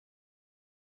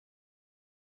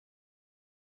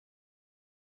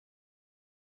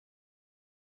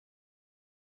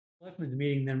Selectmen's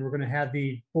meeting, then we're going to have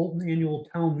the Bolton Annual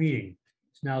Town Meeting.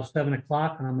 It's now 7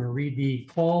 o'clock, and I'm going to read the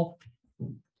call.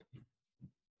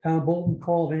 Town of Bolton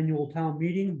call of annual town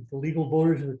meeting. The legal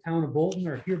voters of the town of Bolton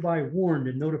are hereby warned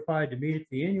and notified to meet at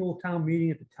the annual town meeting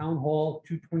at the Town Hall,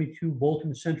 222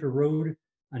 Bolton Center Road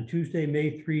on Tuesday,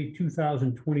 May 3,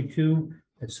 2022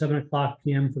 at 7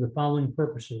 p.m. for the following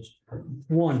purposes.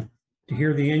 1, to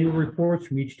hear the annual reports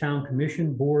from each town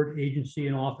commission, board, agency,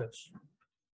 and office.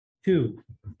 2,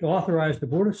 to authorize the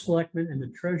Board of Selectmen and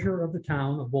the treasurer of the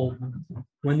town of Bolton,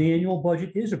 when the annual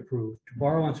budget is approved, to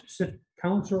borrow on specific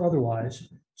accounts or otherwise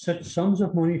such sums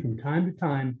of money from time to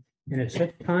time and at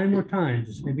such time or times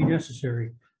as may be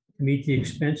necessary to meet the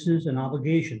expenses and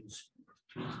obligations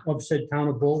of said town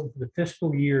of Bolton for the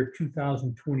fiscal year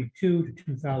 2022 to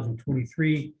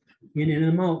 2023 in an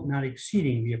amount not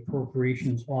exceeding the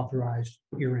appropriations authorized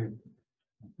herein.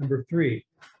 Number 3,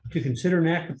 to consider and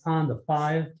act upon the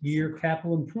 5-year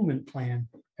capital improvement plan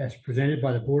as presented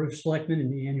by the Board of Selectmen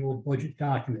in the annual budget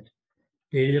document.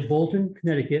 Dated at Bolton,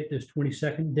 Connecticut, this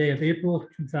 22nd day of April,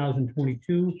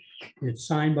 2022. It's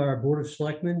signed by our Board of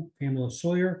Selectmen, Pamela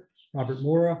Sawyer, Robert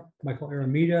Mora, Michael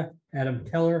Aramita, Adam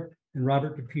Keller, and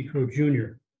Robert DePietro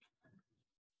Jr.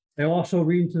 I also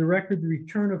read into the record the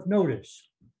return of notice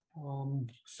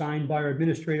signed by our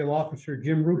Administrative Officer,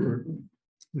 Jim Rupert,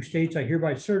 who states, I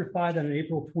hereby certify that on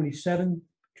April 27,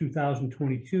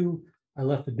 2022, I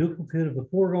left a duplicate of the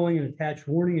foregoing and attached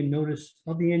warning and notice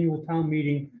of the annual town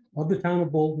meeting of the town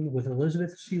of Bolton with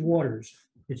Elizabeth C. Waters,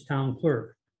 its town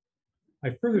clerk.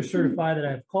 I further certify that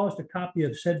I have caused a copy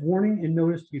of said warning and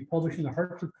notice to be published in the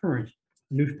Hartford Current,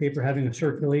 a newspaper having a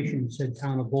circulation in said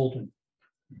town of Bolton.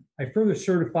 I further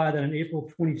certify that on April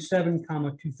 27,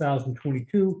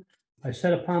 2022, I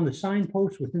set upon the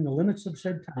signposts within the limits of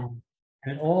said town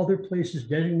and at all other places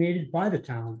designated by the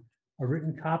town a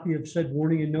written copy of said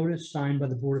warning and notice signed by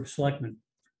the Board of Selectmen.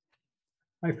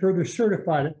 I further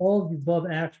certify that all of the above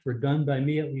acts were done by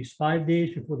me at least 5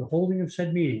 days before the holding of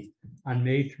said meeting on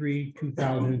May 3,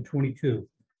 2022.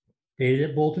 Dated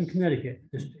at Bolton, Connecticut,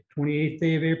 this 28th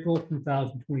day of April,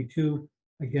 2022,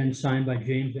 again signed by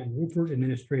James M. Rupert,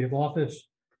 Administrative Office,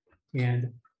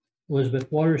 and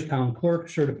Elizabeth Waters, Town Clerk,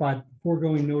 certified that the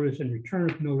foregoing notice and return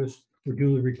of notice were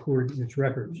duly recorded in its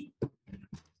records.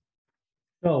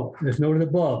 So, as noted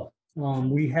above,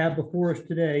 we have before us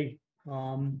today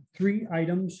 3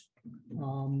 items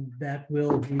that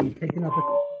will be taken up.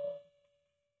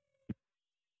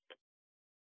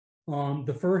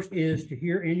 The first is to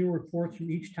hear annual reports from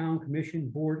each town commission,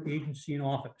 board, agency, and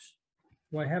office.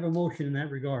 Do I have a motion in that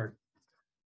regard?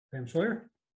 Pam Sawyer?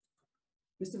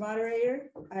 Mr.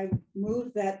 Moderator, I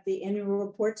move that the annual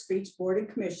reports for each board and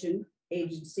commission,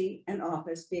 agency, and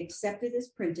office be accepted as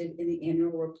printed in the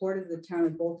annual report of the town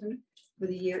of Bolton for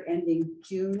the year ending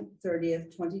June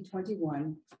 30th,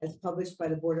 2021, as published by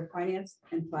the Board of Finance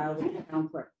and filed with the town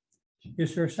clerk.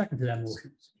 Is there a second to that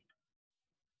motion?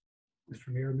 Mr.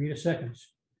 Mayor, meet a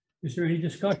seconds. Is there any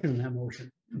discussion on that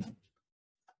motion?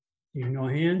 Seeing no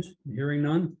hands, hearing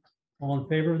none. All in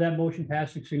favor of that motion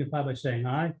passing signify by saying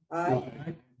aye.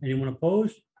 Aye. Anyone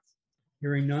opposed?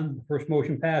 Hearing none, the first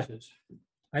motion passes.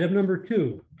 Item number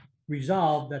 2,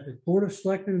 resolve that the Board of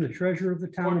Selectmen and the treasurer of the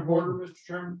town of Order, Bolton. Mr.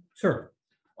 Chairman. Sir,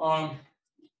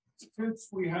 Since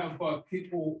we have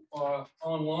people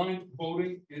online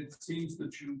voting, it seems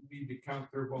that you need to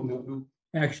count their vote too.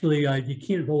 actually, you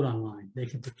can't vote online. They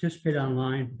can participate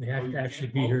online. They have Oh, to you actually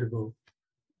can't be vote? here to vote.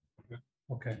 Okay.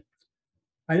 Okay.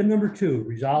 Item number 2,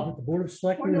 resolve that the Board of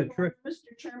Selectmen and the treasurer.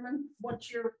 Mr. Chairman,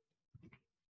 what's your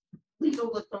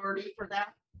legal authority for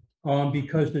that?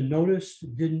 Because the notice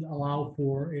didn't allow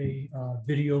for a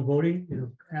video voting,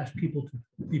 it asked people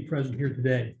to be present here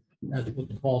today. That's what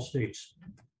the call states.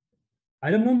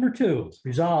 Item number 2,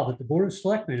 resolve that the Board of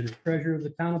Selectmen and the treasurer of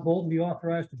the town of Bolton be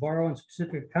authorized to borrow on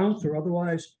specific accounts or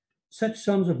otherwise such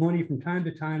sums of money from time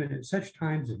to time and at such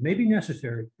times as may be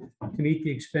necessary to meet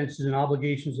the expenses and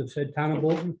obligations of said town of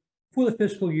Bolton for the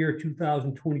fiscal year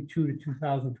 2022 to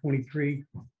 2023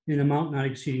 in an amount not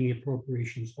exceeding the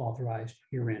appropriations authorized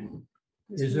herein.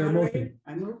 Is Mr. there a Moderator, motion?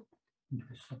 I move.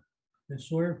 Ms.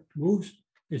 Sawyer moves.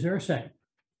 Is there a second?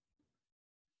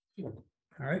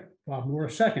 All right, Bob Moore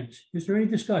seconds. Is there any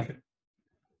discussion?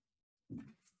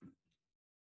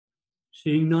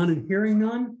 Seeing none and hearing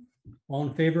none, all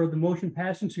in favor of the motion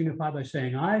passing signify by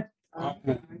saying aye.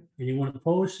 Aye. Anyone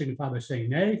opposed signify by saying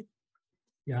nay.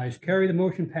 The ayes carry, the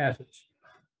motion passes.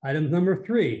 Item number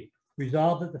 3,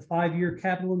 resolve that the 5-year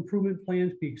capital improvement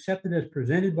plans be accepted as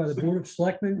presented by the Board of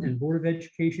Selectmen and Board of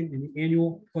Education in the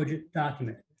annual budget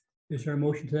document. Is there a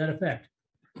motion to that effect?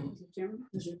 Mr. Chairman,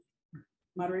 Mr.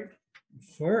 Moderator,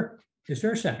 Sawyer, is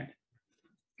there a second?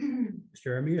 Mr.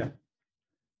 Armita.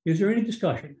 Is there any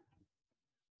discussion?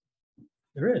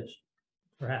 There is,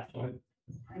 perhaps.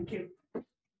 Thank you.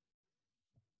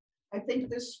 I think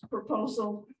this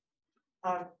proposal,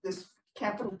 this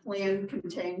capital plan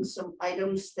contains some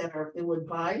items that are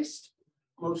ill-advised.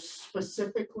 Most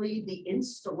specifically, the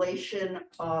installation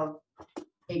of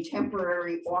a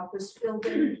temporary office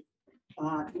building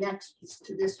next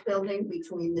to this building,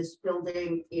 between this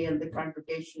building and the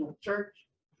Congregational Church.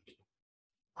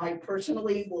 I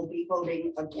personally will be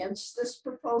voting against this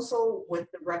proposal with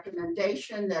the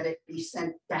recommendation that it be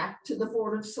sent back to the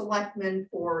Board of Selectmen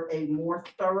for a more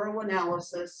thorough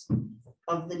analysis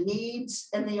of the needs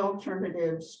and the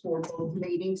alternatives for both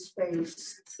meeting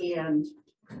space and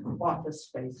office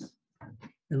space.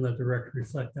 And let the record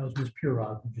reflect that was Ms.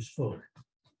 Purod who just spoke.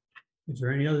 Is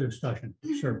there any other discussion?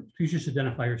 Sir, please just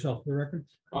identify yourself for the record.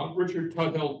 Richard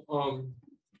Tudhill,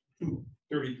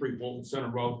 233 Bolton Center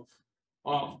Road.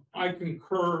 I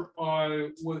concur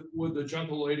with the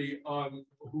gentle lady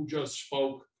who just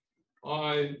spoke.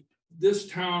 This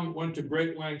town went to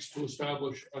great lengths to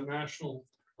establish a national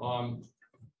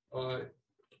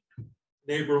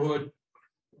neighborhood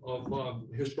of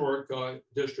historic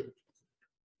district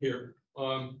here.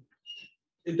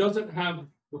 It doesn't have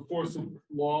the force of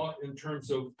law in terms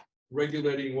of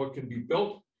regulating what can be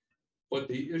built, but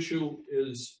the issue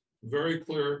is very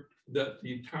clear that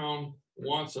the town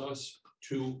wants us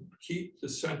to keep the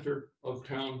center of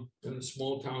town in the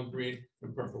small town green,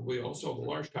 and preferably also the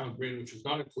large town green, which is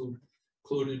not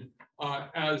included,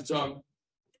 as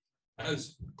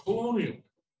colonial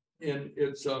in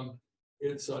its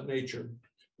nature.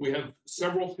 We have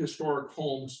several historic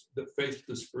homes that face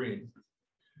this green.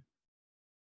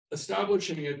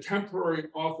 Establishing a temporary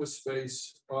office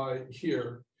space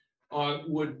here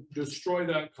would destroy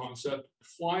that concept,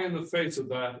 fly in the face of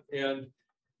that. And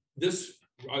this,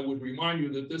 I would remind you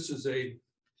that this is a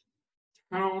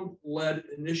town-led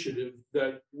initiative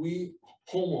that we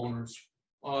homeowners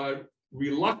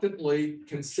reluctantly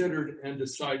considered and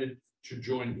decided to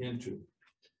join into.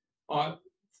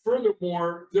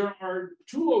 Furthermore, there are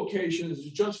two locations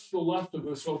just to the left of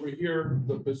us over here,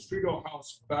 the Pistrito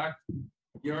House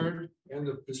backyard and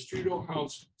the Pistrito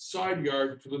House side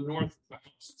yard to the north of the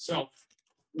house itself,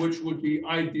 which would be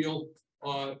ideal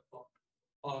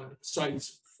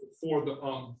sites for the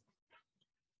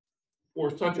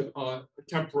for such a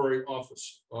temporary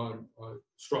office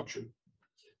structure.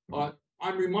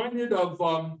 I'm reminded of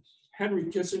Henry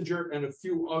Kissinger and a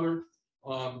few other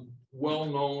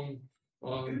well-known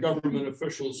government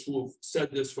officials who have said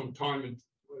this from time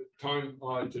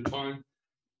to time.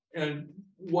 And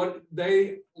what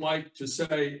they like to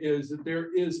say is that there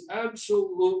is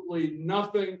absolutely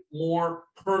nothing more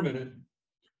permanent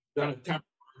than a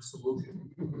temporary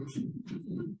solution.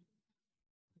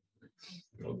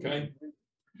 Okay.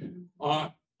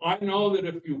 I know that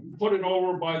if you put it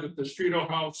over by the Pistrito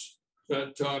House,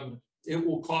 that it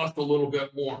will cost a little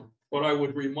bit more. But I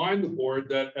would remind the board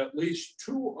that at least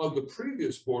two of the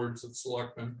previous boards of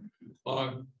selectmen,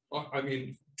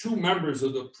 two members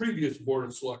of the previous board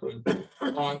of selectmen,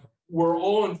 were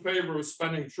all in favor of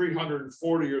spending $340,000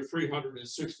 or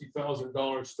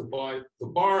 $360,000 to buy the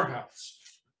bar house.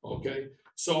 Okay,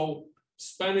 so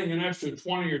spending an extra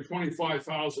 $20,000 or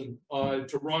 $25,000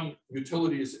 to run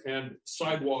utilities and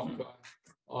sidewalk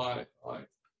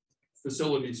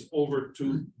facilities over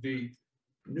to the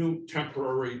new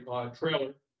temporary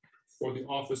trailer for the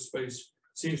office space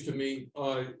seems to me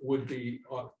would be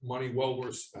money well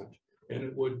worth spent, and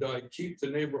it would keep the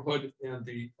neighborhood and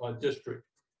the district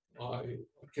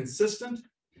consistent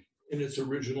in its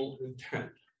original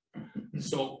intent.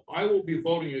 So I will be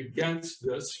voting against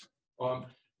this,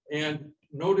 and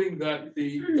noting that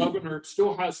the governor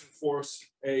still has in force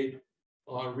a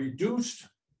reduced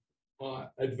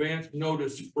advance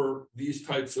notice for these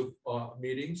types of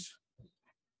meetings.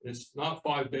 It's not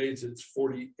 5 days, it's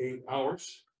 48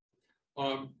 hours.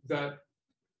 That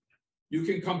you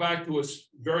can come back to us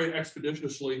very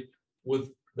expeditiously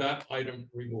with that item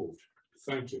removed.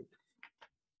 Thank you.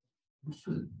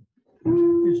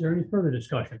 Is there any further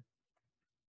discussion?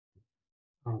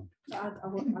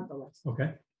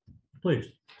 Okay, please.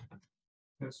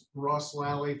 It's Ross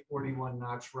Lally, 41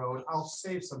 Notch Road. I'll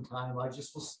save some time. I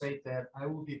just will state that I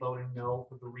will be voting no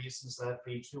for the reasons that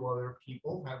the two other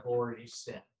people have already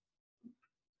said.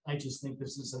 I just think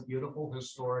this is a beautiful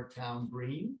historic town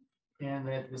green, and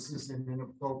that this is an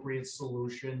inappropriate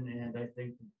solution. And I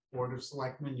think the Board of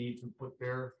Selectmen need to put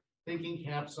their thinking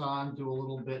caps on, do a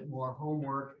little bit more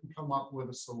homework, and come up with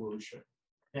a solution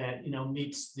that, you know,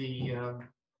 meets the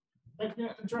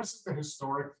addresses the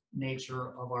historic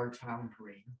nature of our town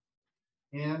green.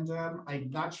 And I'm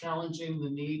not challenging the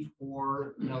need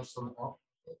for, some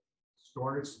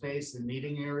storage space and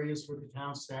meeting areas for the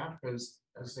town staff, because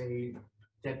as a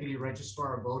deputy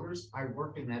registrar of voters, I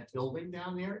work in that building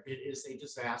down there. It is a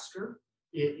disaster.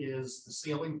 It is the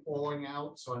ceiling falling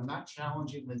out, so I'm not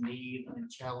challenging the need, I'm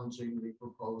challenging the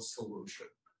proposed solution.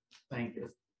 Thank you.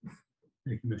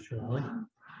 Thank you, Mr. Lally.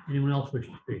 Anyone else wish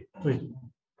to speak? Please.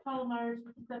 Paul Myers,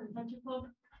 57 Country Club.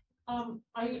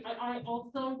 I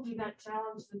also do not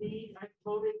challenge the need. I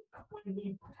voted when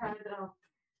we had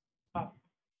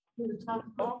the town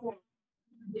hall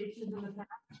recommendations in the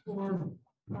past for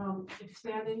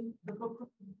expanding the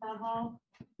footprint of the town hall.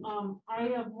 I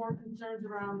have more concerns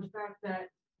around the fact that,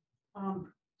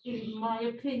 in my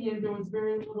opinion, there was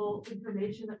very little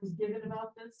information that was given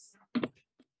about this.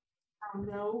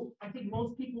 No, I think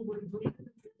most people would agree that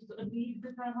there's a need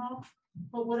for town hall,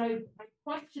 but what I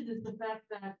question is the fact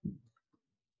that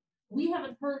we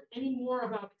haven't heard any more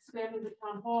about expanding the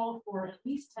town hall for at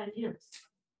least 10 years.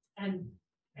 And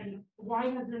why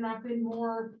has there not been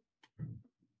more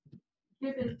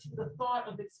given to the thought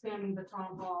of expanding the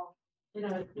town hall in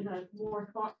a more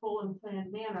thoughtful and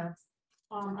planned manner?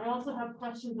 I also have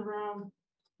questions around,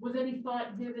 was any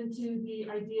thought given to the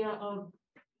idea of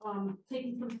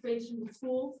taking some space from the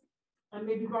schools and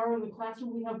maybe borrowing the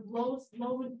classroom? We have the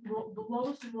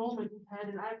lowest enrollment we've had,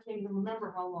 and I can't even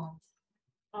remember how long.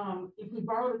 If we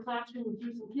borrow the classroom and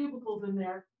do some cubicles in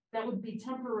there, that would be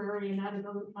temporary and not as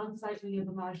unsightly as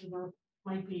a modular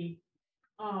might be.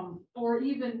 Or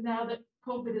even now that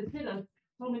COVID has hit us,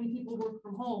 so many people work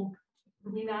from home,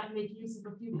 do we not make use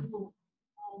of a few people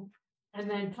home and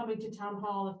then coming to town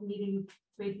hall as meeting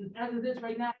spaces as it is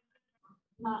right now,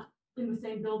 not in the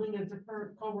same building as the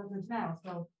current co-workers now.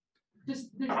 So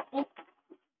just there's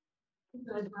things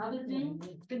that I'd rather do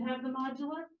than have the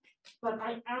modular, but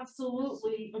I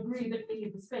absolutely agree that we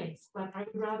need the space, but I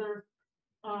would rather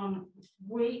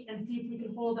wait and see if we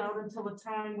can hold out until a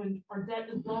time when our debt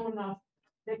is low enough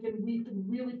that we can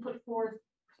really put forth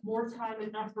more time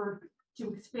and effort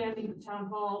to expanding the town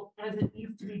hall as it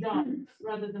needs to be done,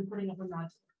 rather than putting up a modular.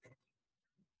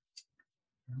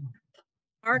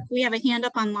 Mark, we have a hand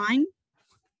up online.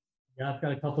 Yeah, I've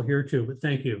got a couple here too, but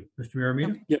thank you. Mr.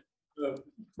 Maramita?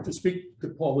 To speak to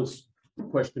Paula's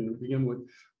question to begin with,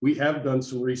 we have done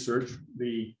some research.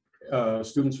 The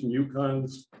students from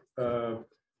UConn's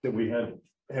that we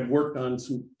had worked on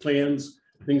some plans,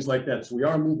 things like that. So we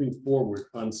are moving forward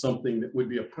on something that would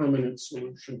be a permanent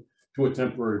solution to a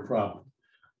temporary problem.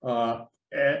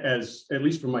 As at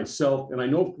least for myself, and I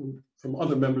know from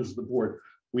other members of the board,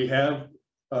 we haven't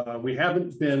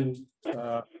been.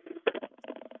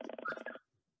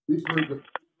 We've heard.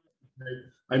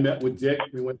 I met with Dick.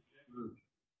 We went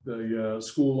to the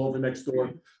school over next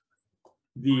door.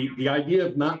 The idea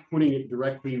of not putting it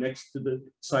directly next to the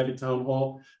side of town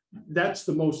hall, that's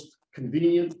the most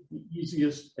convenient, the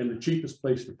easiest, and the cheapest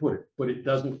place to put it, but it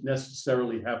doesn't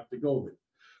necessarily have to go there.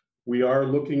 We are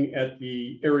looking at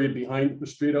the area behind the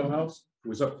Pastrito House. If it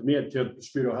was up to me, I'd tear the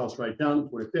Pastrito House right down,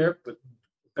 put it there, but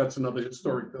that's another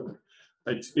historic building.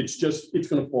 It's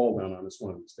going to fall down on us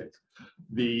one of these days.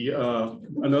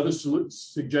 Another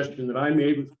suggestion that I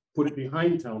made was put it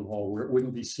behind town hall where it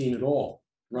wouldn't be seen at all.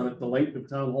 Run it the length of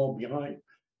town hall behind,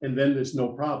 and then there's no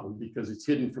problem because it's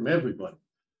hidden from everybody.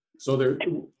 So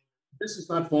this is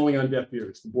not falling on deaf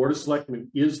ears. The Board of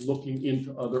Selectmen is looking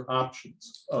into other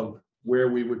options of where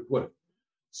we would put it.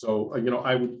 So,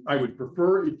 I would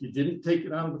prefer if you didn't take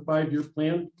it out of the 5-year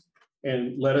plan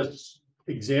and let us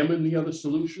examine the other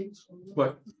solutions,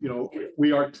 but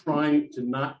we are trying to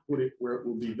not put it where it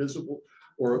will be visible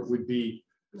or it would be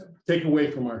take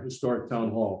away from our historic town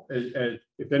hall.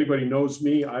 If anybody knows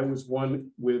me, I was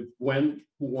one with Gwen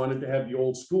who wanted to have the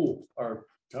old school, our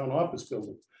town office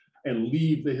building, and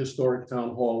leave the historic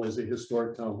town hall as a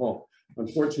historic town hall.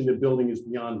 Unfortunately, the building is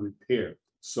beyond repair.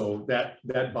 So that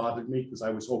bothered me because I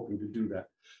was hoping to do that.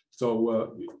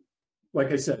 So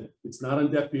like I said, it's not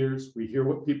on deaf ears. We hear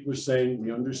what people are saying.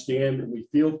 We understand and we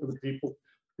feel for the people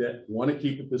that want to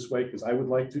keep it this way, because I would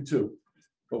like to too.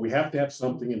 But we have to have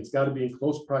something, and it's got to be in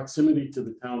close proximity to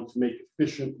the town to make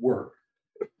efficient work.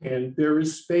 And there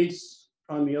is space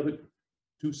on the other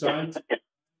two sides.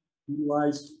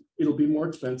 Utilized, it'll be more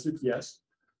expensive, yes,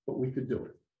 but we could do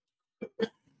it.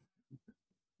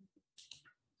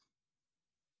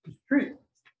 Street.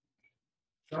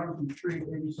 Jonathan Street,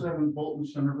 87 Bolton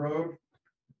Center Road.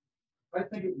 I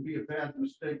think it would be a bad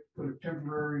mistake to put a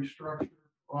temporary structure,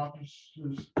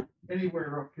 offices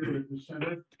anywhere up here at the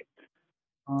center.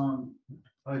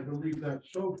 I believe that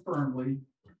so firmly.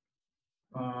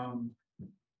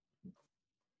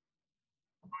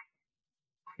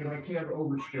 that I can't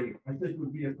overstate. I think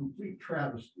would be a complete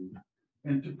travesty.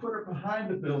 And to put it behind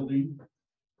the building,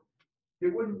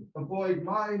 it wouldn't avoid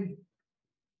my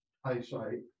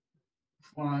eyesight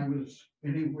when I was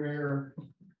anywhere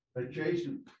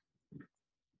adjacent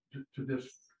to this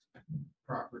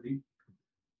property.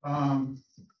 I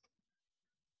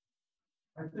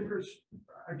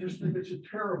just think it's a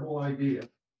terrible idea,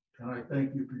 and I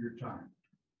thank you for your time.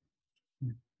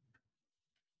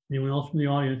 Anyone else from the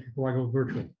audience before I go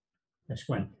virtual? Yes,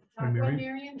 Gwen. Gwen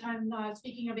Marion, I'm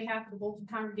speaking on behalf of the Bolton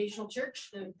Congregational Church.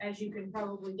 As you can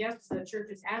probably guess, the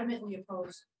church is adamantly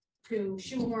opposed to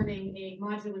shoehorning a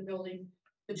modular building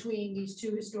between these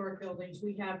two historic buildings.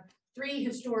 We have 3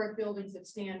 historic buildings that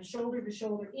stand shoulder to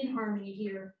shoulder in harmony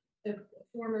here. The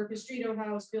former Pistrito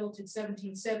House built in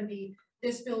 1770,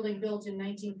 this building built in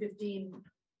 1915,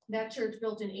 that church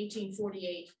built in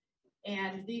 1848.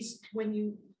 And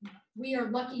we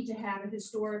are lucky to have a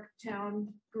historic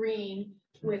town green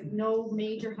with no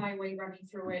major highway running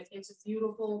through it. It's a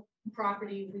beautiful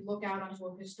property. We look out onto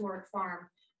a historic farm.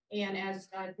 And as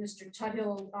Mr.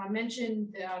 Tuthill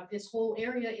mentioned, this whole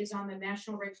area is on the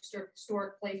National Register of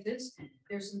Historic Places.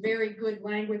 There's some very good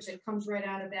language that comes right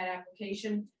out of that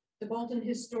application. The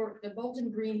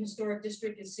Bolton Green Historic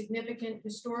District is significant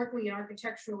historically and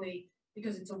architecturally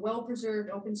because it's a well-preserved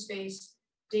open space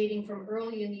dating from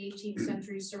early in the 18th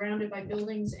century, surrounded by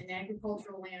buildings and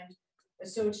agricultural land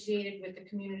associated with the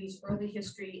community's early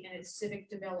history and its civic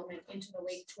development into the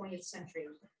late 20th century.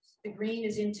 The green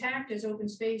is intact as open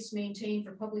space maintained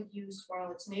for public use,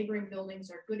 while its neighboring buildings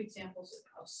are good examples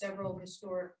of several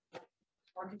historic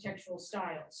architectural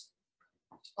styles.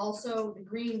 Also, the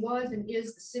green was and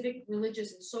is the civic,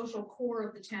 religious, and social core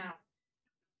of the town,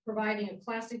 providing a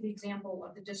classic example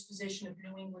of the disposition of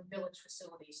New England village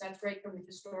facilities. That's right from the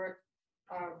historic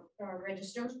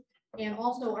register. And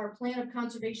also our plan of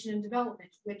conservation and development,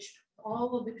 which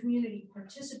all of the community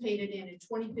participated in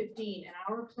 2015, and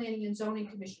our Planning and Zoning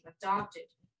Commission adopted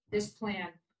this plan,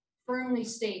 firmly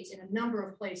states in a number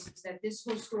of places that this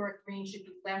historic green should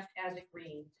be left as a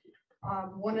green.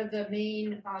 One of the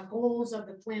main goals of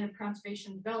the plan of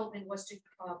conservation and development was to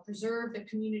preserve the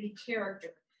community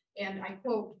character. And I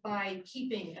quote, by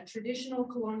keeping a traditional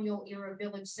colonial era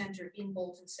village center in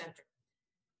Bolton Center.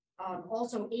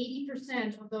 Also,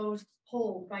 80% of those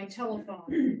polled by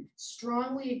telephone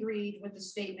strongly agreed with the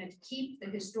statement, keep the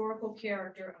historical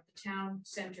character of the town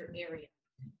center area.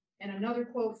 And another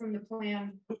quote from the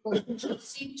plan, Bolton should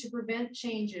seek to prevent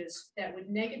changes that would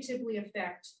negatively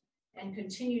affect and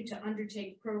continue to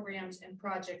undertake programs and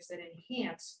projects that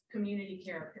enhance community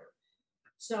character.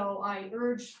 So I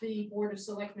urge the Board of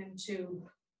Selectmen to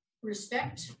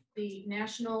respect the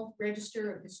National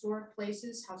Register of Historic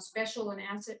Places, how special an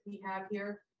asset we have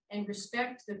here, and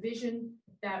respect the vision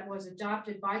that was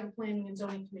adopted by the Planning and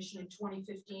Zoning Commission in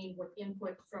 2015 with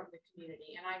input from the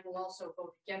community. And I will also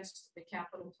vote against the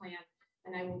capital plan,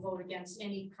 and I will vote against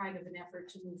any kind of an effort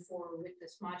to move forward with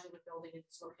this modular building in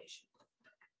this location.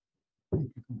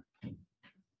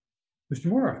 Mr.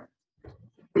 Moore.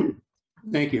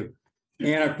 Thank you.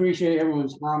 And I appreciate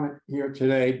everyone's comment here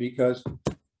today because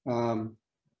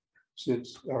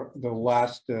since the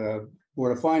last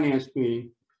Board of Finance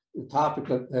meeting, the topic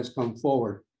has come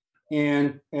forward.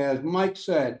 And as Mike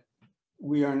said,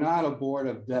 we are not a board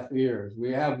of deaf ears.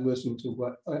 We have listened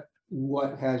to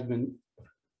what has been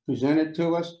presented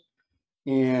to us.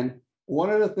 And one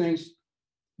of the things,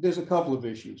 there's a couple of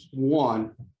issues.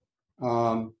 One,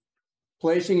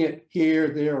 placing it here,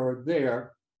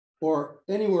 there, or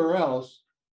anywhere else,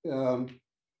 the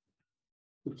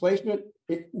placement,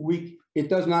 it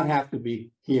does not have to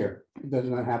be here. It does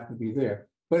not have to be there,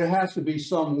 but it has to be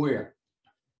somewhere.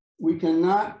 We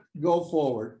cannot go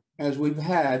forward as we've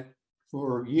had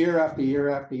for year after year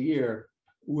after year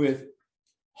with,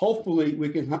 hopefully we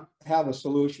can have a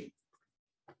solution.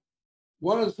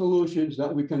 One of the solutions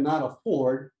that we cannot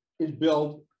afford is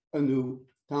build a new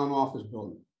town office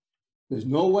building. There's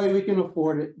no way we can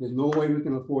afford it. There's no way we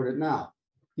can afford it now.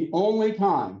 The only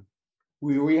time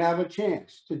we have a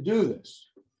chance to do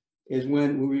this is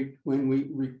when we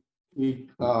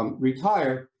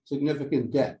retire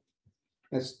significant debt.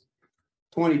 That's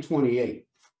 2028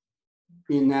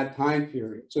 in that time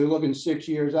period. So you're looking 6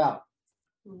 years out.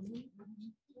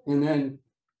 And then,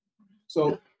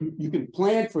 so you can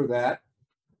plan for that,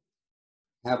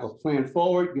 have a plan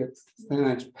forward, get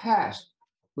finance passed,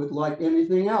 but like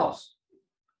anything else,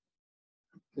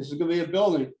 this is going to be a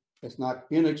building that's not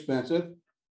inexpensive.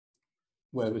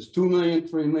 Whether it's 2 million,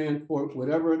 3 million, 4,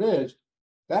 whatever it is,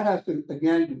 that has to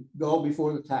again go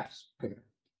before the taxpayer.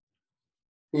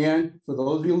 And for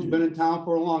those of you who've been in town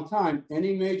for a long time,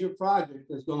 any major project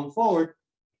that's going forward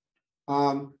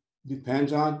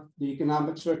Depends on the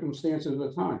economic circumstances of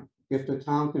the time. If the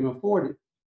town can afford it,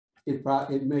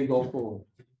 it may go forward.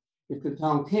 If the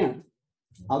town can't,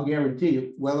 I'll guarantee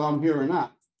you, whether I'm here or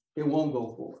not, it won't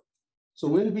go forward.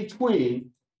 So in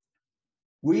between,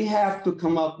 we have to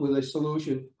come up with a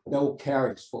solution that will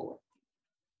carry us forward.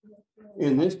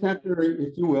 In this temporary,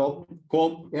 if you will,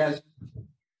 quote, as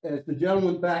the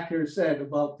gentleman back here said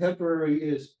about temporary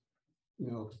is,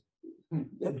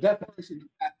 the definition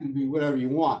can be whatever you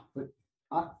want, but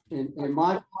in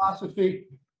my philosophy,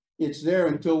 it's there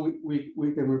until we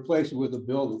can replace it with a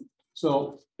building.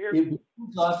 So it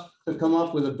behooves us to come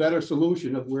up with a better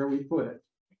solution of where we put it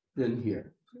than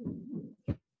here.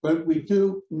 But we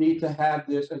do need to have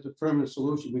this as a permanent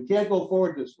solution. We can't go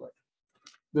forward this way.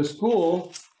 The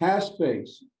school has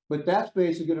space, but that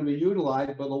space is going to be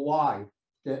utilized by the Y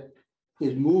that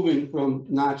is moving from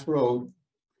Notch Road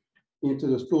into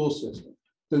the school system.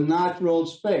 The Notch Road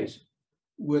space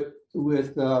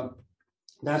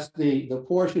that's the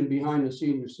portion behind the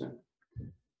senior center.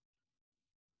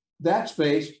 That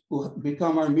space will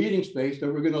become our meeting space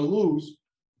that we're going to lose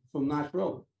from Notch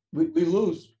Road. We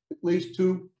lose at least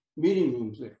 2 meeting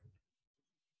rooms there.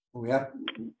 Where are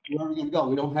we going to go?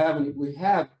 We don't have any. We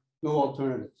have no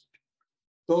alternatives.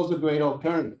 Those are great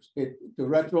alternatives. To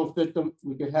retrofit them,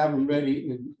 we could have them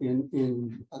ready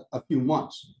in a few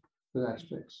months for that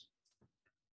space.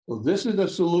 So this is the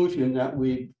solution that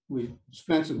we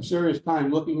spent some serious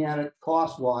time looking at it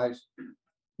cost-wise,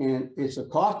 and it's a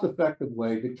cost-effective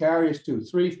way to carry us to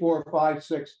 3, 4, 5,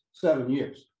 6, 7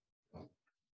 years.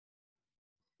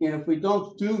 And if we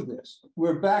don't do this,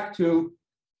 we're back to,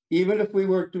 even if we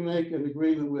were to make an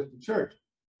agreement with the church.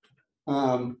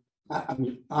 I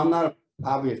mean, I'm not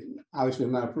obviously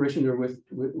I'm not a parishioner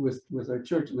with our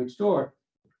church next door,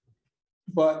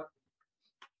 but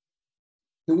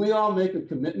can we all make a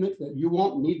commitment that you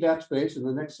won't need that space in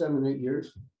the next 7, 8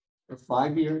 years or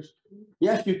 5 years?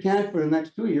 Yes, you can for the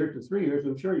next 2 years to 3 years.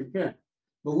 I'm sure you can,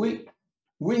 but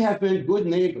we have been good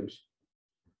neighbors.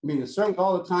 I mean, certainly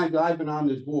all the time that I've been on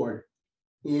this board,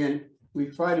 and we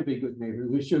try to be good neighbors.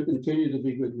 We should continue to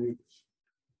be good neighbors.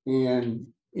 And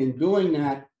in doing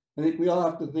that, I think we all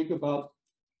have to think about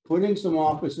putting some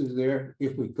offices there.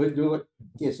 If we could do it,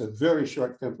 it's a very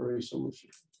short temporary solution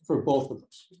for both of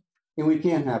us. And we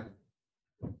can't have it.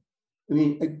 I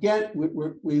mean, again,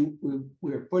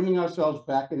 we're putting ourselves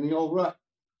back in the old rut,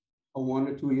 a 1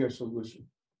 or 2 year solution.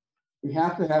 We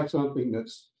have to have something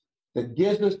that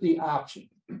gives us the option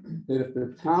that if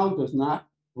the town does not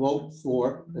vote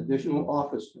for additional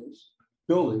office space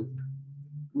building,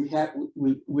 we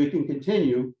can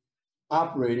continue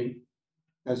operating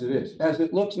as it is. As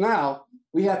it looks now,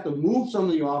 we have to move some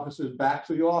of the offices back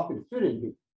so you all can fit in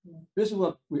here. This is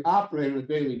what we operate on a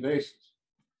daily basis.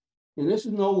 And this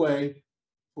is no way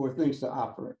for things to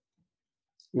operate.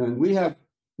 And we have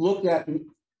looked at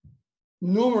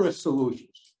numerous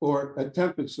solutions or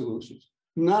attempted solutions.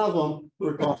 None of them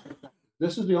were cost effective.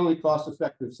 This is the only cost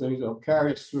effective thing that will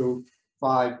carry us through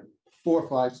 4,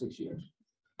 5, 6 years.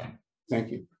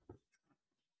 Thank you.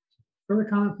 Further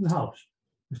comment from the House?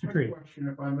 Mr. Tree. Question,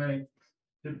 if I may.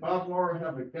 Did Bob Laura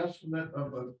have a guesstimate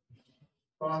of the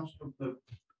cost of the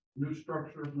new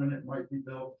structure when it might be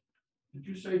built? Did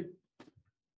you say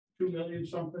 2 million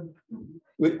something?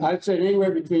 I'd say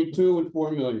anywhere between 2 and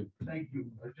 4 million. Thank you.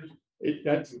 I just.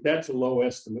 That's a low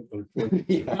estimate.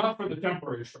 Yeah. Not for the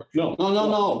temporary structure. No.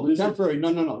 The temporary,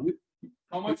 no.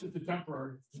 How much is the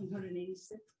temporary?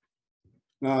 286.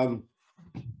 I don't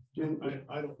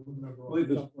remember.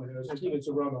 I think it's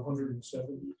around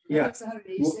 170. Yeah. It's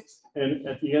 186. And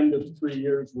at the end of 3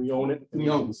 years, we own it. We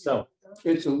own it. So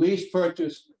It's a lease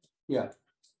purchase. Yeah,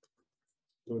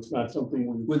 it's not something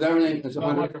we, with everything. It's It's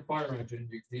not like a fire engine,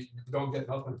 you don't get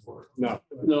nothing for it.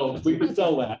 no, we can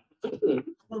sell that.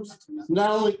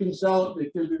 Not only can sell it,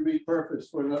 it can be repurposed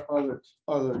for the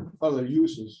other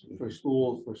uses, for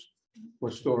schools,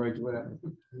 for storage, whatever.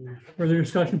 Further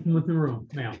discussion from within the room,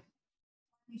 ma'am.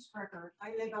 Please record,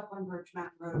 I live up on Birch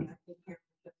Mountain Road, I've been here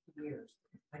for 50 years.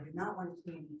 I do not want to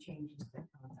see any changes that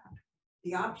come about.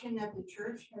 The option that the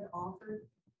church had offered,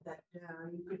 that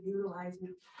you could utilize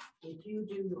it if you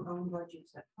do your own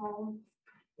budgets at home,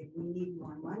 if we need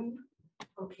more money,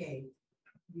 okay,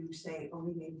 you say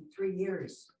only maybe 3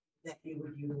 years that you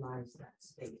would utilize that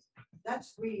space.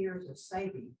 That's 3 years of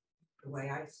saving, the way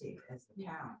I see it as the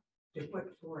town, to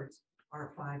put towards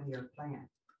our 5-year plan.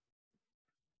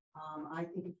 I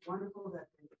think it's wonderful that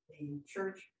the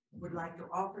church would like to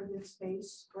offer this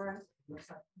space for us. It looks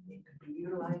like it could be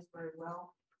utilized very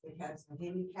well. It has the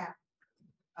handicap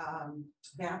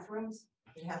bathrooms.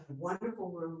 It has a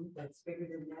wonderful room that's bigger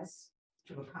than this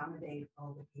to accommodate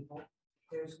all the people.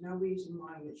 there's no reason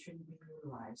why it shouldn't be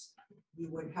utilized. You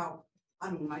would help,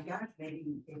 I mean, my gosh,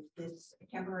 maybe if this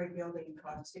temporary building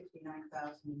costs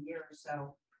 69,000 a year or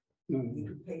so, you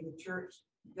could pay the church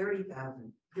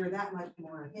 30,000, you're that much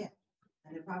more ahead.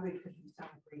 And there probably could be some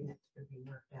agreements could be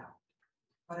worked out.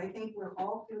 But I think we're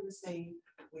all feel the same.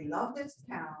 We love this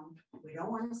town. We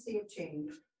don't want to see it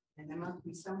change. And there must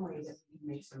be some way that we can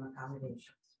make some accommodations.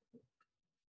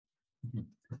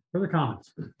 Further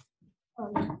comments?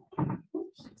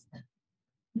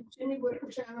 Jenny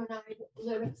Wickersham and I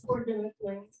live at 4 Dimmock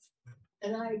Lane,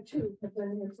 and I too have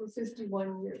been here for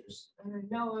 51 years. And I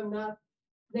know I'm not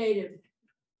native,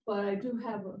 but I do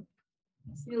have a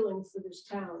feeling for this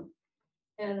town.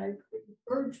 And I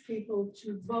urge people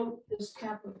to vote this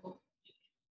capital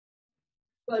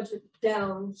budget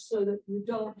down so that you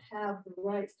don't have the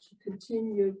right to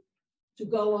continue to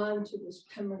go on to this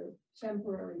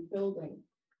temporary building.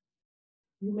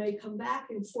 You may come back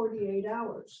in 48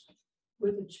 hours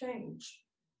with a change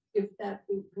if that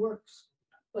works.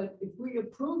 But if we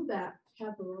approve that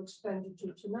capital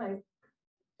expenditure tonight,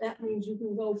 that means you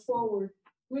can go forward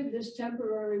with this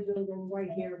temporary building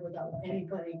right here without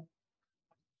anybody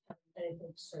having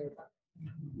anything to say about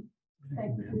it.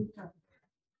 Thank you for your time.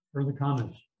 Further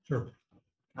comments? Sure.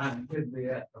 I'm Kidley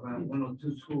at around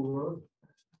 102 School Road.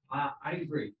 I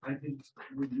agree. I think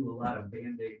we do a lot of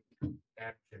Band-Aid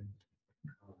action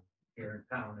here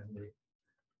in town, and we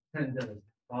tend to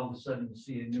all of a sudden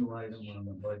see a new item on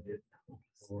the budget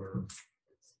for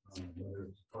whether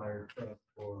it's a fire truck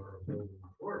or a building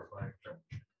or a fire truck.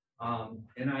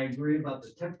 And I agree about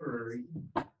the temporary.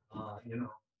 You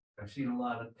know, I've seen a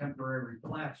lot of temporary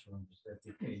classrooms that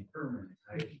became permanent.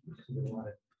 I see a lot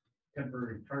of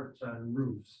temporary tarps on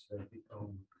roofs that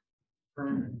become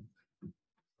permanent.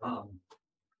 I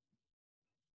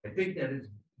think that it's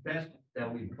best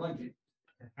that we budget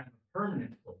to have a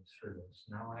permanent place for this.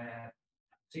 Now, it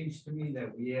seems to me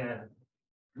that we had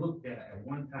looked at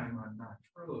one time on Notch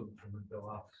Road from the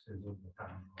offices of the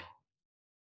town hall.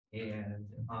 And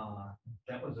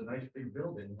that was a nice big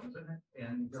building, wasn't it?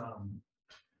 And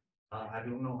I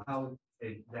don't know how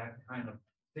that kind of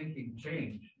thinking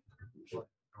changed. But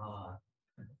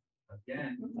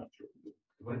again,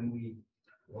 when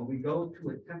we go to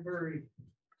a temporary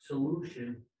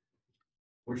solution,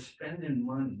 we're spending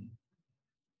money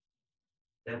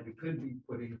that we could be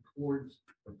putting towards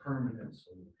the permanent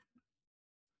solution.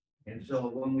 And so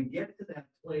when we get to that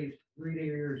place 3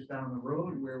 years down the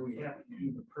road where we have to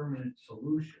do the permanent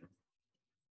solution,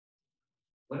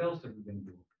 what else are we going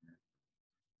to do?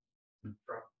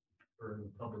 For the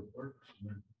public works,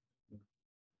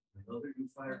 another new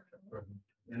fire truck,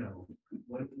 you know,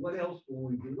 what else will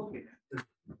we be looking at?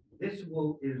 This is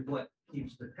what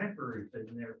keeps the temporary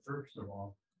thing there, first of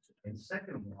all. And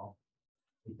second of all,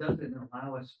 it doesn't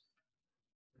allow us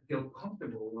to feel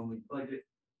comfortable when we budget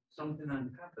something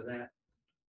on top of that.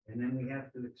 And then we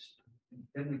have to,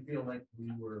 then we feel like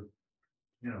we were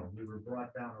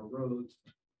brought down a road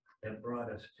that brought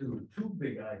us to 2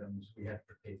 big items we have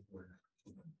to pay for.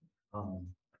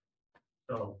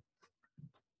 So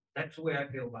that's the way I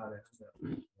feel about it.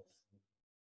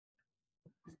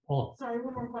 Paul. Sorry,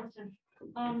 one more question.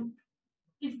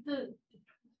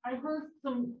 I heard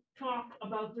some talk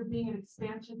about there being an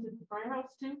expansion to the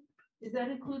firehouse too. Is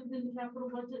that included in the capital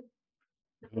budget?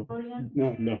 No,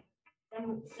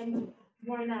 And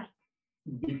why not?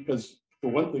 because for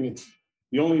one thing,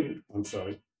 I'm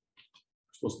sorry. I'm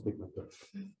supposed to take my pill.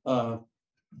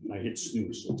 I hit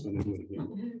snooze, so it's gonna do it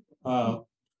again. I'll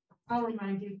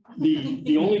remind you.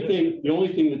 The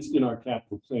only thing that's in our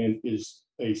capital plan is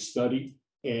a study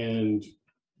and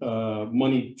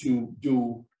money to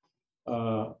do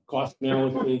cost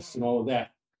analysis and all of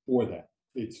that for that.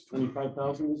 It's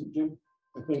 25,000, is it, Jim?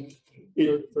 I think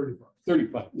it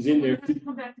 35 is in there.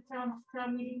 Come back to town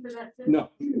meeting for that too? No,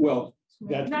 well,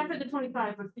 that's Not for the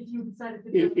 25, but if you decided to.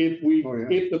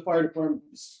 if the fire department,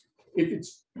 if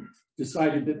it's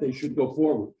decided that they should go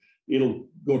forward, it'll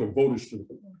go to voters.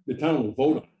 The town will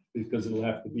vote on it because it'll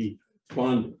have to be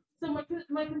funded. So my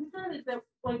concern is that,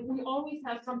 like, we always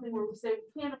have something where we say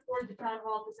we can't afford the town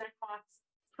hall because that costs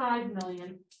 $5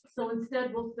 million. So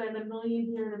instead we'll spend $1 million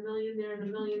here and $1 million there and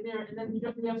 $1 million there, and then we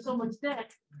have so much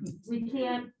debt we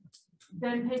can't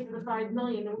then pay for the $5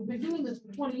 million. And we've been doing this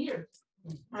for 20 years.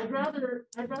 I'd rather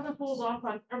hold off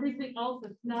on everything else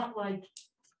that's not like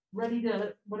ready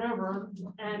to whatever,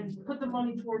 and put the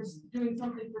money towards doing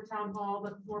something for town hall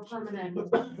that's more permanent,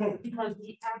 because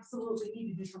we absolutely need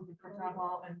to do something for town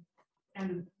hall,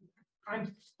 and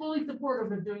I'm fully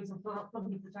supportive of doing something for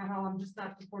town hall. I'm just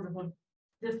not supportive of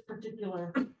this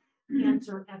particular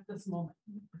answer at this moment.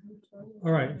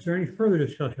 All right, is there any further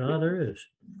discussion? There is.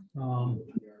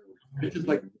 It's just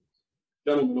like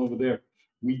gentleman over there,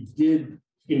 we did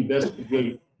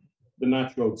investigate the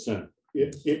Notch Road Center.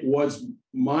 It was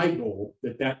my goal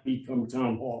that that become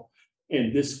town hall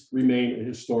and this remain a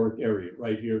historic area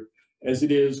right here, as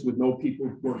it is with no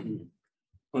people working.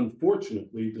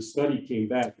 Unfortunately, the study came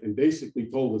back and basically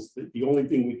told us that the only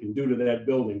thing we can do to that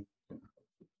building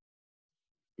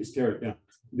is tear it down.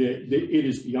 It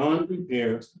is beyond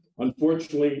repair.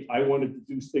 Unfortunately, I wanted to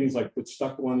do things like put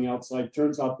stucco on the outside.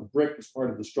 Turns out the brick is part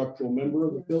of the structural member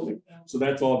of the building, so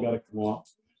that's all got to come off.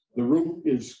 The roof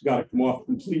is got to come off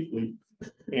completely.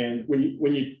 And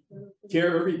when you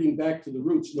tear everything back to the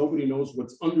roots, nobody knows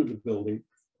what's under the building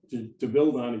to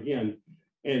build on again.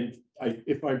 And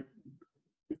if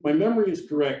my memory is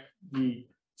correct, the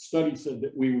study said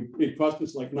that it cost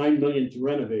us like $9 million to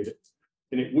renovate it.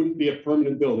 And it wouldn't be a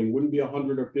permanent building, wouldn't be a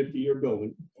 100 or 50-year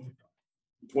building.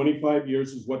 25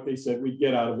 years is what they said we'd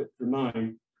get out of it for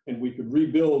 9. And we could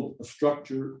rebuild a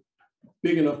structure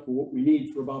big enough for what we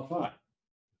need for about 5.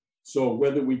 So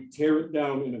whether we tear it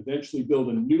down and eventually build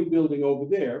a new building over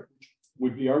there, which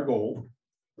would be our goal,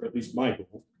 or at least my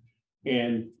goal,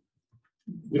 and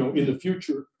in the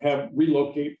future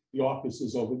relocate the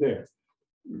offices over there.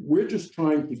 We're just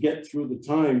trying to get through the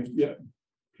time. Yeah,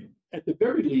 at the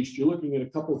very least, you're looking at a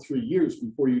couple, 3 years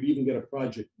before you'd even get a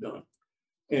project done.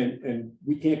 And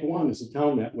we can't go on as a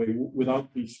town that way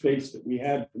without the space that we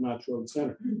had for Notch Road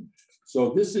Center. So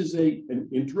this is an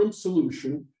interim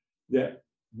solution that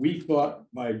we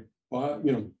thought by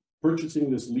purchasing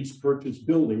this lease purchase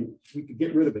building, we could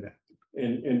get rid of it after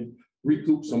and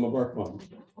recoup some of our funds.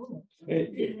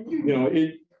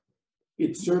 It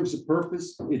serves a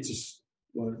purpose. It's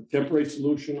a temporary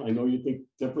solution. I know you think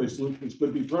temporary solutions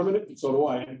could be permanent, and so do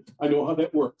I. I know how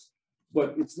that works,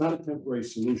 but it's not a temporary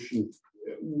solution.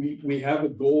 We have a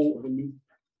goal of a new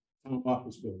town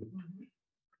office building.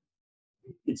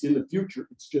 It's in the future.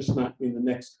 It's just not in the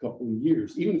next couple of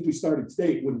years. Even if we started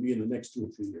today, it wouldn't be in the next 2 or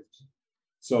 3 years.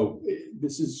 So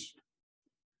this is,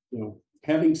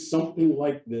 having something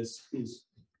like this is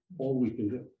all we can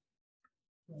do.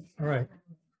 All right.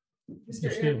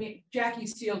 Mr. Aramita, Jackie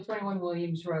Steele, 21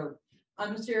 Williams Road.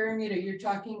 Mr. Aramita, you're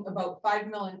talking about $5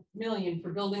 million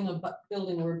for building a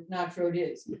building where Notch Road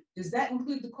is. Does that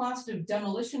include the cost of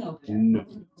demolition over there? No.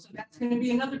 So that's going to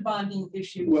be another bonding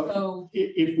issue. Well, so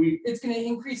it's going to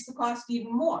increase the cost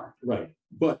even more. Right.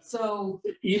 But so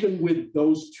even with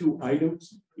those 2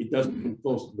 items, it doesn't come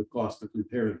close to the cost of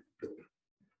repairing the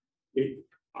building.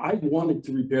 I wanted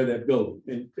to repair that building,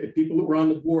 and people that were on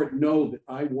the board know that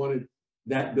I wanted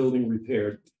that building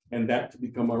repaired and that to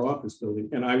become our office building.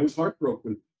 And I was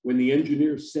heartbroken when the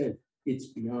engineer said it's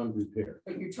beyond repair.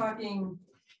 But you're talking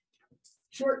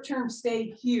short-term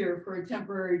stay here for a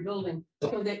temporary building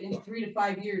so that in 3 to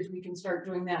 5 years, we can start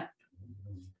doing that.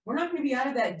 We're not going to be out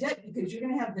of that debt because you're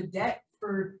going to have the debt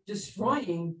for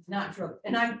destroying Notch Road.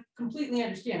 And I completely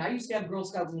understand. I used to have Girl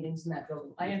Scout meetings in that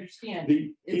building. I understand.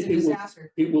 It's a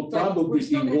disaster. It will probably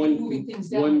be moving things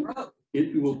down the road.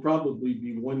 It will probably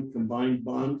be one combined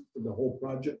bond for the whole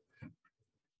project.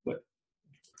 But,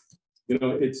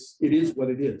 it is what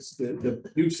it is.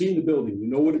 You've seen the building, you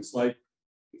know what it's like.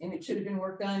 And it should have been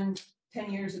worked on 10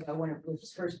 years ago when it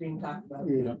was first being talked about.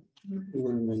 Yeah.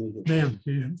 Ma'am.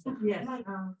 Yes,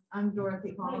 I'm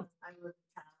Dorothy Hall. I live in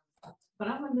town, but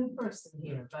I'm a new person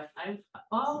here, but I've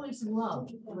always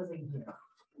loved living here.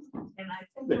 And I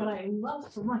think what I love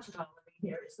so much about living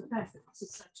here is the fact that this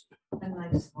is such a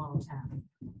nice small town.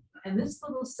 And this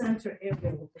little center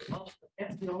area with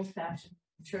the old-fashioned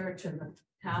church and the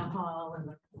town hall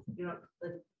and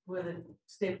where the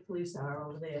state police are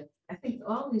over there. I think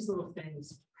all these little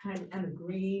things and the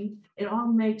green, it all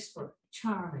makes for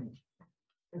charming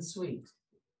and sweet.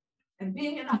 And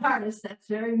being an artist, that's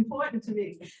very important to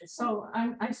me. So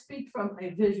I speak from a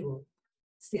visual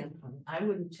standpoint. I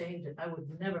wouldn't change it. I would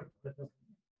never put it.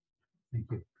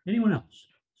 Thank you. Anyone else?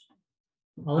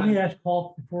 Let me ask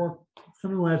Paul before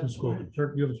someone who hasn't spoken.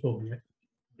 Sir, you haven't spoken yet.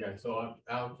 Yeah, so I'm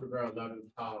Alex Rivera,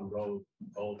 11 Town Road,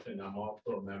 Bolton. I'm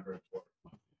also a member of board.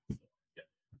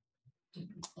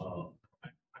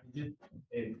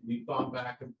 And we've gone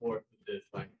back and forth with this.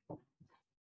 Like,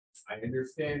 I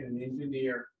understand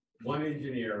one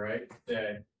engineer, right,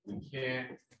 said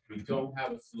we don't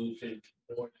have a solution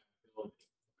for that building.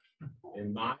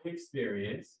 In my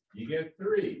experience, you get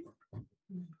 3.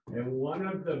 And one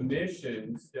of the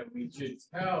missions that we should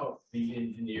tell the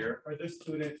engineer or the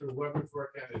students or whoever's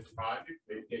working on this project,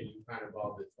 they get you kind of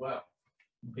involved as well,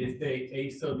 is a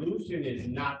solution is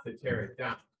not to tear it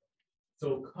down.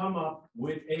 So come up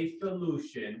with a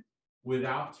solution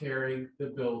without tearing the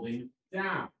building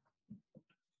down.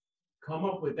 come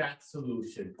up with that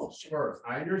solution first.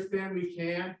 I understand we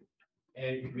can,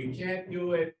 and if we can't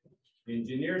do it, the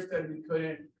engineer said we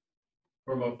couldn't.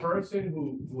 From a person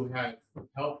who had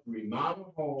helped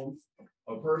remodel homes,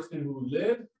 a person who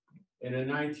lived in a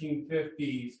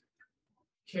 1950s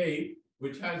cape,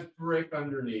 which has brick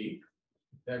underneath,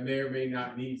 that may or may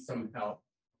not need some help.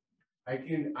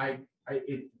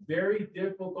 It's very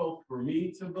difficult for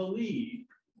me to believe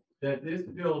that this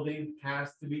building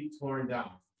has to be torn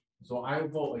down. So I will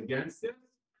vote against this.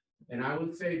 And I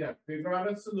would say that figure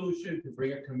out a solution to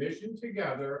bring a commission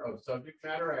together of subject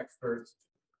matter experts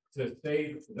to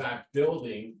save that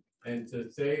building and to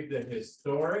save the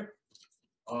historic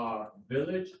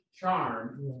village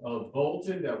charm of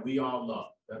Bolton that we all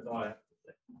love. That's all I have to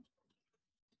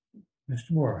say.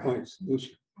 Mr. Moore. Point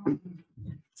solution.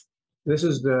 This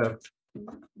is the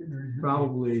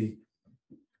probably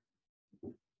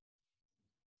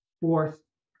fourth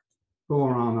go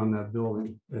around on that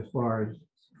building as far as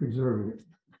preserving it.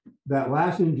 That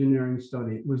last engineering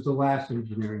study was the last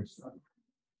engineering study.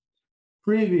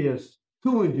 Previous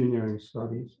 2 engineering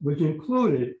studies, which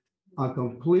included a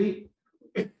complete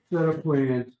set of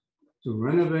plans to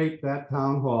renovate that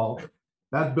town hall,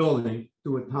 that building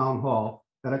to a town hall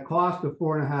at a cost of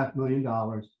 $4.5 million.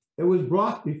 It was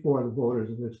brought before the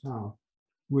voters of this town,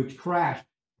 which crashed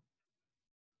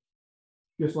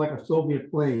just like a Soviet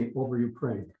plane over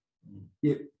Ukraine.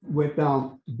 It went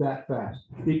down that fast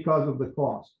because of the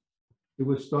cost. It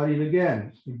was studied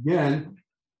again,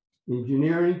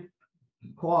 engineering,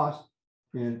 cost,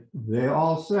 and they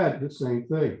all said the same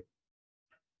thing.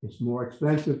 It's more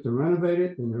expensive to renovate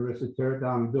it than there is to tear it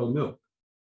down and build new.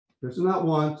 It's not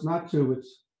 1, it's not 2,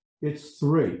 it's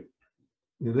 3.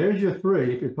 Now, there's your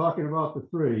 3. If you're talking about the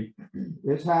 3,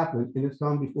 it's happened and it's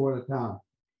come before the town.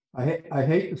 I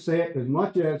hate to say it, as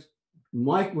much as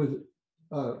Mike was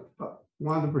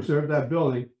wanted to preserve that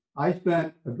building, I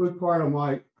spent a good part of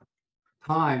my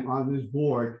time on this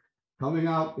board coming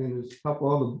out, and there's a couple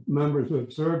other members who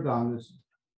have served on this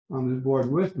board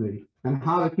with me, and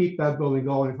how to keep that building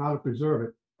going, and how to preserve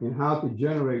it, and how to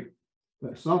generate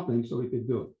something so we could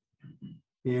do it.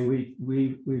 And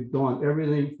we've done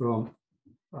everything from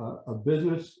a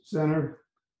business center.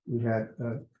 We had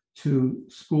 2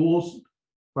 schools,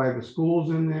 private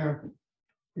schools in there,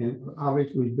 and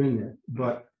obviously we've been there,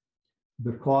 but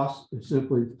the cost is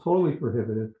simply totally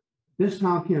prohibitive. This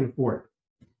town can't afford it.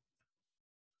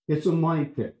 It's a money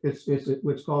pit. It's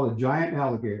what's called a giant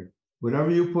alligator.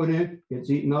 Whatever you put in, it's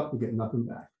eaten up, you get nothing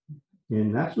back.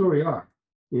 And that's where we are.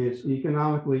 It's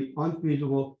economically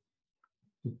unfeasible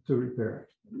to repair it.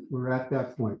 We're at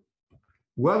that point.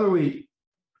 Whether we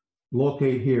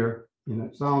locate here, and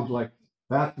it sounds like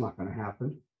that's not going to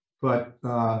happen, but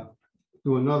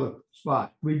to another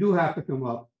spot, we do have to come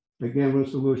up again with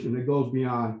a solution that goes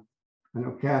beyond, I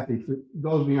know Kathy,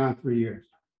 goes beyond 3 years.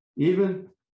 Even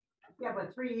Yeah,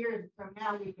 but 3 years from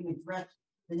now, we can address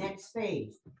the next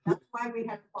phase. That's why we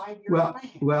have a 5-year plan.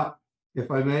 Well,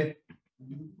 if I may,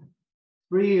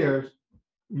 3 years,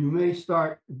 you may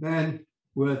start then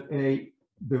with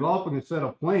developing a set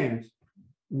of plans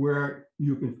where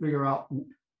you can figure out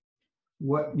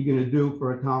what you're going to do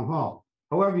for a town hall.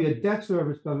 However, your debt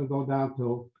service doesn't go down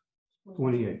till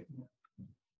 28.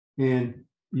 And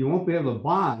you won't be able to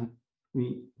bond. I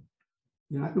mean,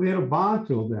 you're not going to be able to bond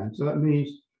till then. So that means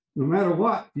no matter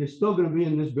what, you're still going to be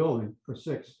in this building for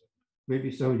 6,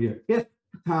 maybe 7 years. If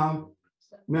the town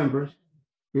members,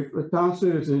 if the town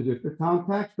citizens, if the town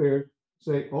taxpayers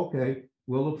say, okay,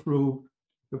 we'll approve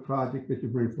the project that you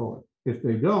bring forward. If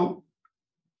they don't,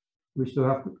 you still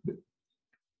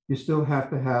have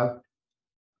to have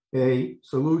a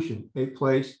solution, a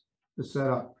place to set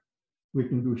up. We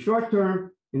can do short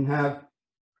term and have,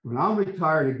 when I'm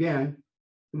retired again,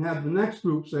 and have the next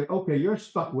group say, okay, you're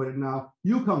stuck with it now,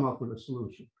 you come up with a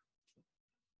solution.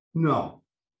 No,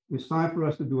 it's time for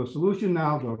us to do a solution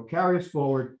now that will carry us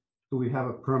forward till we have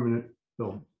a permanent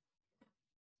building.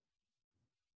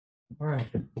 All right,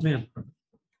 ma'am.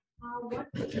 What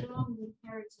is wrong with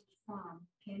Heritage Farm?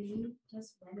 Can you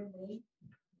just renovate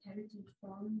Heritage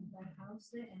Farm, that house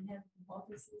there, and have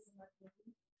offices and like?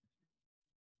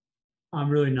 I'm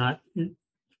really not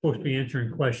supposed to be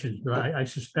answering questions, but I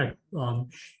suspect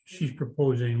she's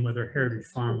proposing whether Heritage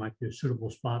Farm might be a suitable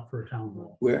spot for a town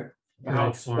hall. Where? The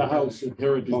house at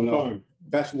Heritage Farm.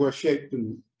 That's worse shape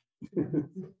than.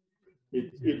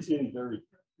 It's in very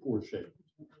poor shape.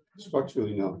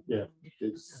 Structurally, no. Yeah,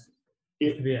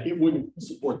 it wouldn't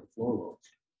support the floor loads.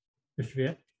 Mr.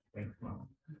 Viet? Thanks,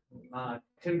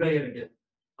 Tim Bayan again.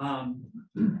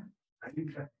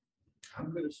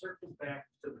 I'm going to circle back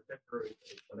to the temporary,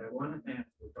 but I want to ask,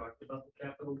 we talked about the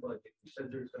capital budget. You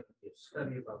said there's going to be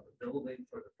study about the building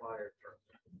for the fire truck.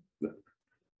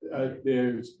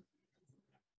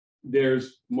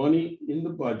 There's money in the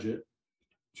budget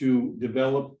to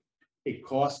develop a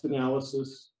cost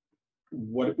analysis,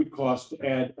 what it would cost to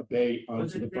add a bay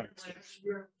Was onto it the fire there station. last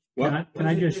year? Can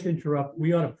I just interrupt?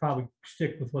 We ought to probably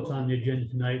stick with what's on the agenda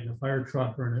tonight, and the fire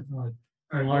truck or an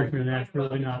enlargement, and that's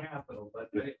really not. Capital, but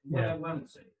what I want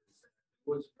to say is that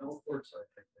was no foresight,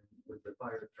 I think, with the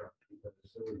fire truck, because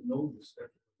there was no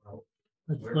discussion about.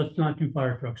 Let's not do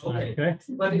fire trucks tonight, okay?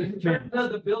 But in terms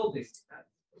of the building,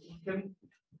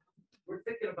 we're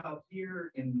thinking about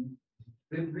here in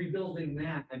then rebuilding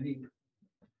that, I mean,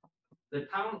 the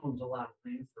town owns a lot of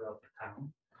land throughout the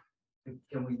town.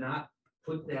 Can we not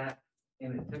put that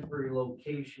in a temporary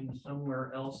location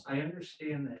somewhere else? I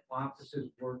understand that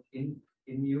offices work in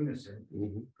unison,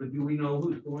 but do we know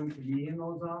who's going to be in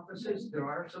those offices? There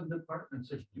are some departments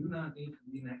that do not need to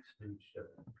be next to each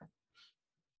other.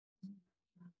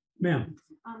 Ma'am,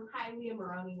 Hi, Leah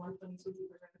Maroney, 122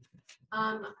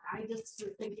 I just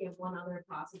was thinking of one other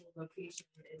possible location,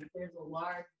 and there's a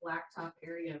large blacktop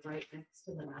area right next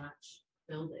to the Notch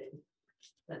building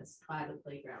that's by the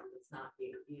playground that's not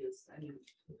being used. I mean,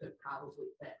 it could probably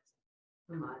fit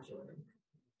the modular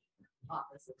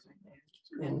offices right there.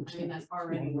 And I mean, that's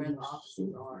already where the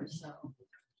offices are, so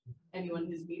anyone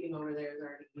who's meeting over there is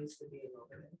already used to being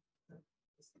over there.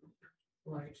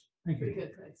 Large, thank pretty you.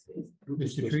 good size space.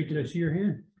 Mr. Treat, did I see your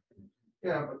hand?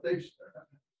 Yeah, but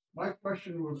my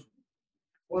question was,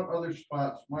 what other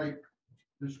spots might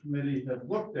this committee have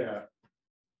looked at?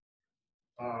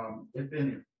 If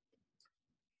any,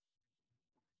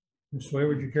 Ms. Sway,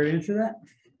 would you care to answer that?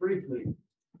 briefly.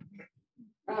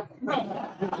 That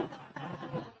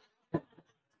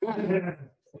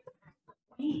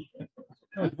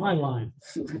was my line.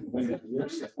 Good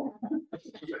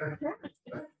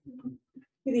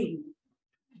evening.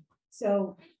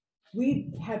 So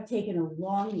we have taken a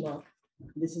long look.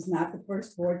 This is not the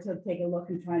first board to take a look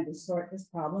and trying to sort this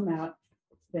problem out.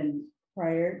 It's been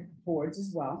prior boards as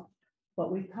well.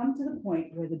 But we've come to the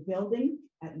point where the building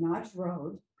at Notch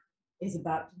Road is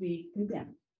about to be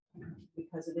condemned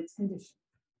because of its condition.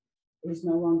 It is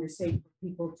no longer safe for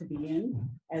people to be in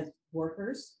as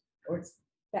workers, or it's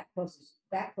that close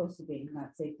to being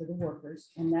not safe for the workers.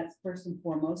 And that's first and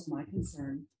foremost my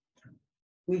concern.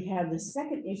 We have the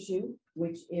second issue,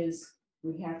 which is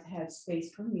we have to have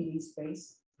space for meeting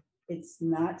space. It's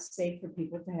not safe for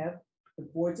people to have the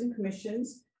boards and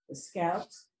commissions, the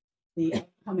scouts, the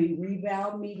upcoming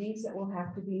reval meetings that will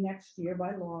have to be next year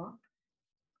by law.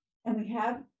 And we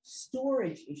have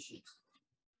storage issues.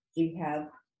 We have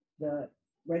the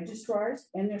registrars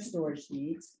and their storage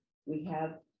needs. We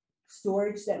have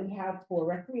storage that we have for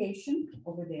recreation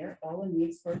over there, all the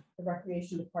needs for the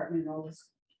recreation department and all this,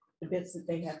 the bits that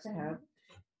they have to have.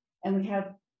 And we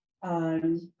have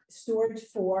storage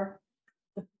for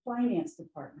the finance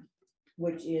department,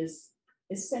 which is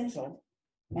essential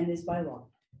and is by law.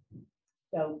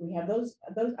 So we have those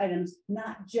items,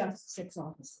 not just 6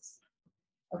 offices.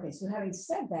 Okay, so having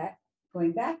said that,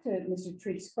 going back to Mr.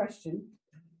 Treat's question,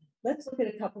 let's look at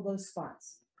a couple of those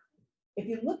spots. If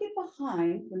you look at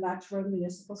behind the Notch Road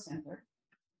Municipal Center,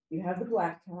 you have the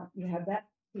blacktop, you have that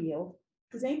field.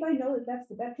 Does anybody know that that's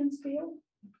the Veterans Field?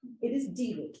 It is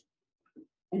deeded,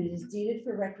 and it is deeded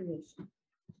for recreation.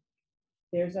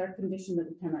 There's our condition that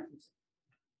we cannot use it.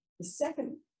 The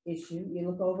second issue, you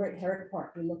look over at Herrick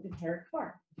Park. We looked at Herrick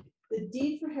Park. The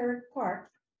deed for Herrick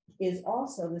Park is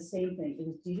also the same thing. It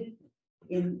was deeded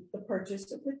in the purchase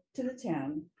to the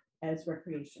town as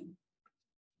recreation.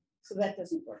 So that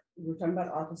doesn't work. We're talking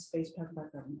about office space, talking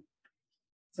about government.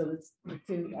 So the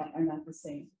two are not the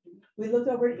same. We looked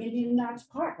over at Indian Notch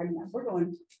Park. I mean, we're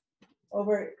going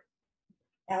over,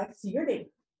 Alex, to your neighbor,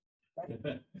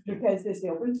 right? Because there's the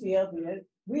open field.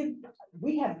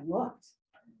 We have looked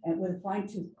and with a fine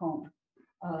tooth comb.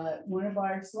 One of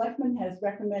our selectmen has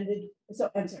recommended, so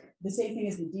I'm sorry, the same thing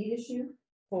as the deed issue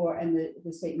and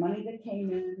the state money that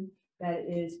came in, that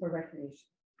is for recreation.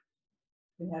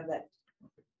 We have that.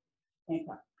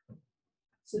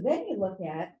 So then you look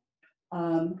at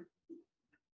our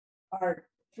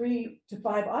 3 to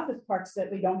 5 office parks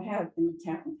that we don't have in the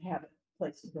town, have a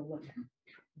place to go look at.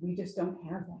 We just don't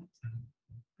have that.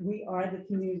 We are the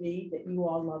community that you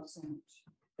all love so much.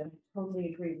 That I totally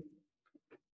agree with you.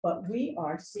 But we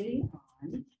are sitting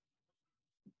on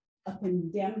a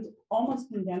almost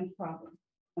condemned problem,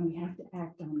 and we have to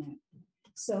act on that.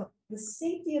 So the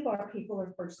safety of our people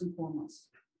are first and foremost.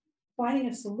 Finding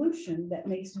a solution that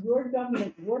makes your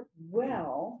government work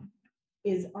well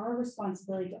is our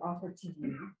responsibility to offer to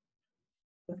you.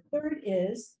 The third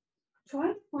is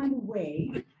trying to find a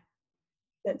way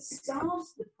that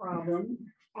solves the problem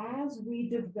as we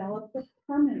develop the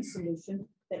permanent solution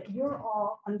that you're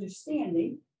all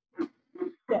understanding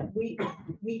that we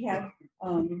have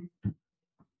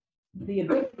the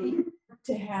ability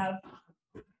to have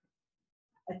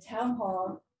a town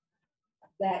hall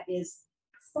that is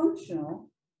functional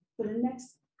for the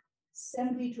next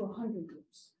 70 to 100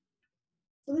 years.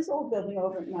 So this old building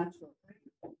over at Notch Road.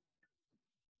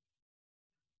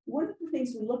 One of the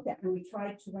things we looked at when we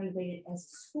tried to renovate it as a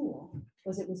school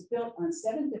was it was built on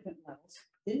 7 different levels,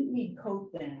 didn't need code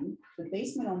then. The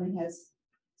basement only has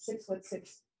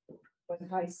 6'6"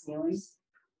 high ceilings.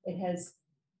 It has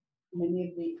many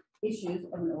of the issues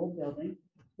of an old building.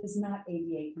 Is not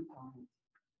ADA compliant.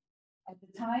 At the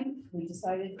time, we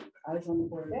decided, I was on the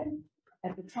board then,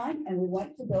 at the time, and we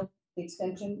went to build the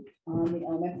extension on the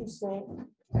elementary school,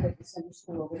 the center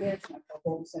school over there, it's not called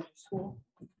Bolton Center School,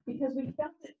 because we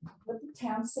felt that with the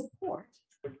town support.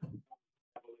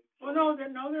 Well, no,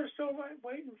 they're still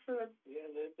waiting for the. Yeah,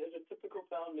 there's a typical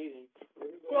town meeting.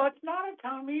 Well, it's not a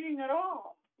town meeting at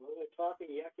all. Well, they're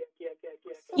talking yak.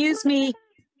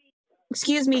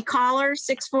 Excuse me, caller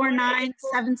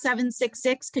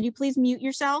 649-7766. Could you please mute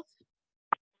yourself?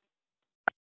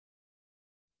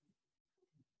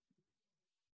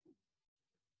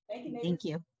 Thank you, Thank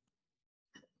you.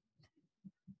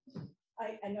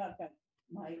 I know I've got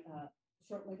my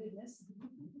short-windedness.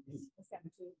 It's gotten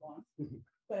too long.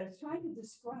 But I was trying to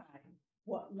describe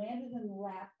what landed in the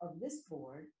lap of this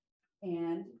board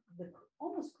and the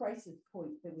almost crisis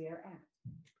point that we are at.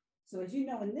 So as you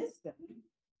know, in this building,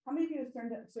 how many of you have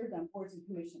served on boards and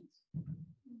commissions?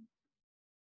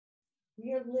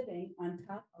 We are living on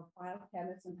top of file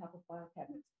cabinets on top of file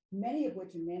cabinets, many of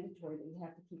which are mandatory that we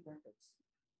have to keep records.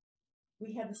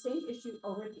 We have the same issue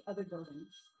over at the other building.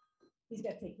 He's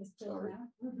got to take his pill now.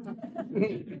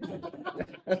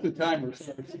 That's the timer.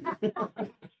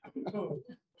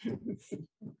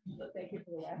 Thank you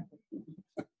for the laugh.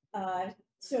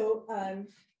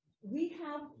 We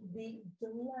have the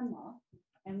dilemma,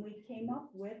 and we came up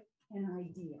with an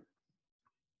idea.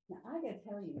 Now, I got to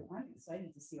tell you, I'm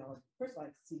excited to see all of you. First of all,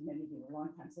 I've seen many of you in a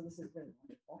long time, so this is really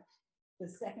wonderful. The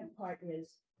second part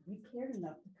is you cared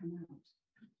enough to come out.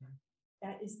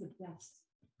 That is the best,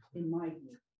 in my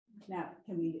view. Now,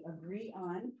 can we agree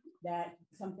on that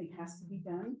something has to be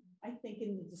done? I think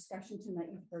in the discussion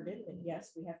tonight, you've heard it, that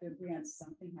yes, we have to agree on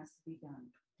something has to be done.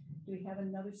 Do we have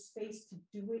another space to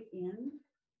do it in?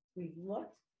 We've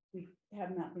looked, we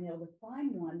have not been able to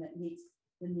find one that meets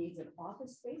the needs of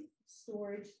office space,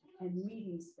 storage, and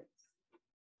meeting space.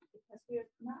 Because we are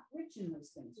not rich in those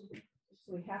things.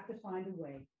 So we have to find a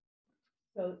way.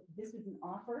 So this is an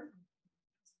offer.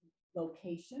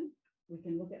 Location, we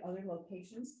can look at other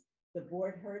locations. The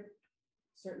board heard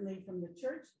certainly from the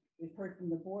church. We've heard from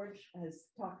the board has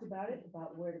talked about it,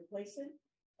 about where to place it.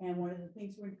 And one of the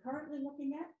things we're currently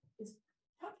looking at is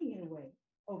tucking it away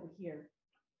over here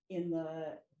in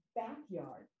the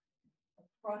backyard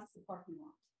across the parking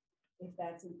lot, if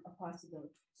that's a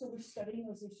possibility. So we're studying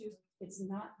those issues. It's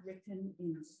not written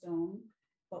in stone,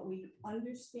 but we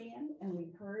understand and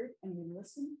we heard and we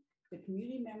listened to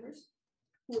community members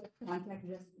who have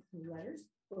contacted us through letters,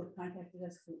 who have contacted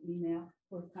us through email,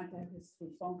 who have contacted us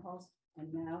through phone calls,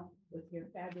 and now with your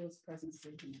fabulous presence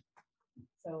here tonight.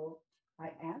 So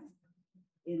I ask,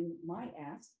 in my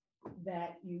ask,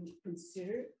 that you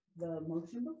consider the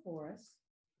motion before us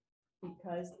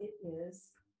because it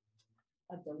is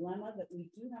a dilemma that we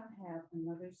do not have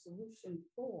another solution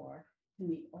for to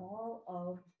meet all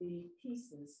of the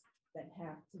pieces that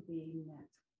have to be met.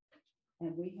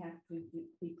 And we have to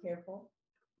be careful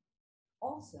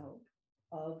also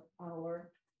of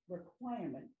our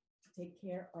requirement to take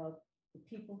care of the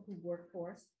people who work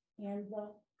for us and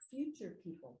the future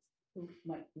people who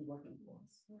might be working for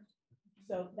us.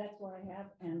 So that's what I have,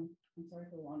 and I'm sorry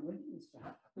for the long-windedness,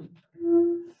 John.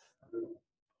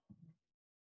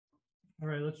 All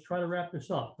right, let's try to wrap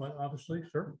this up, but obviously,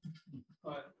 sure.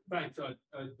 Thanks,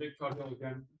 Dick Coghill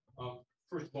again.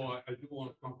 First of all, I do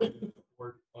want to compliment the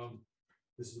board.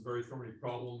 This is a very thorny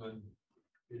problem, and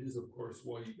it is, of course,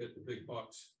 why you get the big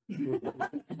bucks.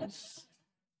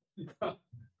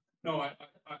 No, I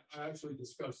actually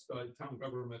discussed town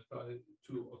government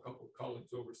to a couple of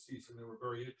colleagues overseas, and they were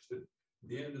very interested. At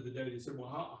the end of the day, they said,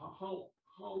 well, how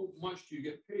much do you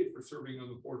get paid for serving on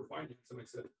the Board of Finance? And I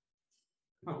said,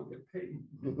 I don't get paid.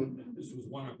 This was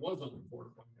when I was on the Board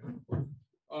of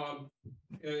Finance.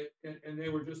 And they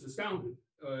were just astounded.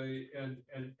 And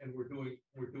we're doing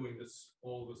this,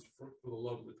 all this for the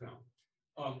love of the town.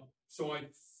 So I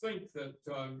think that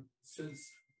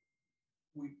since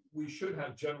we should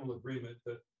have general agreement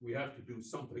that we have to do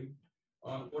something,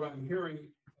 What I'm hearing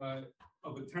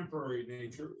of a temporary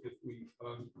nature, if we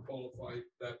qualify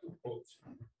that with quotes,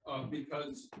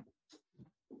 because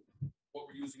what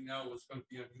we're using now is going to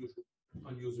be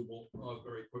unusable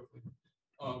very quickly.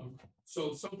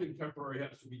 So something temporary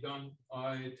has to be done.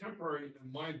 Temporary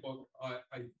in my book,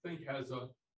 I think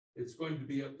it's going to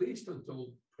be at least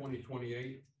until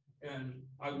 2028, and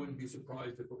I wouldn't be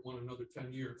surprised if it went another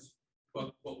 10 years.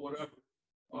 But whatever.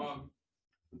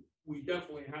 We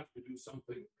definitely have to do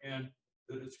something, and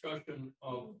the discussion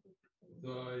of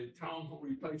the town hall,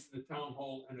 replacing the town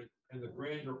hall and the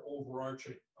grander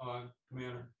overarching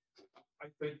manner, I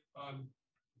think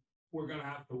we're going to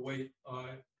have to wait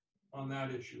on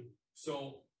that issue.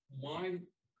 So my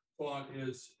thought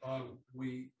is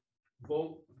we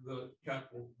vote the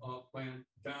capital plan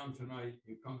down tonight.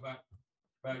 You come back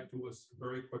to us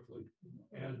very quickly,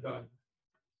 and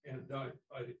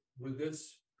with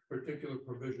this particular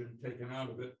provision taken out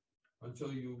of it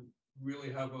until you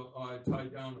really have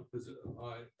tied down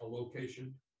a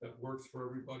location that works for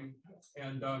everybody,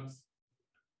 and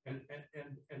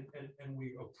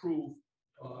we approve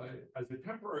as a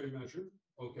temporary measure,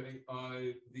 okay,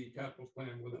 the capital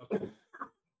plan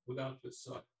without this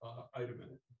item in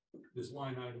it, this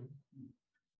line item.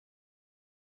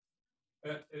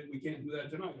 And we can't do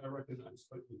that tonight, I recognize,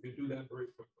 but we can do that very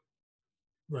quickly.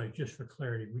 Right, just for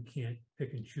clarity, we can't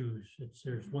pick and choose.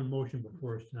 There's one motion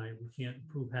before us tonight. We can't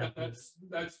approve half. That's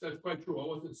quite true. I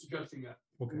wasn't suggesting that.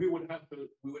 Okay. We would have to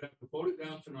vote it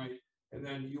down tonight, and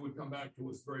then you would come back to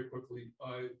us very quickly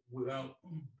without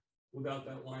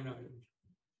that line item.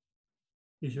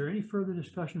 Is there any further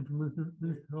discussion from Mr.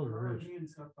 Hilder?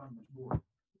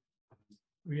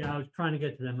 Yeah, I was trying to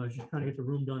get to them. I was just trying to get the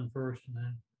room done first, and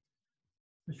then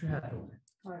Mr. Hathaway.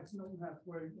 Hi, it's Milton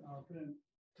Hathaway, been in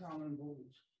town and Bolton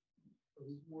for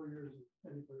more years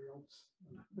than anybody else.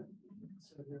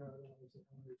 So,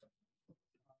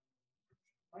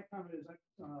 my comment is I've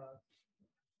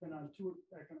been on two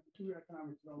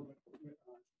economic development committees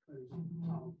in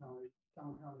Town County.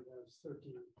 Town County has 13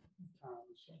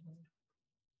 towns.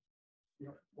 You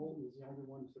know, Bolton is the only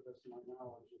one, to the best of my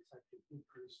knowledge, that's actually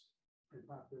decreased in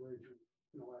population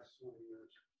in the last 20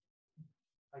 years.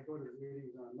 I go to the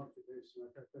meetings on a monthly basis, and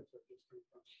that's what this came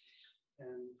from.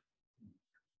 And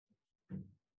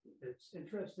it's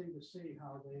interesting to see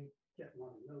how they get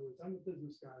money. In other words, I'm a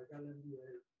business guy, I got an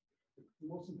MBA. The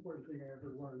most important thing I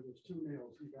ever learned was two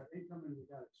nails. You got income and you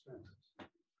got expenses.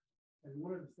 And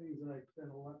one of the things that I've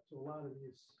been to a lot of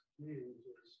these meetings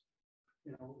is,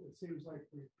 you know, it seems like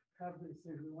we have these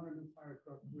things. We want a new fire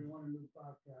truck, we want a new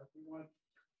bobcat, we want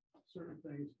certain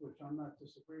things, which I'm not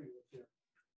disagreeing with you.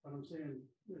 But I'm saying,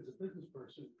 as a business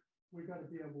person, we got to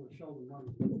be able to show the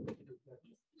money.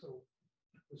 So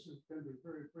this is going to be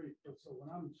very brief. But so what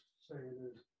I'm saying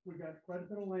is, we got quite a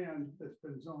bit of land that's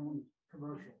been zoned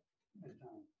commercial in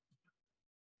town.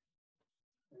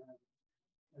 And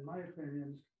in my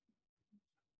opinion,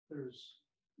 there's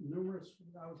numerous.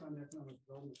 I was on the Economic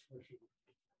Development Commission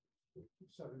for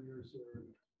 7 years there.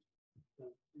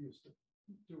 We used to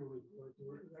do a report.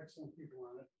 There were excellent people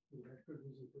on it. We had good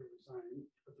reason for resigning,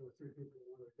 but there were 3 people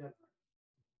who wanted to get on it.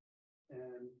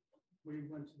 And we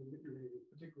went to the meeting,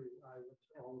 particularly I went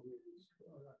to all the meetings.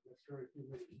 That's very few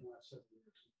meetings in the last 7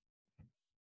 years.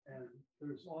 And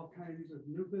there's all kinds of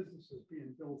new businesses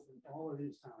being built in all of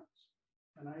these towns.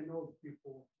 And I know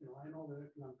people, you know, I know the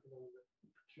economic development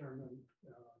chairman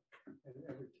in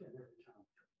every town.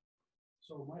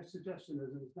 So my suggestion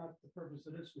is, and it's not the purpose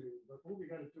of this meeting, but what we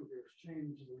got to do here is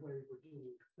change the way we're doing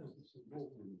business in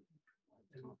Bolton.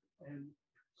 And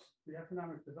the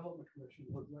Economic Development Commission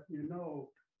would let you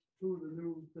know who the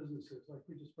new businesses, like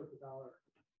we just put the dollar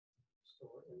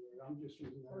store in there. I'm just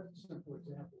using that as a simple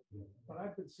example. But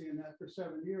I've been seeing that for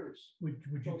 7 years. Would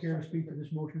you care to speak to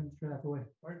this motion, Mr. Hathaway?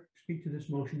 Speak to this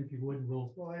motion if you would, and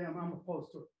we'll. Well, I'm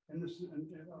opposed to it. And this,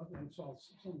 and so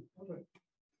some, but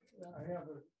I have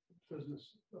a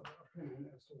business opinion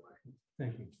as to why.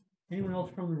 Thank you. Anyone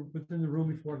else from within the room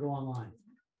before I go online?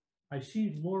 I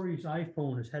see Lori's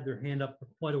iPhone has had their hand up for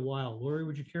quite a while. Lori,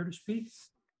 would you care to speak?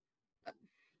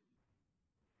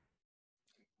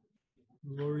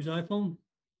 Lori's iPhone?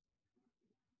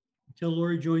 Until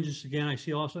Lori joins us again, I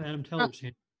see also Adam Teller's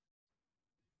hand.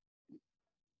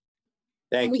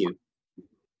 Thank you.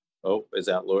 Oh, is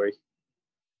that Lori?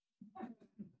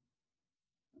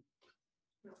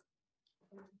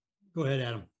 Go ahead,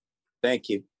 Adam. Thank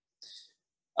you.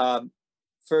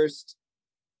 First,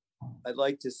 I'd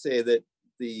like to say that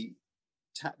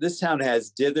this town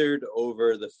has dithered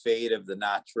over the fate of the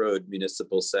Notch Road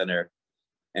Municipal Center,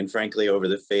 and frankly, over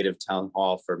the fate of Town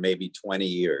Hall for maybe 20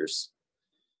 years.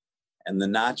 And the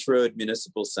Notch Road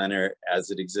Municipal Center,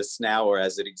 as it exists now or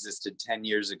as it existed 10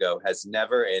 years ago, has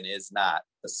never and is not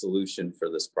a solution for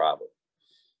this problem.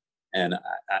 And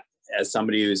as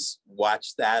somebody who's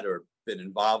watched that or been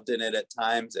involved in it at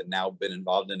times and now been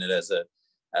involved in it as a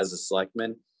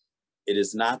selectman, it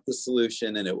is not the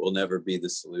solution and it will never be the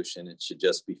solution. It should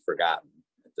just be forgotten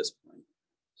at this point.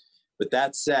 But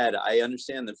that said, I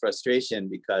understand the frustration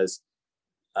because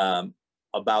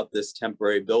about this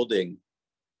temporary building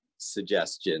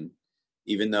suggestion,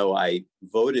 even though I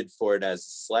voted for it as a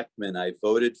selectman, I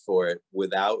voted for it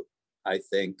without, I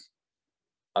think,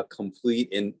 a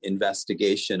complete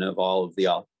investigation of all of the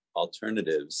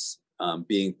alternatives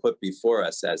being put before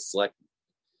us as selectmen.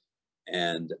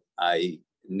 And I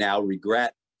now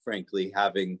regret, frankly,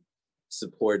 having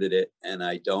supported it, and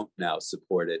I don't now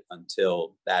support it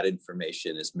until that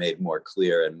information is made more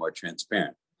clear and more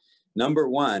transparent. Number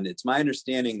one, it's my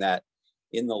understanding that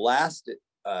in the last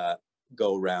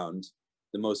go-round,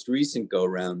 the most recent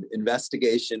go-round,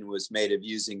 investigation was made of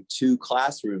using 2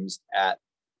 classrooms at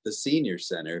the senior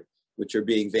center, which are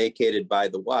being vacated by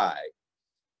the Y.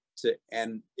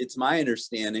 And it's my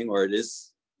understanding, or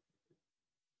it's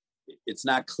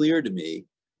not clear to me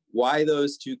why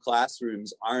those 2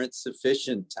 classrooms aren't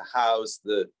sufficient to house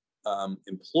the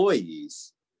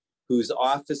employees whose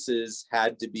offices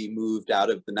had to be moved out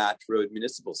of the Notch Road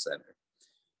Municipal Center.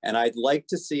 And I'd like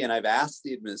to see, and I've asked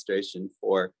the administration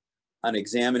for an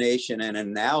examination and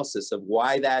analysis of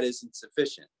why that isn't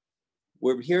sufficient.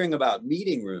 We're hearing about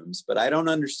meeting rooms, but I don't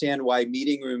understand why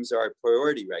meeting rooms are a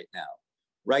priority right now.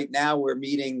 Right now, we're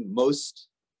meeting, most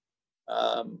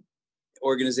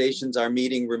organizations are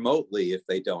meeting remotely if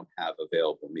they don't have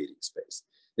available meeting space.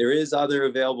 There is other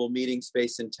available meeting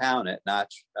space in town at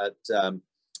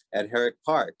Herrick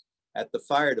Park, at the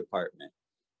fire department,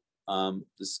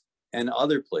 and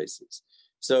other places.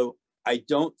 So I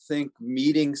don't think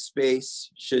meeting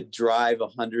space should drive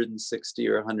 $160,000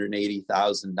 or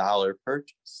 $180,000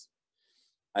 purchase.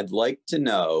 I'd like to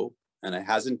know, and it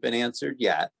hasn't been answered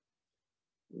yet,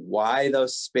 why the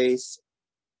space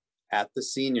at the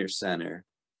senior center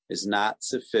is not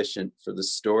sufficient for the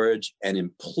storage and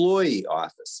employee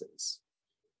offices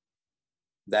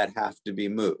that have to be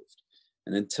moved.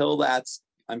 And until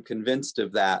I'm convinced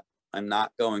of that, I'm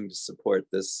not going to support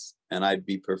this, and I'd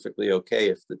be perfectly okay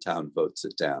if the town votes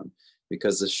it down,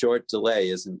 because a short delay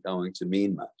isn't going to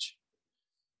mean much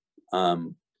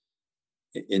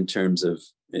in terms of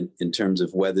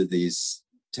whether these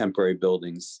temporary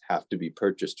buildings have to be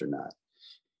purchased or not.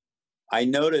 I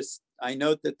note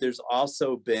that there's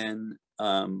also been,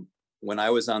 when I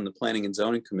was on the Planning and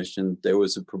Zoning Commission, there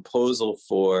was a proposal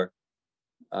for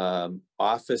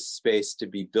office space to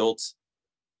be built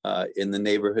in the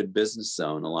neighborhood business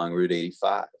zone along Route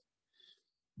 85.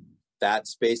 That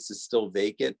space is still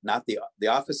vacant. Not the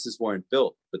offices weren't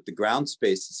built, but the ground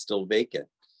space is still vacant.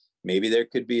 Maybe there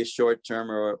could be a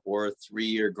short-term or a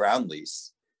 3-year ground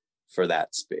lease for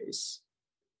that space.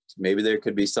 So maybe there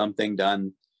could be something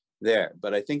done there.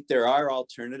 But I think there are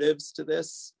alternatives to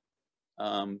this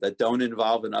that don't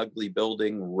involve an ugly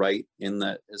building right in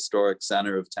the historic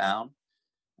center of town.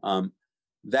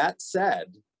 That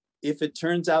said, if it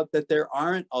turns out that there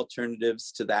aren't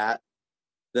alternatives to that,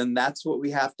 then that's what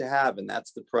we have to have. And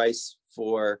that's the price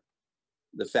for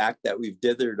the fact that we've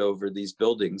dithered over these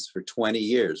buildings for 20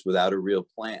 years without a real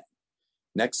plan.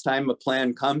 Next time a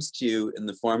plan comes to you in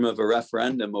the form of a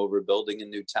referendum over building a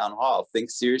new town hall, think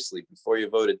seriously before you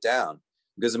vote it down,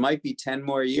 because it might be 10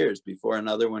 more years before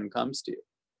another one comes to you.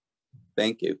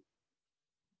 Thank you.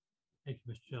 Thank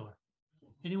you, Mr. Schiller.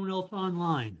 Anyone else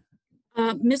online?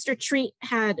 Mr. Treat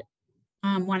had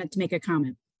wanted to make a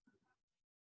comment.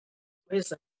 Wait a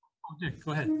second. Okay,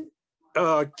 go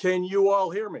ahead. Can you all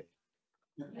hear me?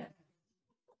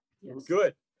 Yes.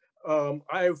 Good.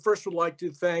 I first would like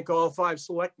to thank all 5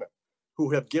 selectmen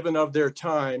who have given of their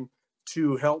time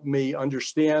to help me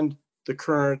understand the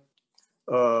current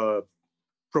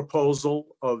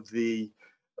proposal of the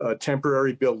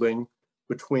temporary building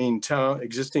between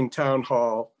existing town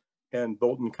hall and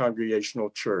Bolton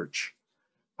Congregational Church.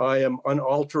 I am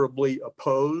unalterably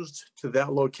opposed to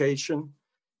that location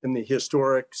in the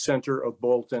historic center of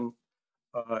Bolton,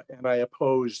 and I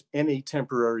oppose any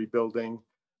temporary building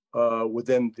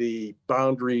within the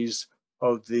boundaries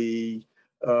of the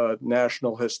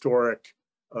National Historic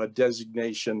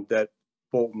designation that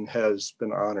Bolton has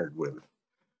been honored with.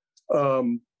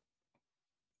 All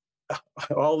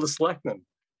the selectmen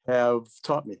have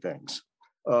taught me things,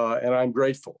 and I'm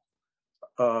grateful.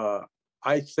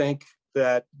 I think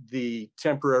that the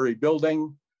temporary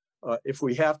building, if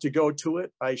we have to go to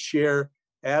it, I share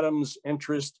Adam's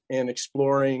interest in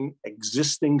exploring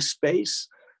existing space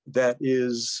that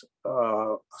is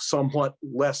somewhat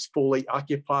less fully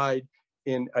occupied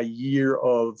in a year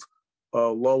of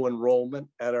low enrollment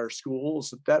at our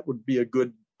schools, that would be a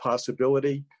good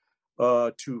possibility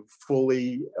to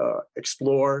fully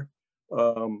explore.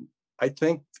 I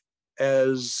think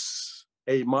as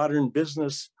a modern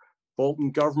business,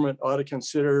 Bolton government ought to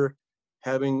consider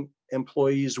having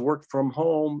employees work from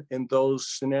home in those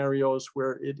scenarios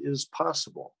where it is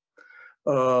possible.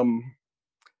 For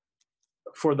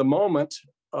the moment,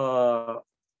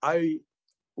 I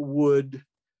would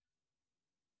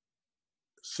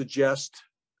suggest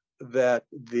that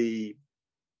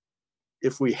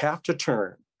if we have to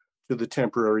turn to the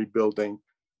temporary building,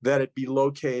 that it be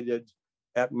located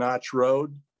at Notch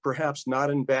Road, perhaps not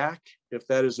in back, if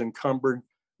that is encumbered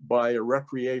by a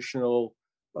recreational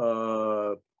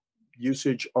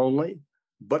usage only,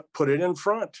 but put it in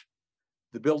front.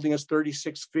 The building is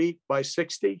 36 feet by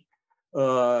 60.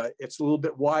 It's a little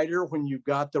bit wider when you've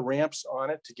got the ramps on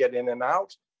it to get in and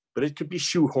out, but it could be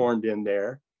shoehorned in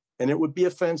there and it would be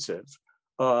offensive.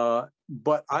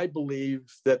 But I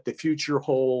believe that the future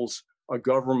holds a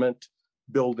government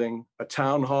building, a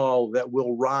town hall that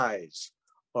will rise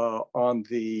on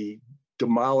the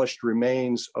demolished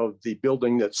remains of the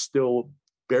building that's still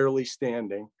barely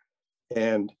standing,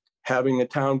 and having the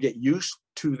town get used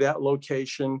to that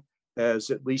location as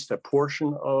at least a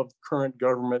portion of current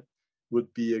government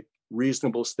would be a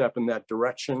reasonable step in that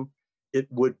direction. It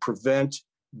would prevent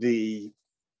the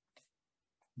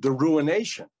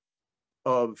ruination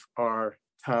of our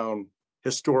town,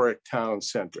 historic town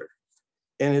center.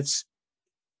 And it's,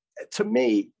 to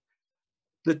me,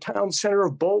 the town center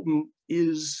of Bolton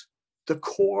is the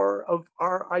core of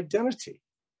our identity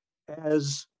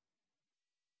as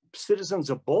citizens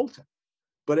of Bolton,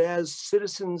 but as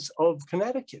citizens of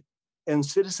Connecticut and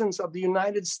citizens of the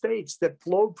United States that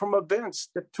flowed from events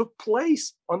that took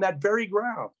place on that very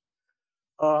ground.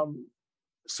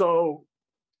 So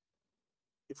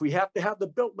if we have to have the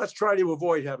build, let's try to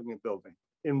avoid having a building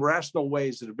in rational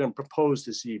ways that have been proposed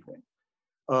this evening.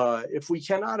 If we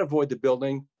cannot avoid the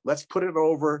building, let's put it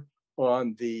over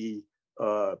on the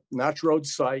Notch Road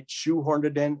site, shoehorn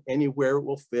it in anywhere it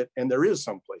will fit. And there is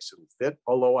some place it will fit,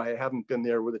 although I haven't been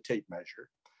there with a tape measure,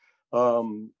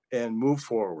 and move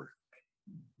forward.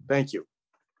 Thank you.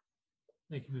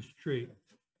 Thank you, Mr. Tree.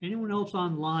 Anyone else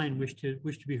online wish to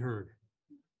be heard?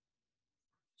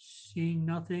 Seeing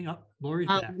nothing. Oh, Lori's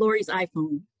back. Lori's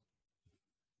iPhone.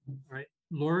 All right,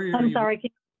 Lori. I'm sorry,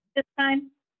 can you this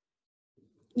time?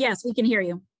 Yes, we can hear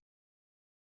you.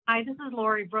 Hi, this is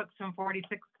Lori Brooks from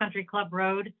 46 Country Club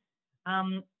Road.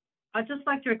 I'd just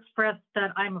like to express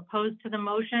that I'm opposed to the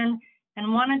motion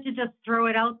and wanted to just throw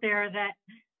it out there that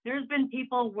there's been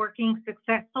people working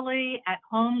successfully at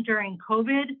home during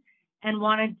COVID and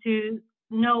wanted to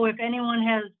know if anyone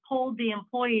has polled the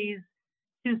employees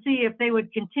to see if they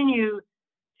would continue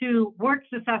to work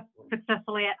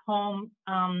successfully at home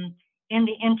in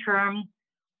the interim.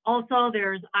 Also,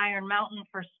 there's Iron Mountain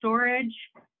for storage,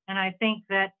 and I think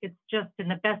that it's just in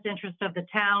the best interest of the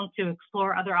town to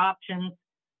explore other options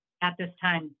at this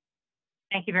time.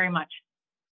 Thank you very much.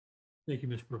 Thank you,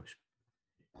 Ms. Brooks.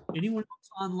 Anyone else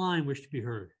online wish to be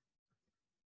heard?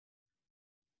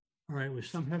 All right, with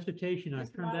some hesitation, I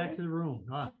turn back to the room.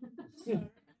 I'd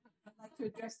like to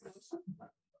address those.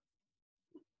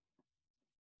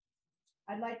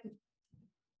 I'd like to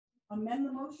amend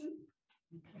the motion.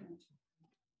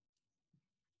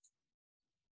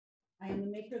 I am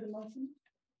the maker of the motion.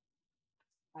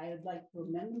 I would like to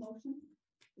amend the motion.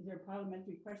 Is there a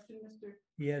parliamentary question, Mr.?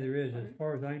 Yeah, there is. As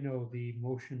far as I know, the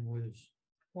motion was,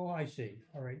 oh, I see.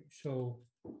 All right, so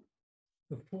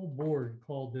the full board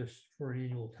called this for an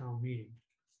annual town meeting.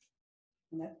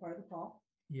 And that's part of the call?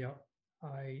 Yeah,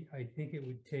 I think it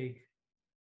would take,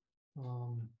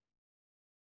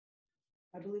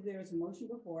 I believe there is a motion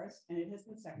before us and it has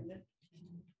been seconded.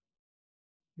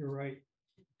 you're right.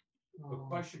 The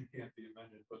question can't be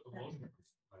amended, but the motion is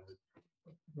amended.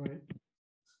 Right.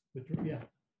 But yeah,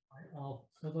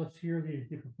 so let's hear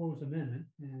the proposed amendment,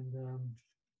 and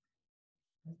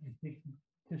I think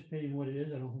anticipating what it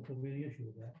is, I don't think there'll be any issue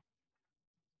with that.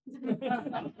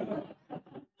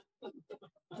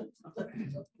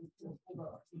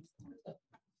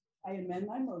 I amend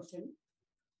my motion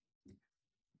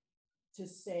to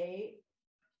say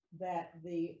that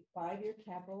the 5-year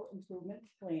capital improvement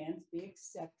plans be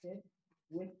accepted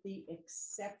with the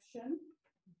exception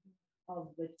of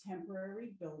the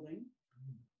temporary building.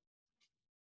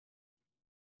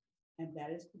 And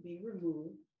that is to be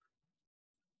removed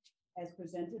as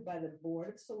presented by the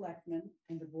Board of Selectmen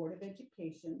and the Board of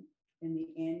Education in the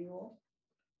annual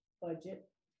budget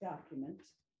document.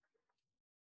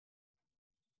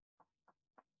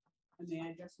 And may I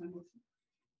address my motion?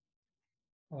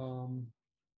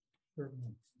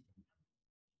 Certainly.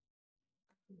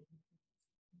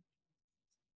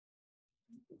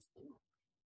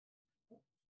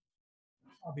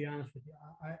 I'll be honest with you,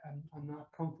 I'm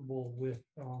not comfortable with,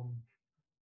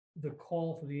 the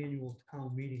call for the annual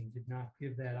town meeting did not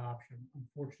give that option.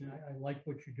 Unfortunately, I like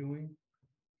what you're doing.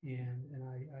 And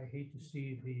I hate to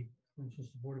see for instance,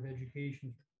 the Board of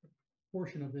Education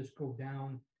portion of this go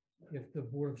down if the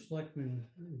Board of Selectmen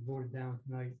is voted down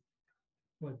tonight.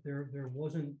 But there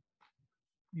wasn't,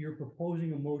 you're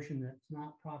proposing a motion that's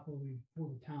not properly for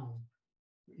the town.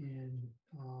 And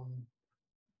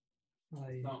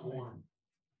Not warm.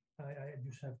 I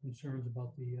just have concerns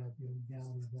about the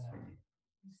legality of that.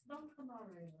 Don't come out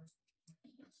right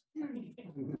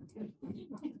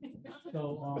So,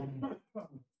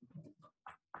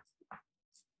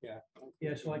 Yeah.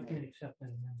 yeah, so I can't accept that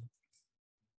amendment.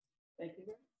 Thank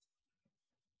you.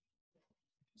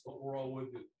 So we're all with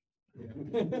you.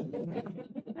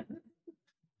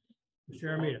 Mr.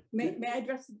 Aramita. May I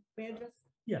address?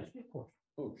 Yes, of course.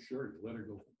 Oh, sure, you let her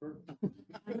go first.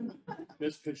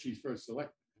 That's because she's first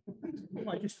select.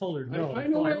 Well, I just told her no. I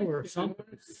know. I owe her something.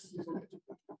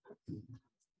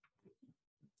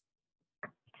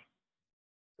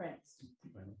 Friends.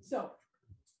 So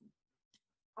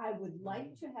I would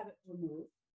like to have it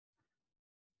removed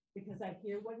because I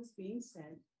hear what is being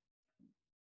said.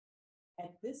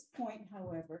 At this point,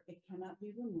 however, it cannot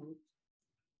be removed.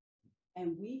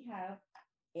 And we have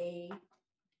a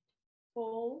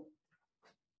full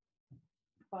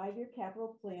 5-year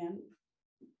capital plan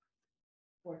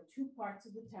for 2 parts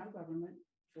of the town government,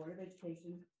 Board of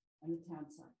Education and the town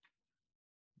side.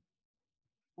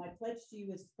 My pledge to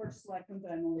you as first selectman,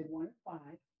 but I'm only 1 of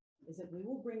 5, is that we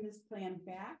will bring this plan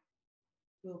back.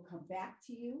 We'll come back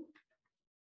to you.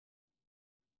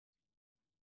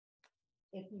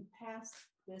 If you pass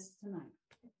this tonight,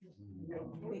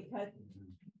 because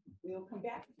we will come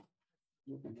back.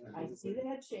 I see the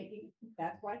head shaking.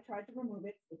 That's why I tried to remove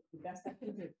it. It's the best I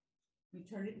can do. You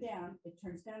turn it down, it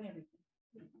turns down everything.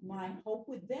 My hope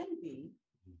would then be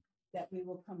that we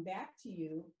will come back to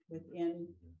you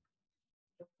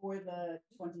before the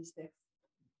 26th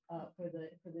for the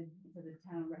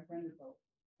town referendum vote,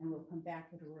 and we'll come back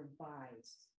with a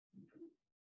revised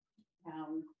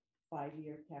town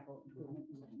 5-year capital improvement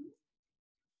plan.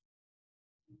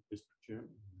 Mr. Chairman,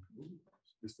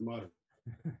 Mr. Moderator.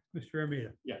 Mr.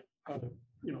 Aramita. Yeah,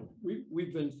 you know,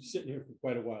 we've been sitting here for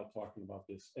quite a while talking about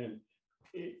this, and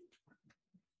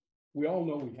we all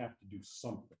know we have to do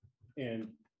something, and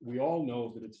we all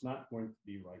know that it's not going to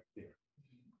be right there.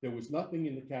 There was nothing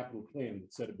in the capital plan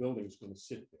that said a building is going to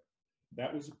sit there.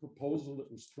 That was a proposal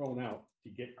that was thrown out to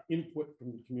get input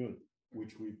from the community,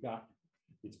 which we've got.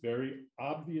 It's very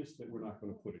obvious that we're not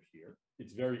going to put it here.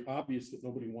 It's very obvious that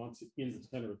nobody wants it in the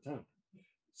center of town.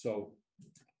 So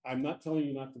I'm not telling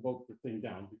you not to vote the thing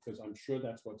down, because I'm sure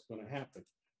that's what's going to happen.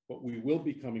 But we will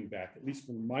be coming back, at least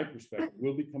from my perspective,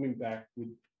 we'll be coming back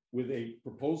with a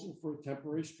proposal for a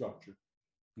temporary structure,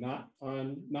 not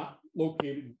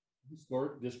located in the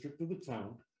historic district of the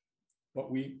town, but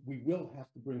we will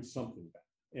have to bring something back.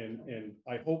 And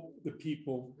I hope the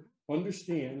people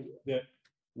understand that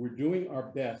we're doing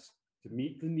our best to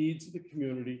meet the needs of the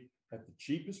community at the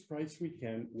cheapest price we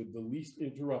can with the least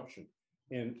interruption.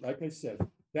 And like I said,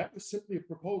 that was simply a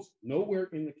proposal. Nowhere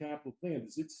in the capital plan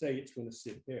does it say it's going to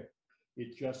sit there.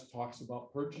 It just talks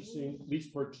about lease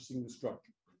purchasing the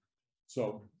structure.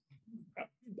 So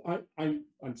I'm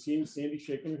seeing Sandy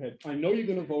shaking her head. I know you're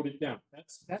going to vote it down.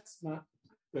 That's not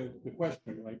the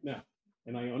question right now.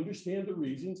 And I understand the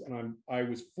reasons, and I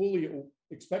was fully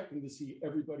expecting to see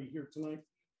everybody here tonight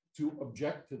to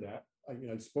object to that.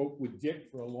 I spoke with Dick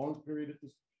for a long period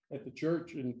at the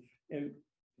church, and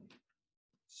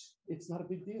it's not a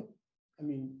big deal. I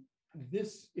mean,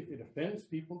 if it offends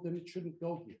people, then it shouldn't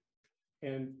go here.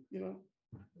 And,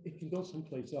 it can go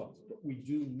someplace else, but we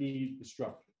do need the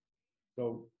structure.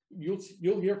 So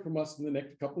you'll hear from us in the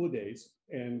next couple of days,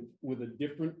 and with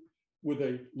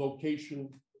a location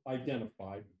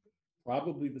identified,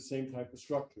 probably the same type of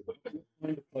structure, but we'll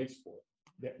find a place for it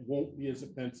that won't be as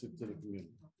offensive to the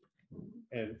community.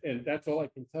 And that's all I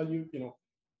can tell you.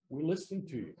 We're listening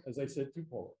to you. As I said to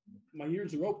Paul, my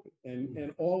ears are open,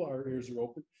 and all our ears are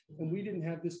open, and we didn't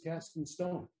have this cast in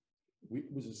stone. It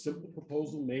was a simple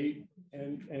proposal made,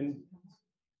 and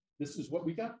this is what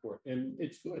we got for it, and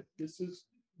it's good. This is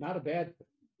not a bad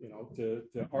thing,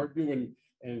 to argue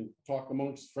and talk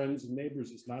amongst friends and neighbors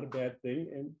is not a bad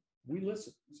thing, and we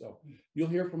listen. So you'll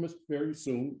hear from us very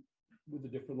soon. with a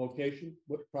different location,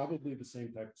 but probably the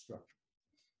same type of structure.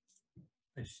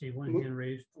 I see one hand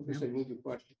raised. I'm gonna say move the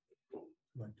question.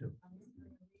 One, two.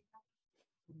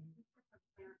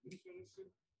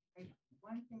 Clarification.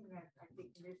 One thing that I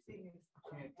think missing is,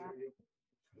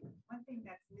 one thing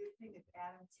that's missing is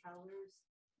Adam Teller's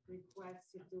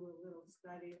request to do a little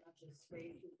study of the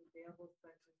spaces available,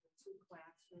 such as the 2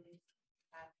 classrooms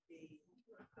at the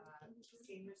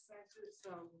senior center.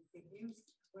 So if you,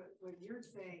 what you're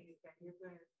saying is that you're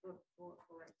going to look for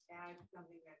or add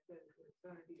something that says it's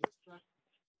going to be structured.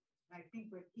 I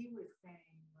think what he was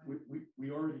saying was, We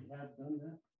already have done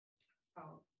that.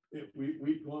 oh,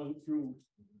 We've gone through,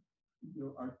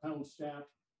 our town staff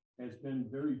has been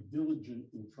very diligent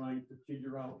in trying to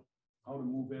figure out how to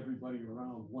move everybody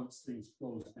around once things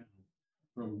close down.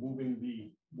 From moving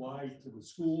the Y to the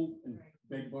school and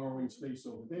beg borrowing space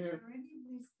over there. are any of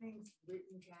these things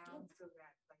written down so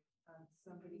that like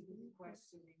somebody who's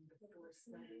questioning the 4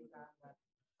 studies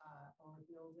on the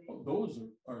building? Oh, those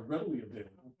are readily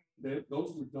available.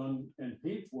 Those were done and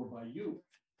paid for by you.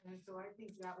 And so I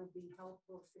think that would be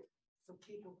helpful so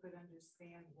people could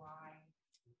understand why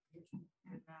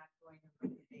you're not going to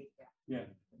eliminate that. Yeah,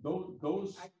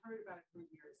 those. I've heard about it for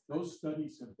years. Those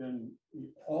studies have been,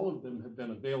 all of them have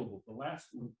been available. The last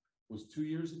one was 2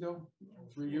 years ago,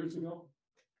 3 years ago.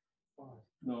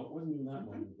 No, it wasn't even that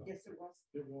long ago. Yes, it was.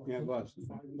 Yeah, it was.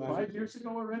 5 years ago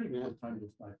already? Yeah. What time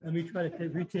was that? Let me try to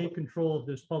retake control of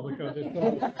this public.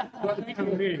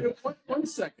 Meeting. One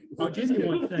second. I'll give you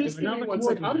 1 second. Just but give not me much 1 more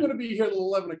second. than I'm that. going to be here till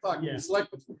 11 o'clock. Yeah.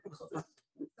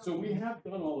 So we have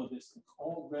done all of this. It's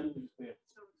all readily available.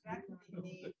 So exactly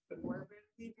need more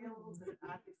readily available, but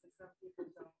obviously some people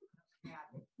don't have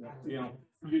it.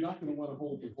 You're not going to want to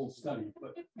hold the whole study,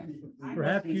 but.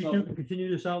 Perhaps you can continue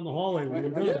this out in the hallway. when we're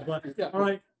done, Yeah, But, yeah. all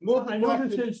right, Move the I know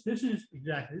question. this is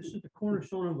the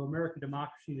cornerstone of American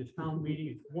democracy, this town meeting.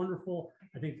 It's wonderful.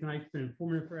 I think tonight's been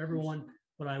informative for everyone,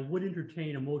 but I would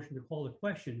entertain a motion to call the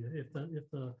question if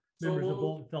the members of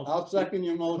Bolton felt. I'll second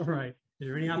your All motion. right. Is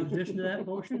there any opposition to that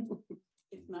motion?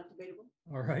 It's not debatable.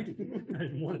 All right. I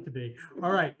didn't want it to be.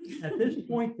 All right. At this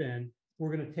point, then,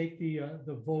 we're going to take the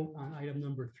vote on item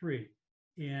number 3.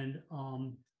 And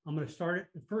I'm going to start it.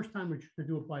 The first time we're going to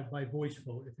do it by voice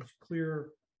vote. If it's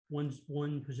clear one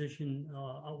position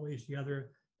outweighs the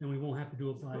other, then we won't have to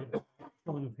do it by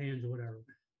showing of hands or whatever.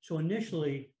 So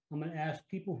initially, I'm going to ask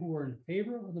people who are in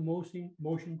favor of the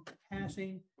motion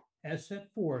passing as set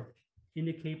forth,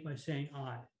 indicate by saying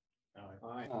aye. Aye.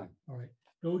 Aye. All right.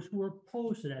 Those who are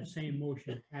opposed to that same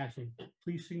motion passing,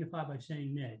 please signify by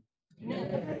saying nay.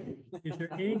 Is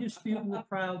there any dispute in the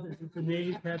crowd that the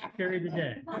nays have carried the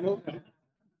day?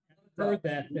 Heard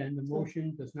that, then the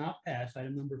motion does not pass.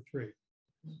 Item number 3.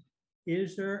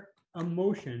 Is there a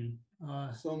motion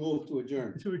So move to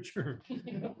adjourn. to adjourn?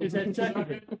 Is that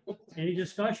seconded? Any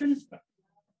discussion? The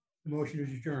motion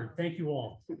is adjourned. Thank you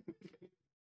all.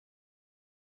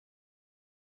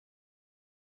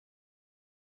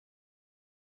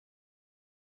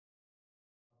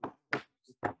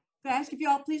 Could I ask if you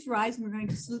all please rise and we're going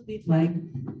to salute the flag?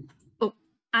 Oh,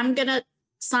 I'm gonna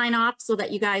sign off so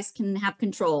that you guys can have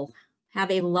control.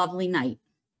 Have a lovely night.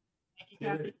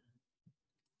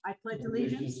 I pledge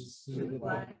allegiance to the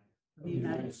flag of the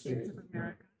United States of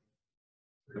America,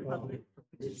 the republic for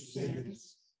which it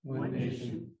stands, one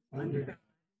nation, under God,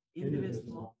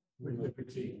 indivisible, with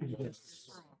liberty and justice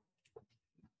for all.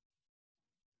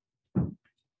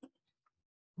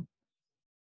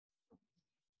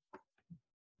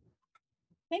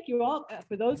 Thank you all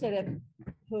for those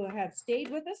who have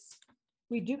stayed with us.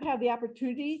 We do have the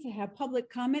opportunity to have public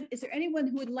comment. Is there anyone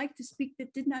who would like to speak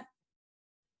that did not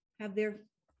have their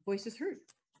voices heard?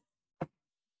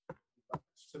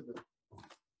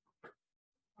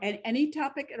 And any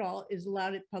topic at all is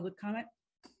allowed at public comment.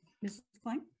 Mrs.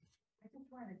 Klein? I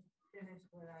just want to finish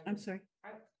what I. I'm sorry.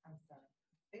 I'm sorry.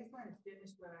 I just want to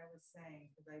finish what I was saying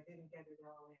because I didn't get it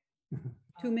all in.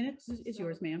 2 minutes is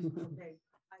yours, ma'am. Okay,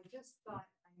 I just thought,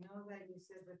 I know that you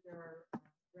said that there are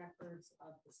records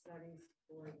of the studies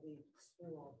for the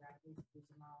school that needs to be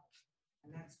demolished,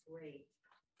 and that's great.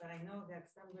 But I know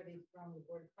that somebody from the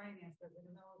Board of Finance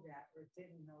doesn't know that or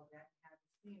didn't know that,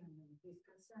 hasn't seen them, and he's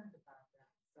concerned about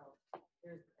that. So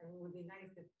it would be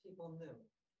nice if people knew,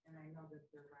 and I know that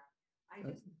they're around. I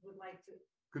just would like to.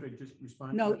 Could I just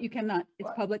respond? No, you cannot.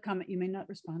 It's public comment. You may not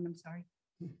respond. I'm sorry.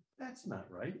 That's not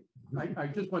right. I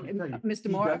just want to tell you. Mr. he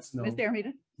Moore, does know. Mr.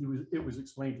 Armita? It was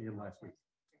explained to him last week.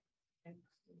 And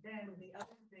then the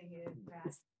other thing is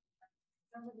that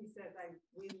somebody said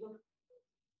we looked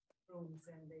rooms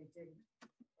and they didn't.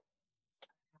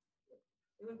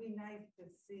 It would be nice to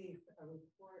see a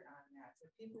report on that, so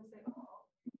people say, oh.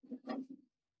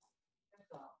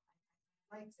 That's all.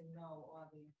 I'd like to know all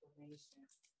the information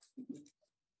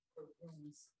for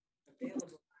rooms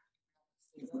available.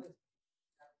 See those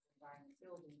buying the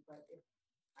building, but if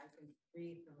I can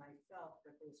read for myself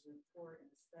that there's a report and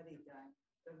a study done,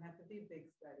 doesn't have to be a big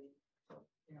study.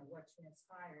 You know, what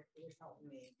transpired, it would help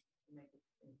me to make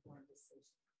an informed decision.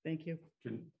 Thank you.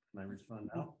 Can I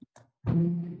respond now?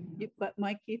 But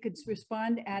Mike, you could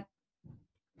respond at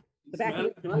the back,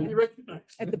 Can I be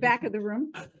recognized? at the back of the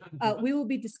room. We will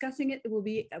be discussing it. It will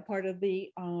be a part of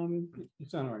the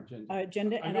It's on our agenda.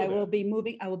 agenda, I and know I will that. be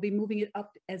moving it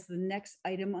up as the next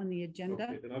item on the agenda.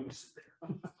 Okay, then I was-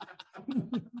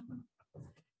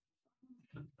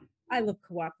 I love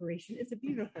cooperation. It's a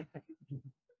beautiful thing.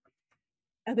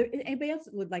 Anybody else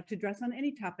would like to address on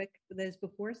any topic that is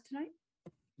before us tonight?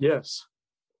 Yes.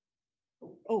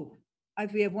 Oh,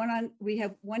 we have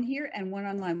one here and one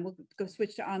online. We'll go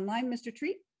switch to online. Mr.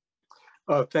 Treat?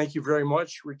 Thank you very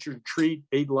much. Richard Treat,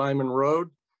 8 Lyman Road.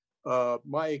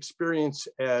 My experience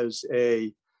as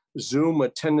a Zoom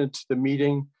attendant to the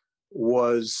meeting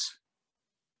was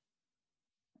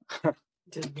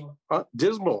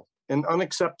dismal and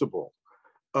unacceptable.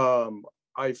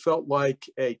 I felt like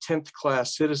a 10th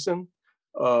class citizen.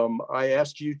 I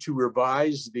asked you to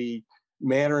revise the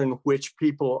manner in which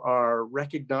people are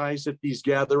recognized at these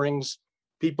gatherings.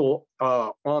 People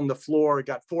on the floor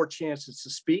got 4 chances to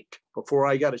speak before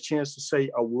I got a chance to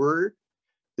say a word.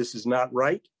 This is not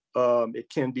right. It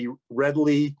can be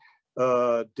readily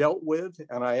dealt with,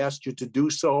 and I asked you to do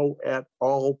so at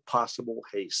all possible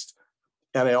haste.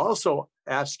 And I also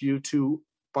asked you to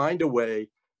find a way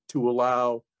to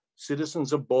allow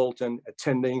citizens of Bolton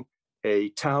attending a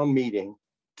town meeting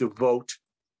to vote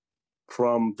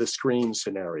from the screen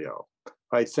scenario.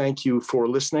 I thank you for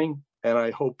listening, and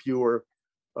I hope you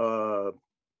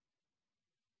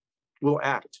will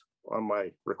act on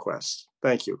my requests.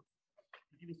 Thank you.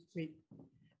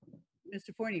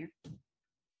 Mr. Fournier.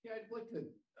 Yeah, I'd like to,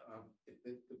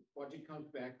 if the budget comes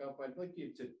back up, I'd like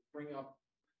you to bring up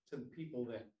to the people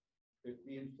that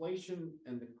the inflation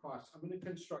and the cost, I'm in the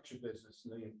construction business,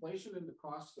 and the inflation and the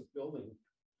cost of building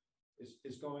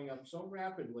is going up so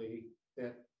rapidly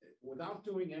that without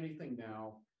doing anything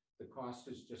now, the cost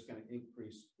is just going to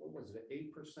increase. What was it,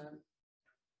 8%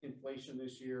 inflation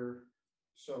this year?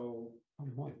 So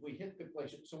if we hit the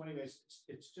inflation, so anyways,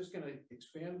 it's just going to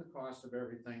expand the cost of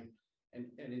everything. And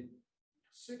in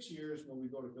 6 years, when we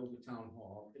go to build a town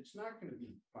hall, it's not going to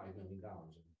be $5 million.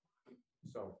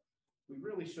 So we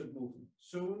really should move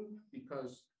soon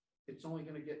because it's only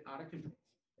going to get out of control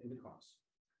in the cost.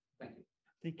 Thank you.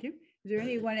 Thank you. Is there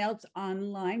anyone else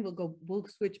online? We'll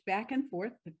switch back and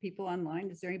forth with people online.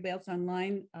 Is there anybody else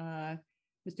online?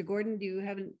 Mr. Gordon,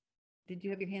 did you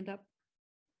have your hand up?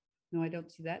 No, I don't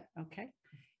see that. Okay.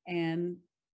 And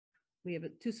we have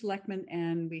 2 selectmen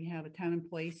and we have a town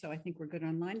employee, so I think we're good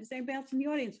online. Is there anybody else in the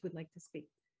audience who would like to speak?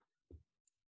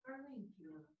 Arlene,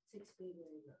 6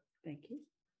 Bayberry Road. Thank you.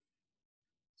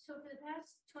 So for the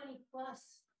past 20+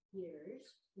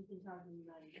 years, we've been talking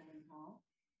about a town hall.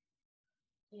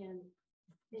 And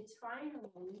it's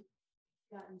finally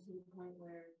gotten to the point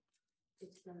where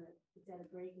it's at a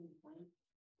breaking point.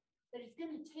 But it's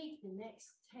gonna take the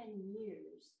next 10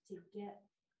 years to get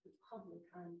the public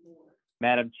on board.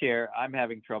 Madam Chair, I'm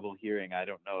having trouble hearing. I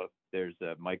don't know if there's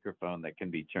a microphone that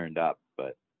can be turned up,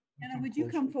 but. Anna, would you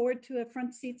come forward to a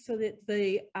front seat so that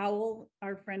the owl,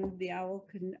 our friend, the owl,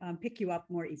 can pick you up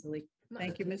more easily?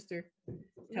 Thank you, Mr.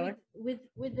 Teller. With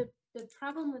the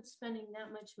problem with spending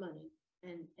that much money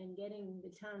and getting the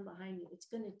town behind you, it's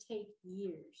gonna take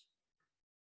years.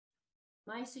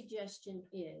 My suggestion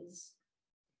is,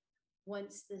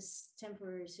 once this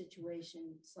temporary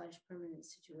situation / permanent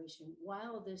situation,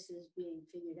 while this is being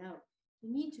figured out,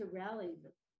 you need to rally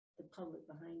the public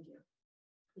behind you.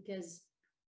 Because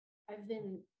I've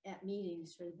been at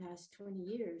meetings for the past 20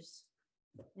 years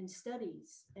and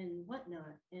studies and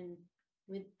whatnot, and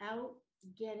without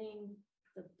getting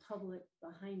the public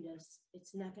behind us,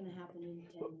 it's not going to happen in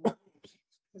 10 years.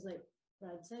 Because like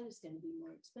Brad said, it's going to be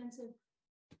more expensive.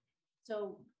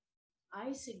 So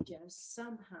I suggest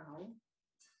somehow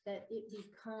that it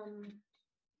become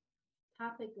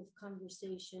topic of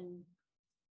conversation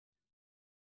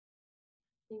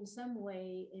in some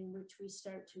way in which we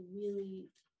start to really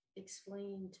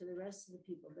explain to the rest of the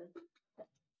people that,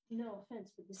 no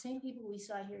offense, but the same people we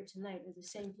saw here tonight are the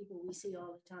same people we see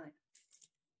all the time.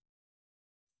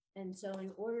 And so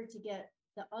in order to get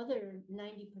the other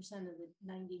 99% of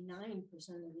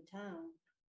the town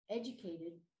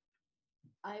educated,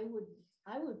 I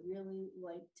would really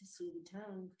like to see the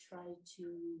town try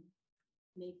to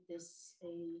make this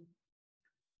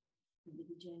maybe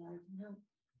the JNR can help.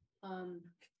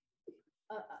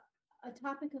 A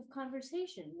topic of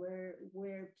conversation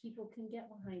where people can get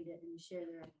behind it and share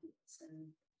their ideas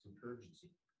and. Some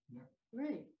urgency.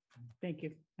 Right. Thank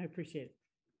you. I appreciate it.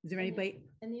 Is there And anybody?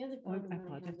 And the other Oh, problem I I have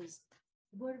apologize. is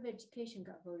the Board of Education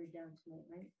got voted down tonight,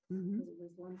 right? Mhm. Because it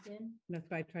was lumped in. That's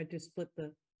why I tried to split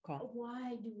the call.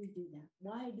 Why do we do that?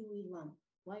 Why do we lump?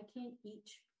 Why can't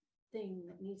each thing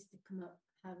that needs to come up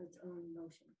have its own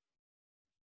motion?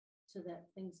 So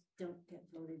that things don't get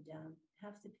voted down.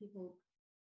 Half the people.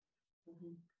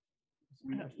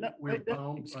 We're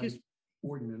bound by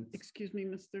ordinance. Excuse me,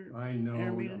 Mr. I know.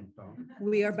 Aramita. I'm bound.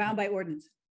 We are bound by ordinance.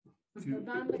 To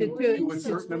bound by To- to a ordinance,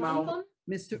 certain so lump amount,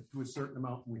 Mr. to a certain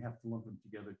amount, we have to lump them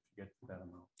together to get to that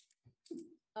amount.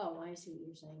 Oh, I see what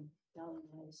you're saying, dollar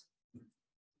wise.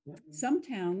 Some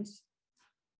towns,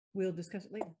 we'll discuss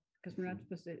it later, because we're not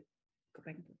supposed to go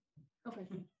back and forth. Okay.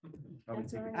 Probably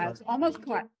That's take all it right. I was almost Thank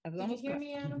caught. you. I was Did you almost hear caught.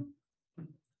 me, Adam?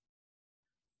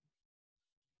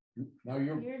 Now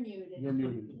you're muted. You're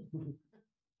muted.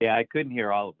 Yeah, I couldn't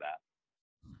hear all of that.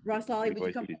 Ross Lally, Your would you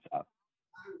voice come? pretty soft.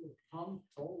 Come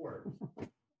forward.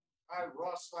 Hi,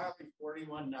 Ross Lally,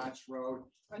 41 Notch Road.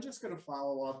 I'm just going to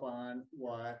follow up on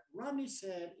what Rodney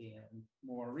said and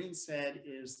Maureen said,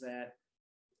 is that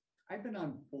I've been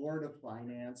on Board of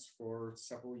Finance for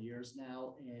several years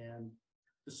now, and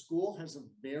the school has a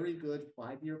very good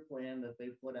 5-year plan that they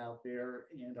put out there,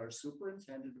 and our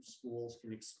superintendent of schools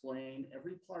can explain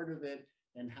every part of it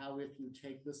and how if you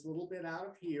take this little bit out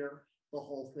of here, the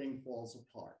whole thing falls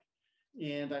apart.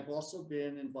 And I've also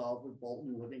been involved with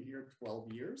Bolton, living here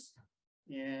 12 years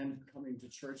and coming to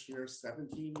church here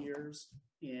 17 years.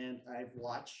 And I've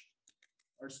watched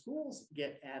our schools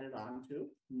get added on to.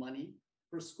 Money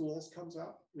for schools comes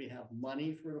up. We have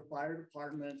money for the fire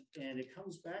department. And it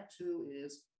comes back to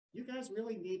is you guys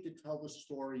really need to tell the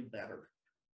story better,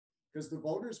 because the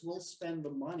voters will spend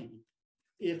the money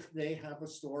if they have a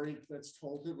story that's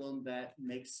told to them that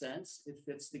makes sense, it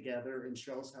fits together and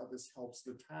shows how this helps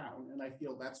the town. And I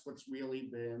feel that's what's really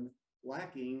been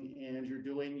lacking, and you're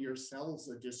doing yourselves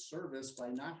a disservice by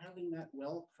not having that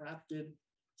well-crafted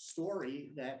story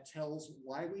that tells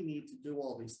why we need to do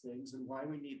all these things and why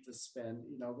we need to spend,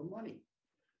 the money.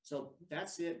 So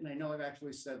that's it. And I know I've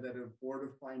actually said that at Board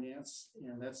of Finance,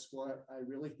 and that's what I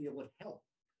really feel would help.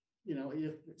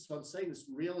 So I'm saying this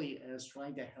really as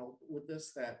trying to help with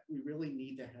this, that we really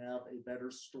need to have a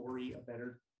better story, a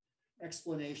better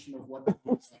explanation of what the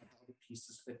how the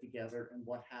pieces fit together and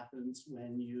what happens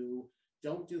when you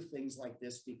don't do things like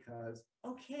this, because,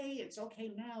 okay, it's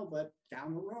okay now, but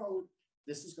down the road,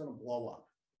 this is going to blow up,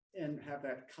 and have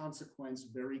that consequence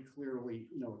very clearly,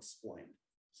 explained.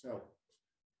 So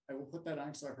I will put that on,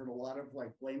 because I heard a lot of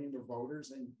blaming the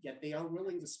voters, and yet they are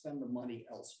willing to spend the money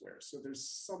elsewhere. So there's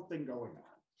something going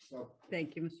on. So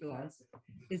Thank you, Mr. Laws.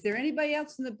 Is there anybody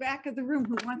else in the back of the room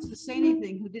who wants to say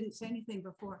anything, who didn't say anything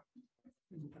before?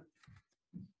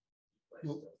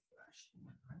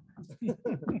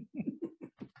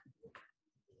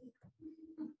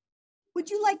 Would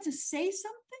you like to say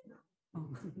something?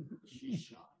 she's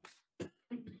shy.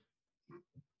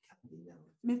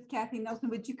 Miss Kathy Nelson,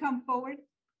 would you come forward?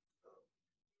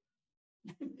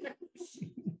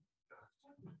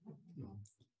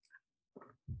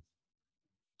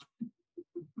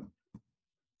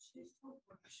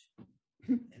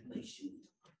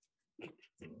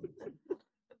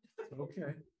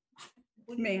 Okay.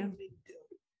 Ma'am,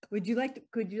 could you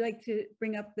like to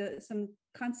bring up some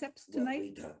concepts tonight?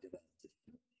 We talked about this.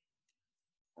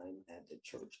 I'm at the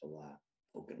church a lot,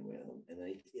 poking around, and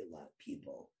I see a lot of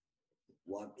people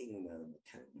walking around the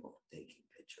town hall taking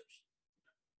pictures.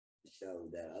 So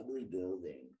that ugly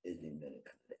building isn't gonna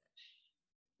cut it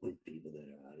with people that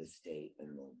are out of state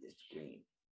and love this green.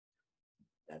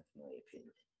 That's my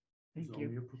opinion. Thank you.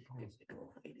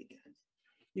 Go hide again.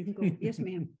 You can go. Yes,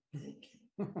 ma'am. Thank you.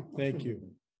 Thank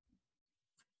you.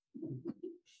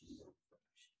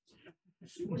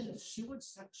 She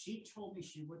told me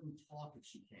she wouldn't talk if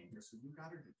she came here, so you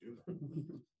got her to do that.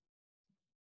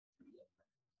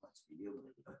 Let's be you.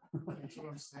 That's what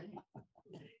I'm saying.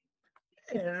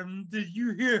 Did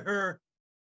you hear her?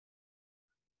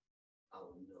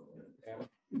 Oh, no.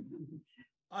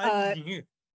 I didn't hear.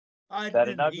 That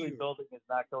an ugly building is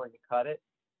not going to cut it?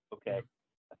 Okay.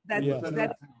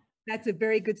 That's a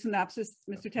very good synopsis,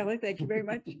 Mr. Teller. Thank you very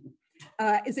much.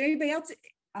 Is there anybody else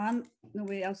on?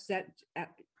 Nobody else that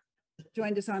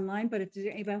joined us online, but if there's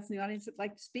anybody else in the audience that'd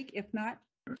like to speak, if not,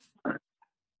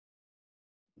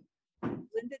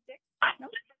 Linda, Dick? No?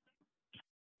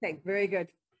 Okay, very good.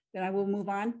 Then I will move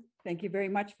on. Thank you very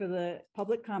much for the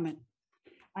public comment.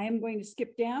 I am going to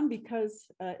skip down because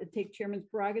it takes chairman's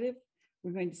prerogative.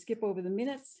 We're going to skip over the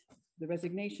minutes, the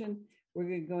resignation. We're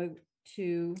going to go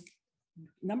to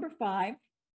number 5,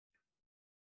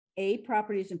 A,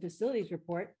 properties and facilities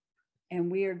report.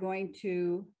 And we are going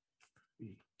to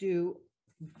do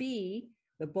B,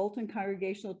 the Bolton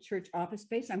Congregational Church office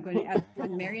space. I'm going to ask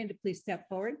Marion to please step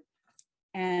forward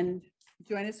and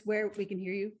join us where we can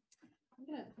hear you.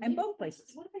 And both places.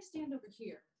 What if I stand over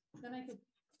here? Then I could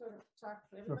sort of talk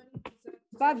to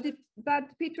everybody. Bob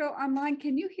DiPietro online,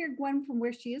 can you hear Gwen from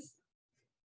where she is?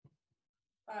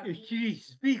 If she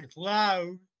speaks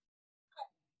loud.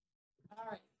 All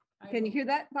right. Can you hear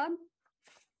that, Bob?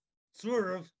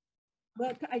 Sort of.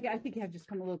 Well, I think you have just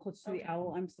come a little closer to the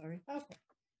owl. I'm sorry.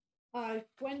 Okay.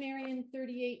 Gwen Marion,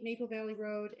 38 Maple Valley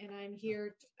Road, and I'm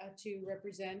here to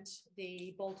represent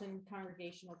the Bolton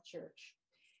Congregational Church.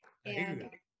 And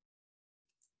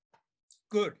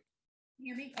good.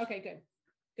 Hear me? Okay, good.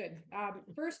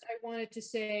 First, I wanted to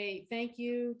say thank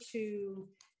you to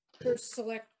first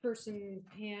select person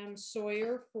Pam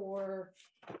Sawyer for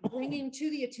bringing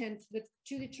to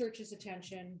the church's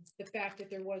attention the fact that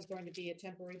there was going to be a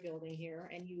temporary building here.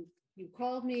 And you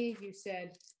called me. You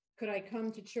said, could I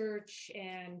come to church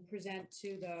and present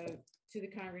to the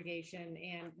congregation?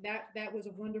 And that was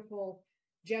a wonderful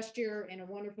gesture and a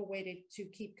wonderful way to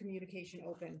keep communication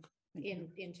open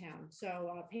in town.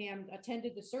 So Pam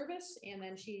attended the service, and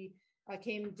then she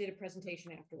came and did a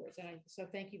presentation afterwards. And so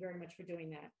thank you very much for doing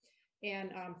that.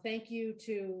 And thank you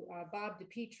to Bob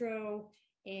DiPietro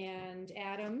and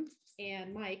Adam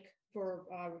and Mike for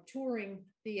touring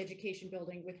the education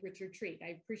building with Richard Treat.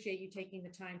 I appreciate you taking the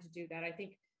time to do that. I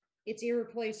think it's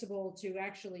irreplaceable to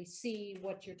actually see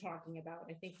what you're talking about.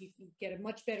 I think you get a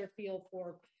much better feel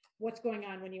for what's going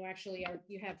on when you actually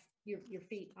you have your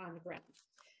feet on the ground.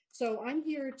 So I'm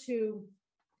here to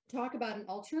talk about an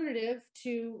alternative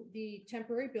to the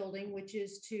temporary building, which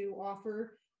is to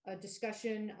offer a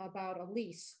discussion about a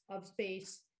lease of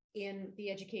space in the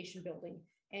education building.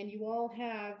 And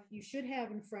you should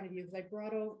have in front of you, because I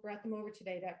brought them over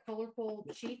today, that colorful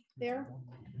sheet there,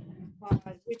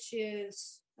 which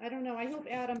is, I don't know, I hope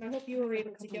you were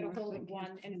able to get a hold of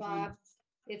one. And Bob,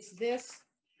 it's this.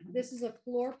 This is a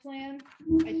floor plan.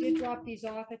 I did drop these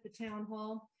off at the town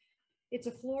hall. It's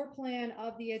a floor plan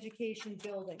of the education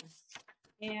building.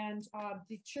 And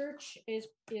the church is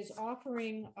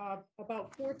offering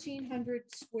about 1,400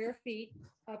 square feet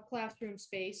of classroom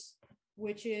space,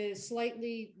 which is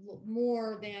slightly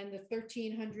more than the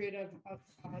 1,300 of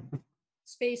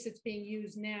space that's being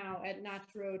used now at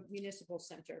Notch Road Municipal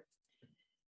Center.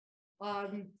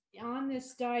 On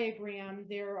this diagram,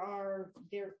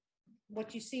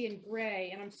 what you see in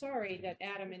gray, and I'm sorry that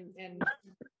Adam and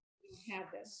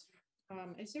have this.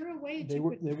 Is there a way There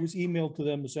was emailed to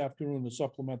them this afternoon, the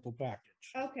supplemental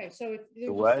package. Okay, so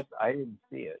It was, I didn't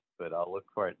see it, but I'll look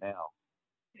for it now.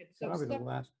 So Probably the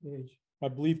last page. I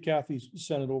believe Kathy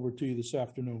sent it over to you this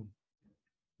afternoon.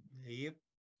 Yep.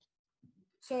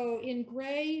 So in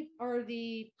gray are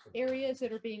the areas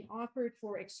that are being offered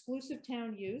for exclusive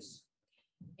town use.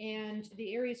 And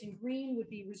the areas in green would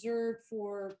be reserved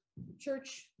for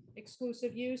church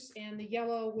exclusive use, and the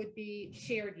yellow would be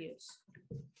shared use.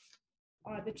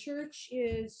 The church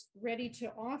is ready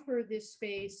to offer this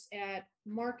space at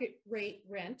market rate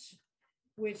rent,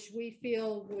 which we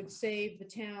feel would save the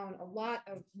town a lot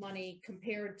of money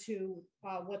compared to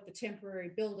what the temporary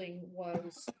building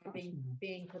was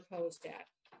being proposed at.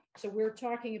 So we're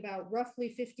talking about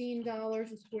roughly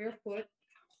 $15 a square foot,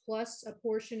 plus a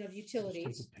portion of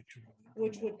utilities,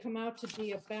 which would come out to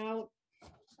be about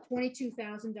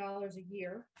 $22,000 a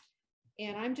year.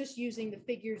 And I'm just using the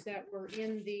figures that were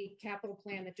in the capital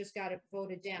plan that just got it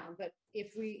voted down. But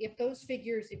if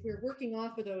we're working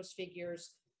off of those figures,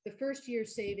 the first year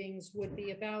savings would be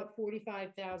about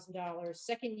 $45,000.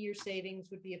 Second year savings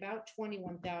would be about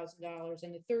 $21,000.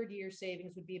 And the third year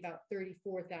savings would be about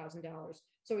 $34,000.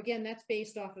 So again, that's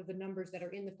based off of the numbers that are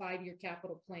in the 5-year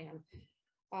capital plan.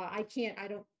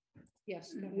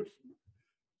 Yes.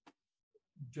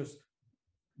 Just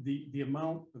the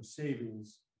amount of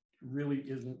savings really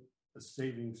isn't a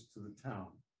savings to the town,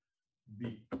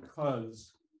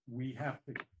 because we have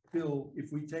to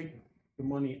if we take the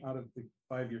money out of the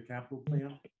 5-year capital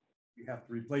plan, we have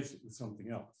to replace it with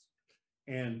something else.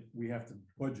 And we have to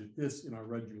budget this in our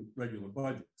regular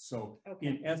budget. So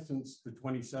in essence, the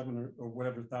 27 or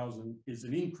whatever thousand is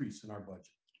an increase in our budget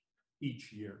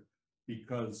each year,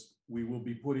 because we will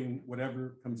be putting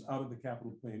whatever comes out of the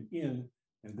capital plan in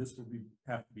And this will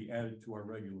have to be added to our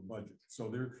regular budget.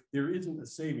 So there isn't a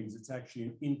savings, it's actually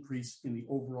an increase in the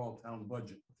overall town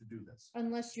budget to do this.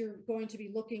 Unless you're going to be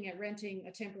looking at renting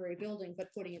a temporary building,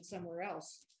 but putting it somewhere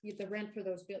else. The rent for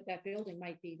that building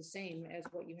might be the same as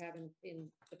what you have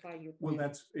in the 5-year plan. Well,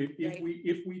 that's, if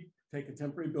we take a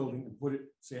temporary building and put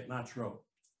it, say at Notch Road,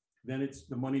 then it's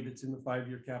the money that's in the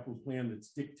 5-year capital plan that's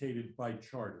dictated by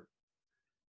charter,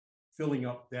 filling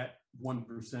up that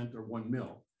 1% or 1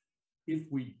 mil.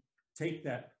 If we take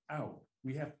that out,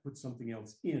 we have to put something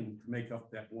else in to make up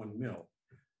that 1 mil,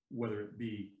 whether it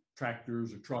be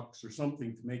tractors or trucks or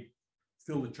something to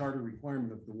fill the charter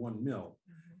requirement of the 1 mil.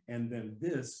 And then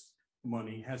this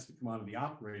money has to come out of the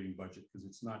operating budget because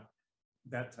it's not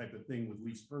that type of thing with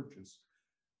lease purchase.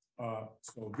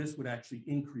 So this would actually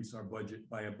increase our budget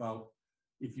by about,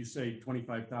 if you say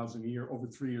 25,000 a year, over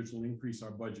 3 years will increase our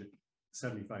budget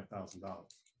 $75,000.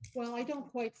 Well, I don't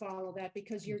quite follow that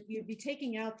because you'd be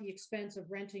taking out the expense of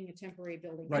renting a temporary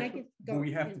building. Right, but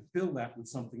we have to fill that with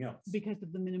something else. Because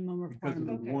of the minimum requirement.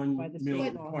 Because of the 1 mil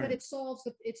requirement. But it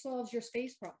solves your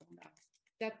space problem now.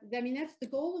 I mean, that's the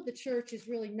goal of the church, is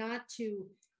really not to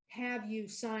have you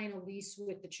sign a lease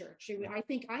with the church. I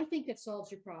think that solves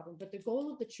your problem, but the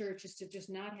goal of the church is to just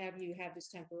not have you have this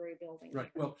temporary building. Right,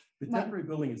 well, the temporary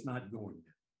building is not going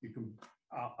there. You can,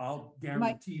 I'll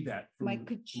guarantee that. Mike,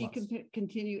 could she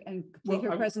continue and complete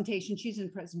her presentation? She's in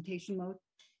presentation mode.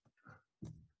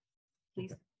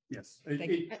 Please. Yes,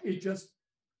 it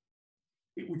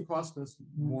would cost us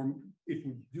more. If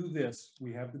we do this,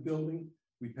 we have the building,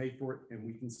 we pay for it, and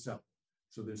we can sell it.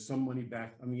 So there's some money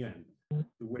back on the end.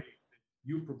 The way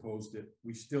you proposed it,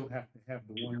 we still have to have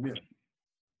the 1 mil.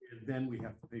 And then we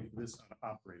have to pay for this on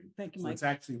operating. Thank you, so Mike. it's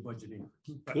actually a budget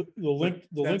increase.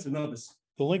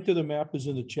 The link to the map is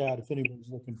in the chat if anyone's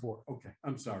looking for it. Okay,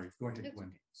 I'm sorry. Go ahead,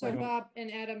 Gwen. So Bob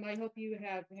and Adam, I hope you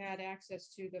have had access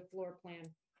to the floor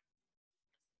plan.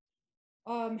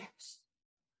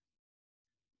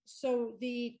 So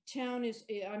the town is,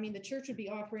 the church would be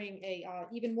offering a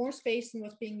even more space than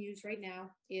what's being used right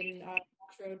now in Notch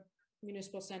Road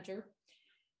Municipal Center.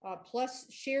 Plus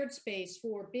shared space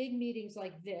for big meetings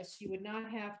like this. You would not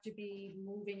have to be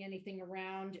moving anything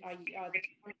around.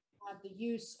 The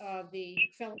use of the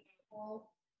fellowship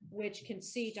hall, which can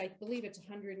seat, I believe it's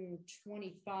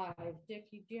 125. Dick,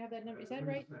 do you have that number? Is that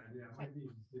right? Yeah, it might be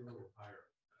a little higher.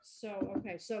 So,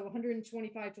 okay, so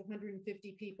 125 to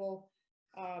 150 people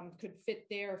could fit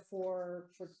there for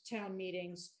town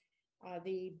meetings.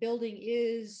 The building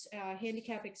is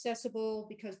handicap accessible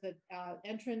because the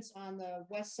entrance on the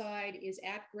west side is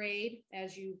at grade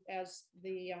as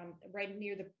the right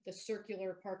near the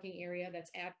circular parking area that's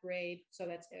at grade, so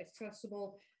that's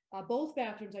accessible. Both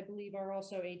bathrooms, I believe, are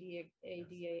also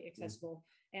ADA accessible,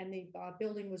 and the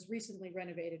building was recently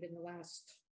renovated in the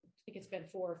last, I think it's been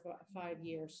 4 or 5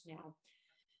 years now.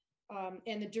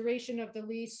 And the duration of the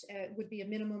lease would be a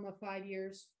minimum of 5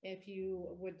 years. If you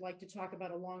would like to talk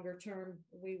about a longer term,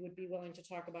 we would be willing to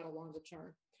talk about a longer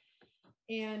term.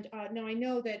 And now I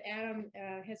know that Adam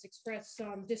has expressed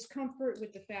some discomfort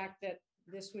with the fact that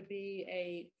this would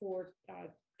be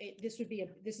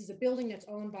this is a building that's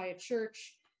owned by a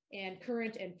church, and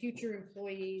current and future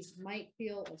employees might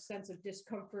feel a sense of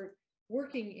discomfort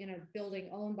working in a building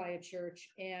owned by a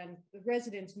church, and the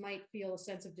residents might feel a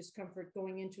sense of discomfort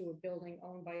going into a building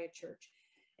owned by a church.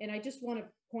 And I just want to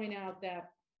point out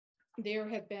that there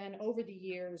have been, over the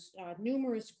years,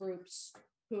 numerous groups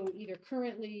who either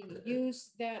currently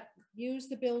use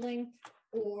the building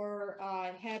or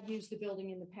have used the building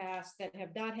in the past that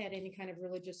have not had any kind of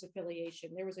religious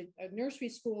affiliation. There was a nursery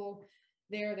school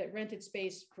there that rented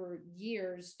space for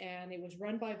years, and it was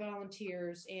run by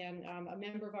volunteers, and a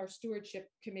member of our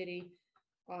stewardship committee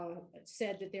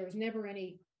said that there was never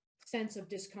any sense of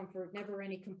discomfort, never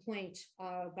any complaint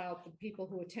about the people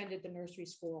who attended the nursery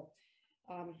school.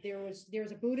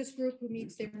 There's a Buddhist group who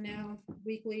meets there now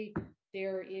weekly.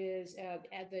 There is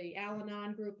the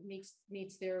Al-Anon group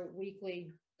meets there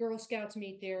weekly. Girl Scouts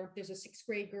meet there. There's a 6th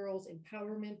grade girls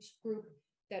empowerment group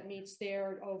that meets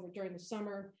there during the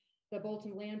summer. The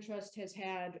Bolton Land Trust has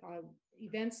had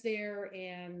events there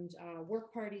and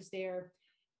work parties there,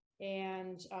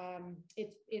 and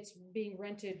it's being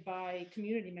rented by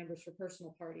community members for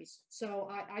personal parties. So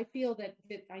I feel that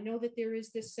I know that there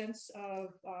is this sense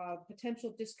of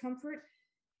potential discomfort,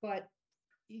 but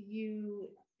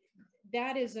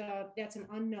that's an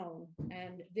unknown,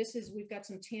 and we've got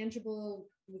a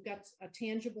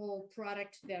tangible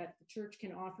product that the church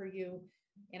can offer you.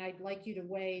 And I'd like you to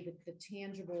weigh the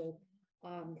tangible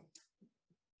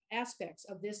aspects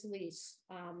of this lease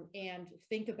and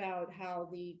think about how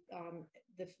the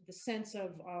sense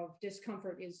of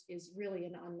discomfort is really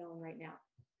an unknown right now.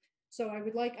 So I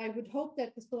would hope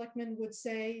that the selectmen would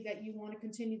say that you want to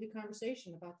continue the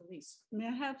conversation about the lease. May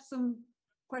I have some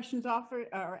questions offered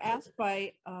or asked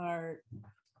by our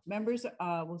members?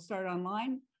 We'll start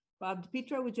online. Bob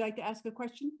DiPietro, would you like to ask a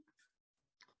question?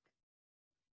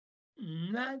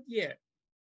 Not yet.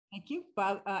 Thank you.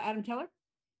 Bob, Adam Teller?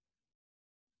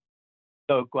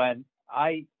 So Gwen,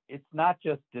 it's not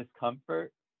just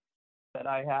discomfort that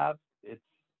I have.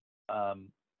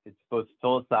 It's both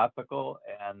philosophical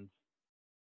and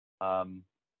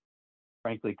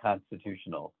frankly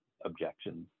constitutional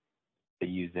objections to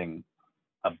using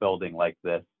a building like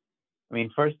this. I mean,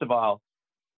 first of all,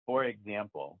 for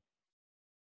example,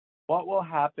 what will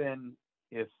happen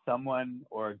if someone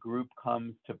or a group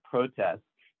comes to protest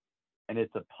and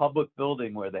it's a public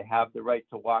building where they have the right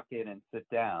to walk in and sit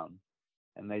down,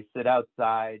 and they sit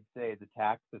outside, say, the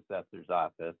tax assessor's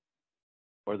office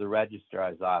or the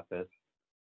registrar's office,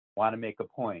 want to make a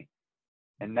point,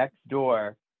 and next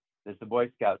door there's a Boy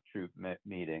Scout troop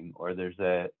meeting, or there's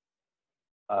a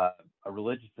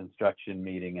religious instruction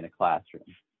meeting in a classroom.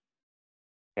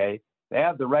 Okay, they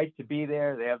have the right to be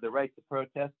there. They have the right to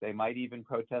protest. They might even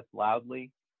protest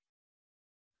loudly.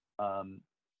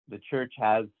 The church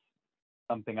has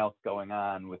something else going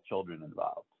on with children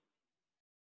involved.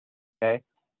 Okay,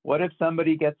 what if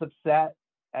somebody gets upset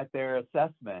at their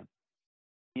assessment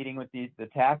meeting with the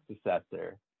tax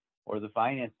assessor or the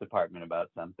finance department about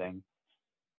something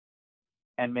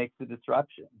and makes a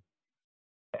disruption?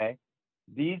 Okay,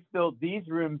 these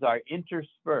rooms are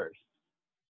interspersed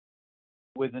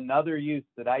with another use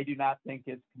that I do not think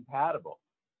is compatible.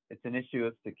 It's an issue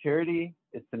of security.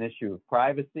 It's an issue of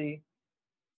privacy.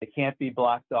 It can't be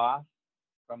blocked off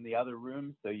from the other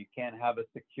rooms, so you can't have a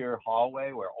secure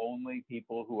hallway where only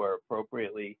people who are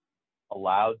appropriately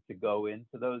allowed to go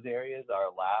into those areas are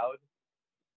allowed.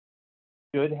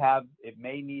 It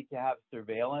may need to have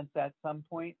surveillance at some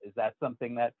point. Is that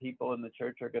something that people in the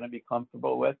church are going to be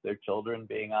comfortable with, their children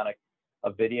being on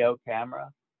a video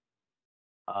camera?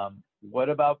 What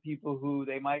about people who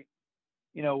they might,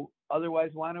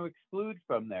 otherwise want to exclude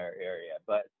from their area,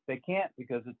 but they can't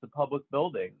because it's a public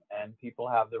building and people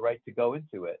have the right to go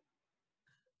into it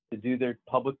to do their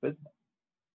public business?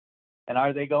 And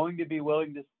are they going to be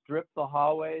willing to strip the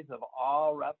hallways of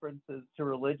all references to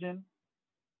religion?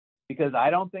 Because I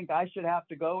don't think I should have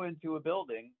to go into a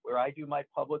building where I do my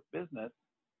public business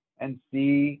and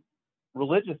see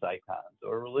religious icons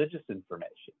or religious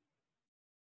information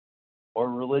or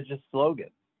religious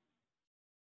slogans.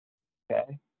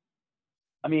 Okay.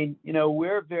 I mean,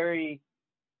 we're very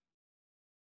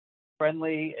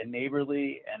friendly and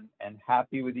neighborly and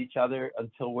happy with each other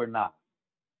until we're not.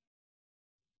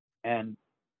 And,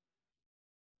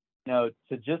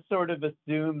 to just sort of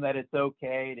assume that it's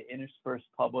okay to intersperse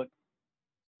public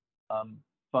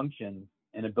functions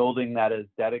in a building that is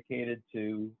dedicated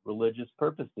to religious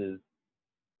purposes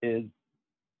is,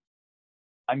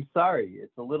 I'm sorry,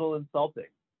 it's a little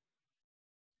insulting.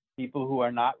 People who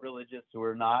are not religious, who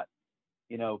are not,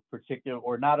 particular,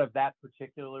 or not of that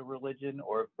particular religion,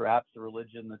 or perhaps a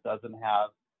religion that doesn't have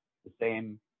the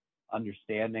same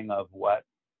understanding of what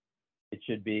it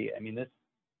should be. I mean,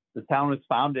 the town was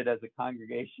founded as a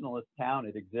Congregationalist town.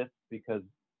 It exists because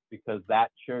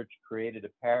that church created a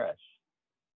parish,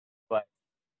 but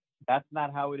that's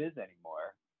not how it is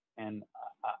anymore. And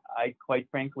I quite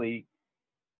frankly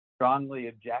strongly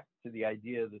object to the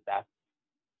idea that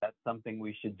that's something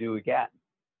we should do again.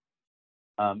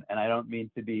 And I don't mean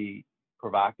to be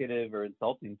provocative or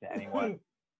insulting to anyone,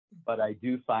 but I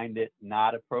do find it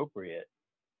not appropriate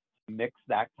to mix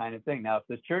that kind of thing. Now, if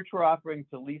the church were offering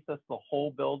to lease us the whole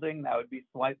building, that would be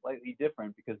slightly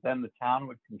different, because then the town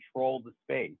would control the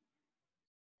space.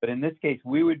 But in this case,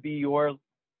 we would be your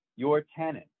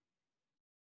tenant.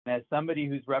 And as somebody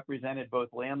who's represented both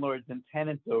landlords and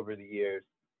tenants over the years,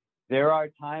 there are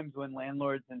times when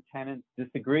landlords and tenants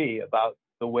disagree about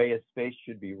the way a space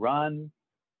should be run,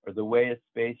 or the way a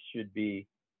space should be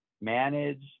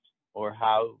managed, or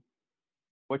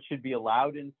what should be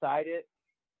allowed inside it.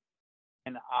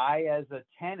 And I, as a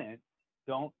tenant,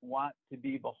 don't want to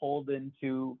be beholden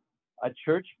to a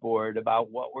church board about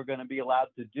what we're going to be allowed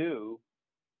to do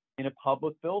in a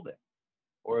public building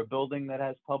or a building that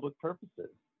has public purposes.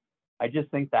 I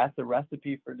just think that's a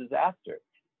recipe for disaster.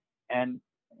 And,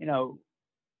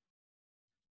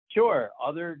 sure,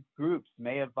 other groups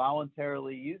may have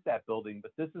voluntarily used that building,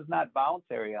 but this is not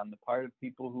voluntary on the part of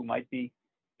people who might be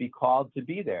called to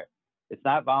be there. It's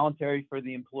not voluntary for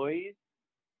the employees,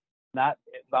 not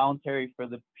voluntary for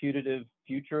the putative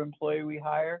future employee we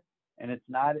hire, and it's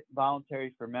not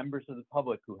voluntary for members of the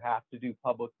public who have to do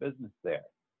public business there.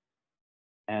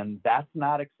 And that's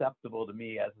not acceptable to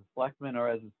me as a selectman or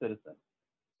as a citizen.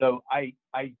 So I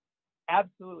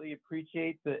absolutely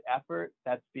appreciate the effort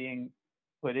that's being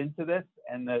put into this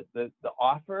and the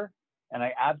offer, and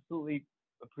I absolutely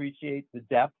appreciate the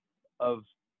depth of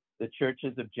the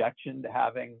church's objection to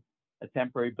having a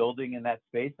temporary building in that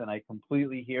space, and I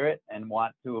completely hear it and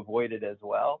want to avoid it as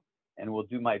well, and will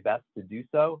do my best to do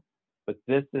so. But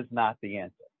this is not the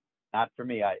answer. Not for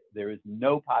me. There is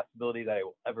no possibility that I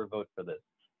will ever vote for this.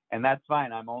 And that's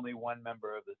fine. I'm only one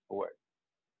member of this board.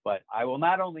 But I will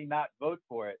not only not vote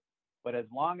for it, but as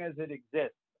long as it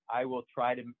exists, I will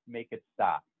try to make it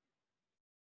stop.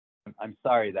 I'm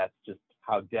sorry, that's just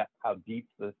how deep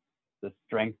the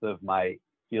strength of my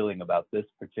feeling about this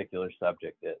particular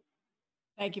subject is.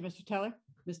 Thank you, Mr. Teller.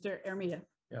 Mr. Ermita.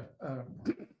 Yeah.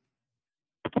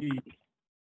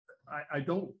 I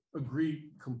don't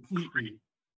agree completely,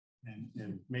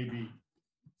 and maybe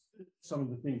some of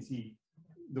the things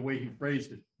the way he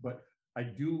phrased it, but I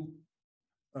do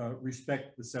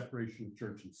respect the separation of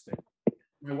church and state.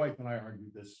 My wife and I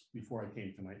argued this before I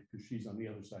came tonight because she's on the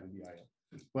other side of the aisle.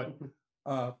 But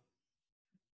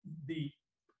the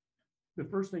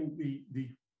first thing,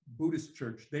 the Buddhist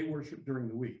church, they worship during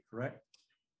the week, correct?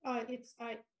 No,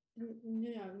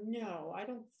 I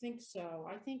don't think so.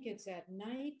 I think it's at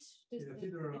night. It's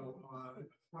either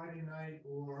Friday night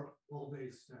or all day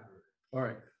Saturday. All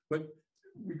right, but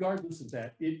regardless of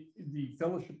that, the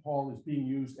fellowship hall is being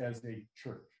used as a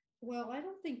church. Well, I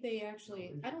don't think they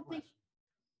actually, I don't think.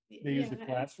 They use the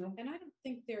classroom? And I don't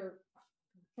think they're,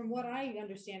 from what I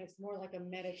understand, it's more like a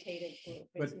meditative group.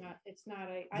 It's not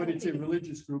a. But it's a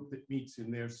religious group that meets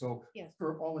in there. So yes,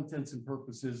 for all intents and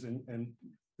purposes, and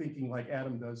thinking like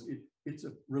Adam does, it's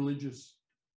a religious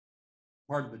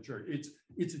part of the church.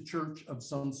 It's a church of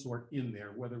some sort in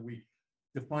there, whether we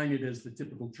define it as the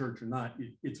typical church or not.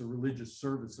 It's a religious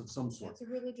service of some sort. It's a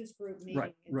religious group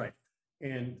meeting. Right.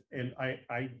 And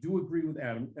I do agree with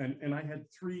Adam, and I had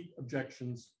 3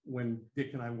 objections when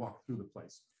Dick and I walked through the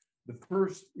place. The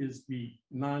first is the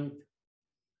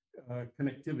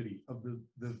connectivity of the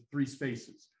 3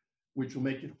 spaces, which will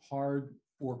make it hard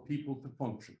for people to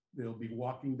function. They'll be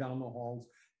walking down the halls,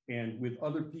 and with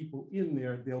other people in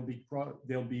there,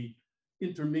 they'll be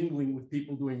intermingling with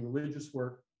people doing religious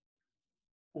work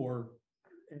or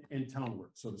in town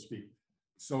work, so to speak.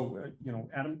 So,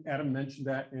 Adam mentioned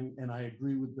that, and I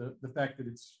agree with the fact that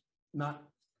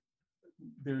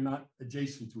they're not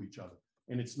adjacent to each other,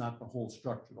 and it's not the whole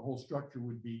structure. The whole structure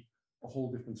would be a whole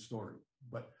different story.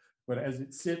 But as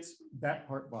it sits, that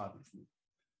part bothers me.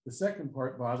 The second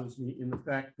part bothers me in the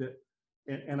fact that,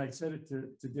 and I said it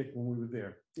to Dick when we were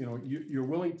there, you're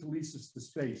willing to lease us the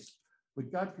space, but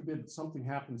God forbid something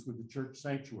happens with the church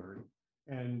sanctuary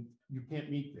and you can't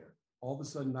meet there. All of a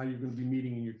sudden now you're going to be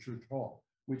meeting in your church hall,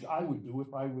 which I would do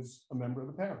if I was a member of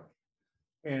the parish.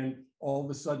 And all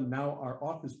of a sudden now our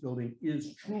office building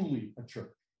is truly a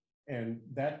church. And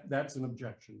that's an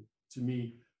objection to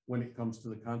me when it comes to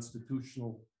the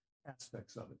constitutional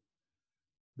aspects of it.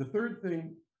 The third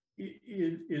thing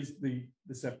is the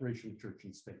separation of church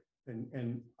and state.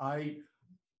 And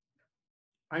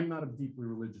I'm not a deeply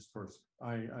religious person.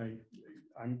 I'm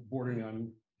bordering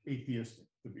on atheistic,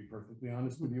 to be perfectly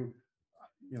honest with you.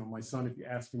 My son, if you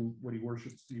ask him what he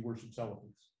worships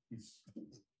elephants.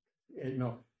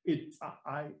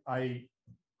 I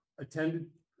attended,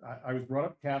 I was brought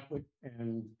up Catholic,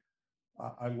 and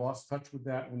I lost touch with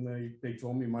that when they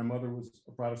told me my mother was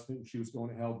a Protestant and she was going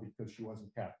to hell because she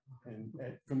wasn't Catholic. And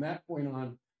from that point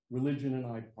on, religion and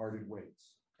I parted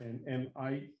ways. And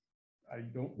I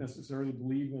don't necessarily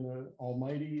believe in an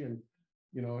almighty. And,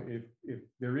 if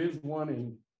there is one,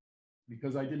 and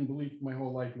because I didn't believe for my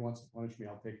whole life, he wants to punish me,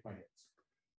 I'll take my hits.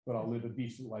 But I'll live a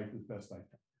decent life as best I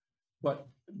can. But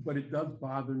it does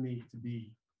bother me to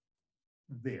be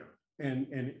there.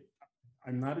 And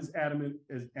I'm not as adamant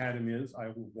as Adam is. I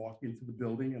will walk into the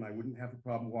building, and I wouldn't have a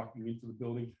problem walking into the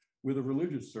building with a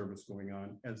religious service going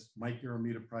on as Mike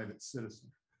Aramita, private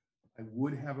citizen. I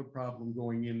would have a problem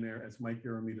going in there as Mike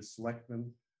Aramita,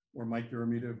 selectman, or Mike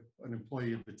Aramita, an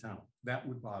employee of the town. That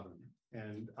would bother me.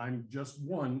 And I'm just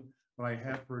one, but I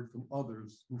have heard from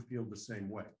others who feel the same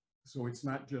way. So it's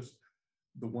not just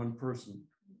the one person.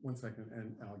 One second,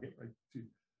 and I'll get right to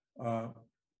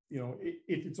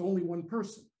if it's only one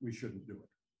person, we shouldn't do it.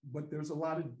 But there's a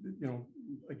lot of,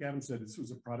 like Adam said, this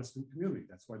was a Protestant community.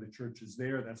 That's why the church is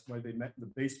there. That's why they met in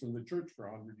the basement of the church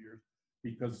for 100 years,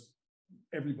 because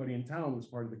everybody in town was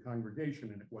part of the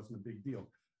congregation and it wasn't a big deal.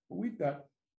 But we've got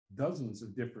dozens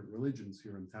of different religions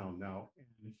here in town now.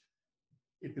 And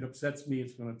if it upsets me,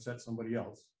 it's gonna upset somebody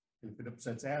else. And if it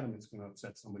upsets Adam, it's gonna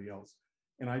upset somebody else.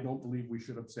 And I don't believe we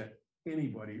should upset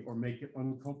anybody or make it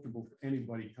uncomfortable for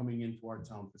anybody coming into our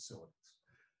town facilities.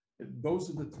 Those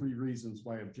are the three reasons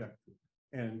why I object to it.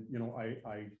 And, you know,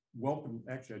 I welcome,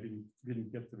 actually, I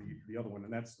didn't get to the other one,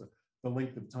 and that's the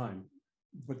length of time.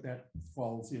 But that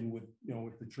falls in with, you know,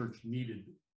 if the church needed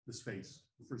the space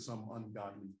for some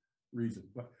ungodly reason.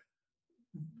 But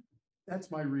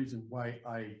that's my reason why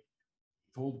I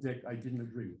told Dick I didn't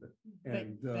agree with it.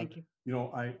 And, Thank you. you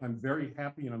know, I'm very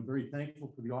happy and I'm very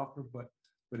thankful for the offer, but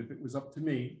if it was up to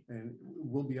me, and it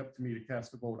will be up to me to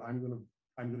cast a vote, I'm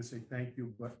gonna say thank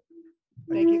you, but.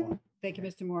 Thank you. Thank you,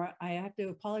 Mr. Moore. I have to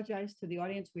apologize to the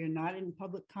audience. We are not in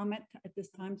public comment at this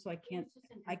time, so I can't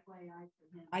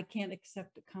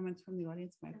accept the comments from the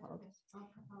audience. My apologies.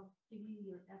 I'll give you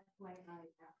your FYI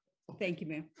after. Thank you,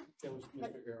 ma'am. That was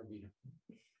Mr. Aramita.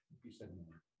 He said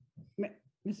no.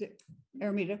 Mr.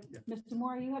 Aramita, Mr.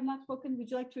 Moore, you have not spoken. Would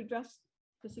you like to address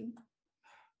this evening?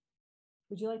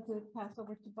 Would you like to pass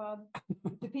over to Bob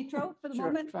DePietro for the Sure,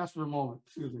 moment? pass for a moment,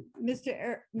 excuse me.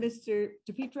 Mr.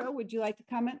 DePietro, would you like to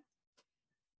comment?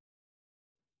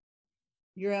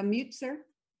 You're on mute, sir.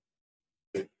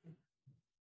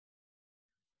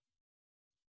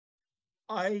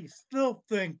 I still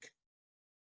think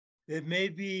that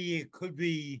maybe it could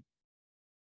be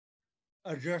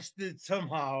adjusted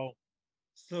somehow,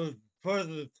 so for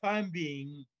the time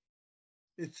being,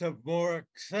 it's a more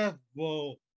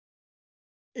acceptable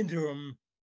interim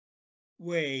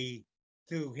way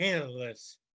to handle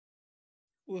this.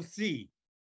 We'll see.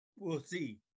 We'll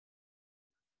see.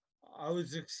 I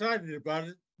was excited about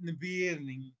it in the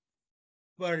beginning,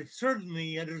 but I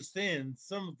certainly understand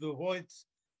some of the points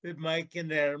that Mike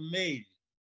and Adam made.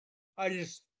 I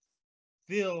just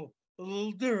feel a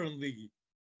little differently.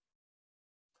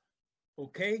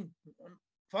 Okay?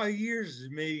 5 years is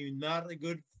maybe not a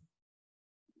good,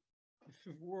 if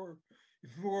it were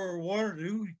 1 or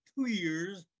 2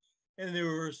 years, and there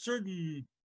were certain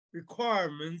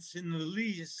requirements in the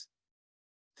lease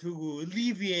to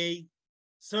alleviate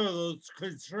some of those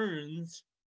concerns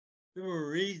that were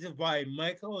raised by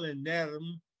Michael and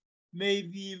Adam,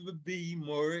 maybe it would be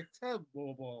more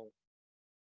acceptable.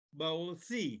 But we'll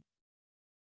see.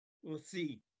 We'll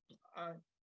see.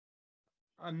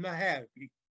 I'm not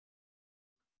happy.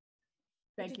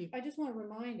 Thank you. I just want to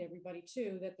remind everybody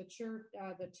too, that the church,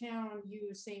 the town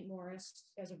used St. Maurice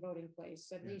as a voting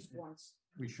place at least once.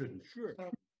 We shouldn't. Sure. So,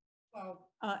 well,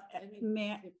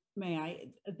 May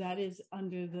I, that is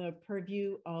under the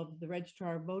purview of the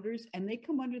Registrar of Voters, and they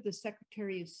come under the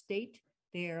Secretary of State.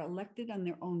 They are elected on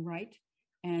their own right,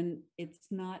 and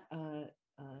it's not a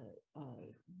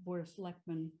Board of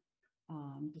Selectmen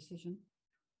decision.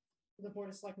 the Board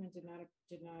of Selectmen did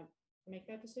not make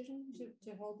that decision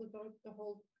to hold the vote, to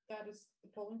hold that as the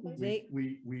polling place?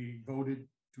 We voted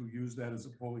to use that as a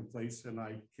polling place, and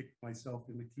I kicked myself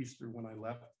in the keister when I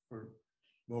left for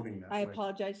voting that I way.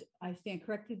 apologize. I stand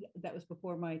corrected. That was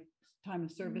before my time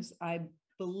of service. I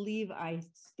believe I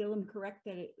still am correct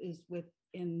that it is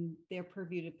within their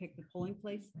purview to pick the polling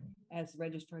place as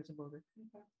registrars of voter.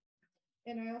 Okay.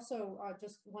 And I also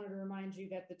just wanted to remind you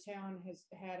that the town has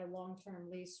had a long-term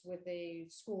lease with a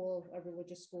school, a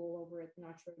religious school over at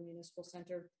Notch Municipal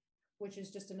Center, which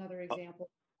is just another example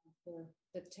for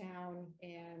the town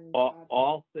and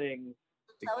all things,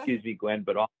 excuse me, Gwen,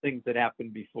 but all things that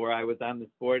happened before I was on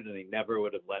this board, and they never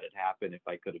would have let it happen if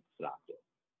I could have stopped it.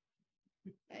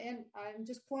 And I'm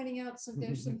just pointing out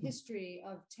there's some history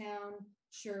of town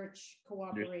church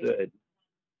cooperation. Understood.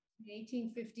 In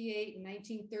 1858 and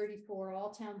 1934, all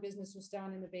town business was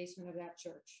done in the basement of that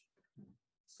church.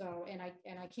 So, and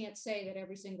I can't say that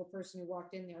every single person who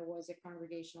walked in there was a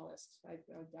Congregationalist. I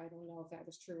don't know if that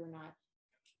was true or not.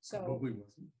 So, Probably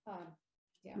wasn't.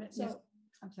 Yeah. So,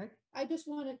 I'm sorry. I just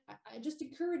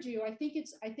encourage you. I think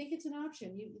it's an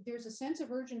option. There's a sense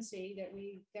of urgency that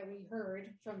we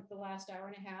heard from the last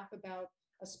hour and a half about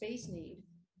a space need,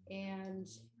 and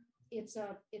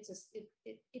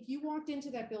if you walked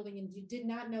into that building and you did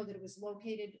not know that it was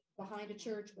located behind a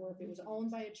church or if it was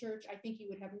owned by a church, I think you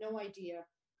would have no idea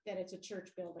that it's a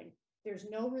church building. There's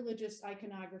no religious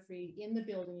iconography in the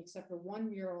building except for one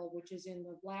mural, which is in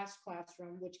the last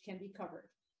classroom, which can be covered.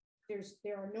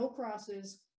 There are no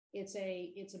crosses. It's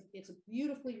a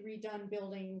beautifully redone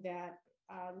building that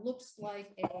looks like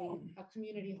a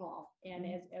community hall. And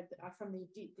from the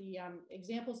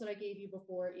examples that I gave you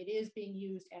before, it is being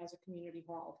used as a community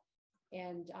hall.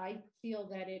 And I feel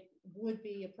that it would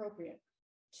be appropriate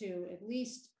to at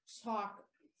least talk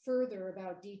further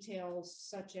about details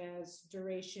such as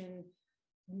duration,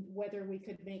 whether we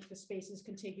could make the spaces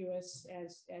contiguous,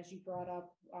 as you brought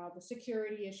up, the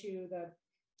security issue,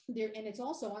 and it's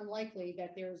also unlikely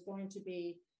that there's going to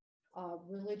be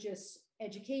religious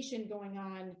education going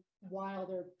on while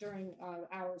they're during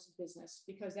hours of business,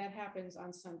 because that happens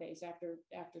on Sundays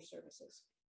after services.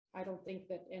 I don't think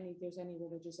that there's any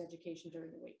religious education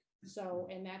during the week. So,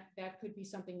 and that could be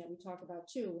something that we talk about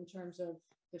too, in terms of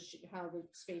how the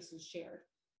space is shared.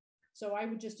 So I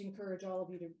would just encourage all of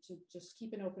you to just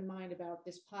keep an open mind about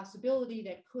this possibility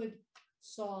that could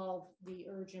solve the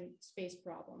urgent space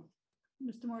problem.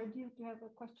 Mr. Moore, do you have a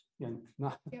question? Yeah,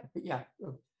 not, Yep. yeah,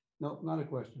 no, not a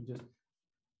question, just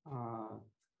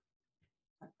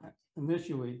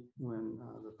initially, when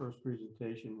the first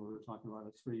presentation, we were talking about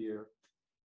a 3-year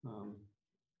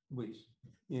lease,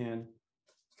 and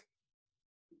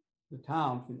the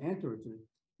town can enter it,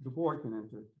 the board can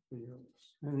enter it 3-year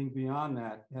lease. Anything beyond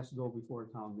that has to go before a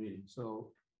town meeting.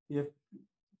 So if,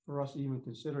 for us to even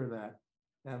consider that,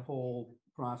 that whole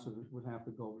process would have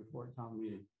to go before a town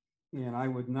meeting. And I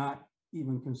would not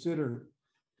even consider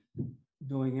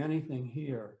doing anything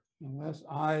here unless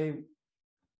I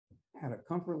had a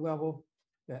comfort level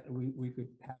that we could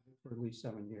have it for at least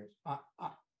 7 years.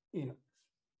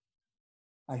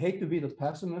 I hate to be the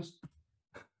pessimist,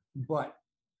 but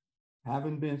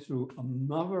having been through a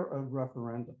number of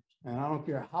referendums, and I don't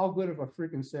care how good of a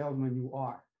freaking salesman you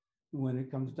are, when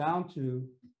it comes down to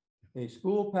a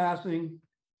school passing,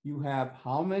 you have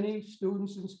how many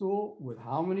students in school with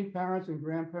how many parents and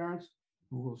grandparents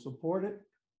who will support it.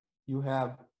 You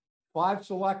have 5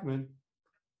 selectmen,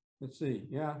 let's see,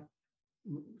 yeah,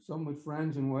 some with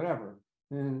friends and whatever,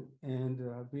 and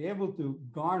be able to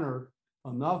garner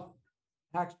enough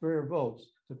taxpayer votes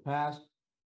to pass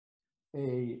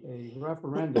a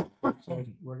referendum that says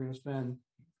we're going to spend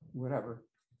whatever,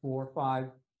 4 or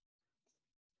 5,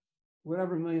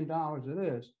 whatever $1 million it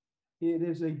is. It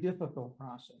is a difficult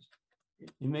process.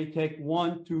 It may take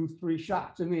 1, 2, 3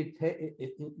 shots. I mean,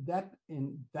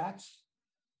 that's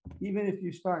even if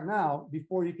you start now,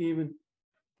 before you can even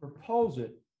propose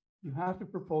it, you have to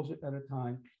propose it at a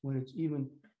time when it's even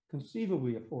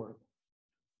conceivably affordable.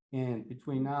 And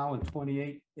between now and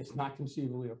 28, it's not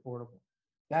conceivably affordable.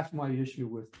 That's my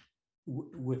issue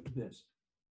with this.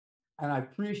 And I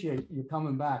appreciate you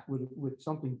coming back with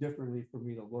something differently for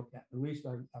me to look at. At least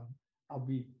I'll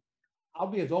be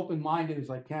as open-minded as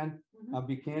I can. I'll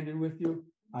be candid with you.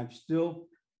 I'm still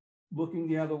looking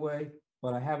the other way,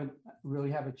 but I haven't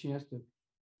really have a chance to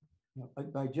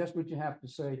digest what you have to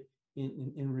say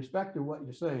in respect to what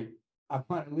you're saying. I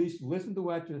want to at least listen to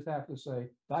what you have to say,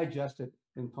 digest it,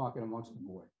 and talk it amongst the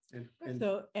board.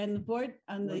 So, and the board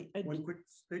on the. One quick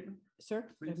statement. Sir,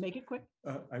 please. Make it quick.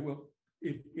 I will.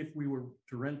 If we were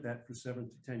to rent that for 7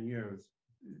 to 10 years,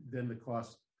 then the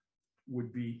cost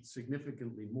would be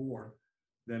significantly more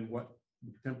than what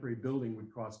the temporary building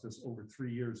would cost us over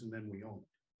 3 years, and then we own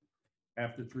it.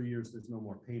 After 3 years, there's no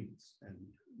more payments, and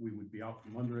we would be out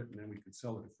from under it, and then we could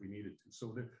sell it if we needed to.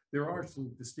 So there are some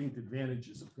distinct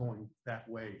advantages of going that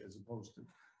way as opposed to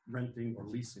renting or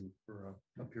leasing for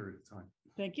a period of time.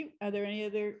 Thank you. Are there any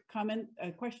other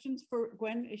questions for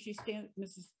Gwen as she stands,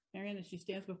 Mrs. Marion, as she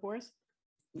stands before us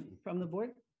from the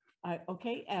board?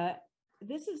 Okay,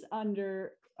 this is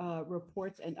under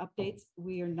reports and updates.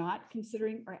 We are not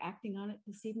considering or acting on it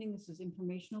this evening. This is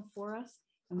informational for us,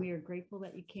 and we are grateful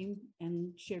that you came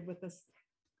and shared with us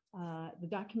the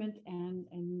document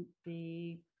and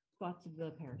the thoughts of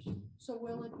the parish. So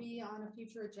will it be on a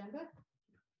future agenda?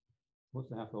 What's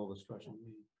to have to hold a special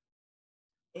meeting?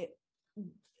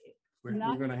 We're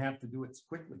going to have to do it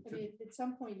quickly. I mean, at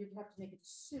some point you'd have to make a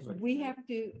decision. We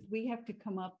have to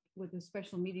come up with a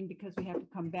special meeting because we have to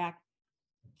come back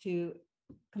to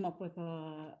come up with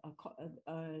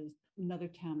another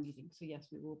town meeting. So yes,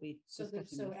 we will be. So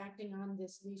acting on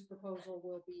this lease proposal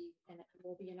will be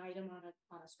an item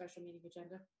on a special meeting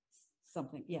agenda?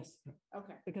 Something, yes.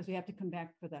 Okay. Because we have to come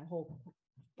back for that whole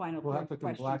final. We'll have to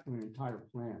come question. back to the entire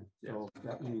plan. So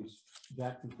that means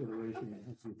that consideration.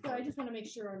 So I just want to make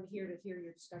sure I'm here to hear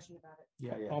your discussion about it.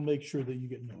 Yeah. I'll make sure that you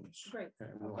get notice. Great.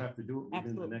 And we'll have to do it within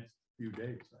Absolutely. the next few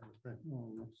days, I would think. Well,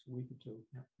 next week or two.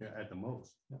 Yeah, at the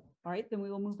most. All right, then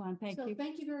we will move on. Thank you.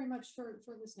 Thank you very much for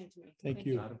listening to me. Thank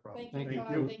you. Not a problem. Thank you.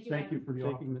 Thank Thank you you for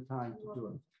taking the time to do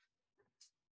it.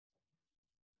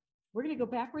 We're going to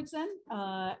go backwards then,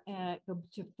 go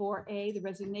to 4A, the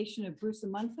resignation of Bruce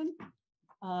Munson.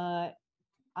 I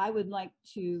would like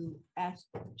to ask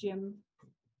Jim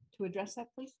to address that,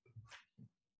 please.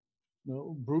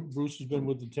 No, Bruce has been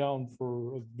with the town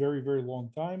for a very, very long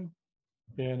time.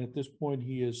 And at this point,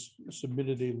 he has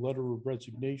submitted a letter of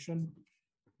resignation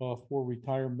for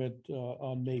retirement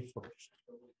on May 1st.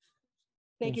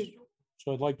 Thank you.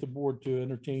 So I'd like the board to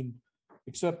entertain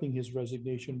accepting his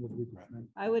resignation with regret.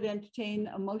 I would entertain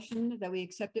a motion that we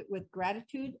accept it with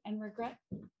gratitude and regret.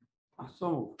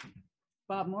 So,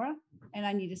 Bob Mora, and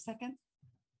I need a second.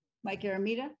 Mike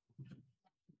Aramita.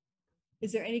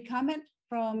 Is there any comment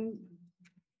from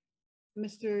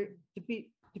Mr.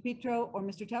 DePietro or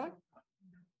Mr. Teller?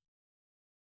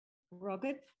 We're all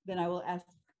good? Then I will ask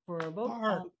for a vote.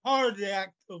 Hard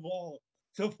act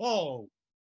to follow.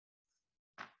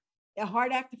 A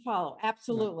hard act to follow.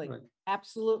 Absolutely. right.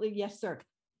 Absolutely. Yes, sir.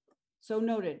 So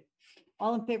noted.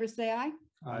 All in favor, say aye.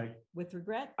 Aye. With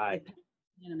regret. Aye. It passes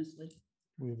unanimously.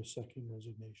 We have a second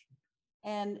resignation.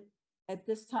 And at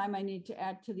this time, I need to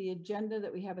add to the agenda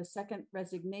that we have a second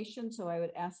resignation. So I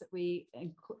would ask that we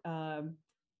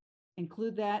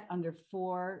include that under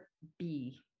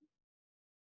 4B.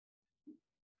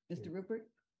 Mr. Rupert?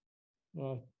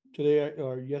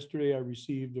 Yesterday, I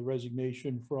received a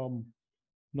resignation from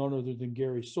none other than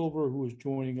Gary Silver, who is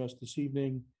joining us this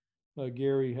evening.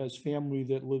 Gary has family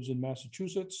that lives in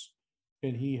Massachusetts,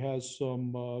 and he has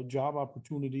some job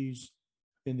opportunities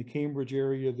in the Cambridge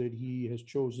area that he has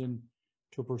chosen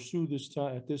to pursue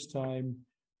at this time.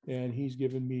 And he's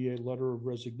given me a letter of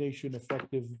resignation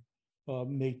effective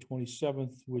May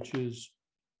 27th, which is,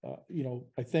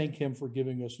 I thank him for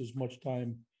giving us as much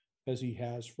time as he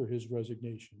has for his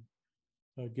resignation.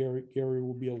 Gary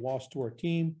will be a loss to our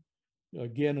team.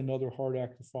 Again, another hard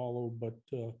act to follow, but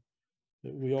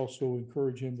we also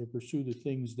encourage him to pursue the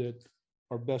things that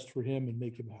are best for him and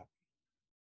make him happy.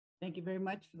 Thank you very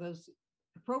much for those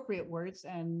appropriate words.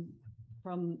 And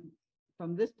from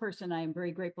this person, I am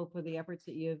very grateful for the efforts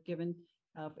that you have given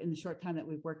in the short time that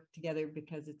we've worked together,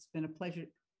 because it's been a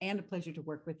pleasure to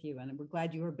work with you. And we're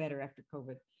glad you are better after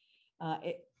COVID.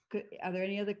 Are there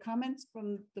any other comments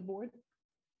from the board?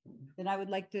 Then I would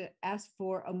like to ask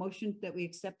for a motion that we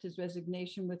accept his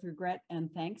resignation with regret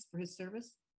and thanks for his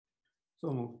service.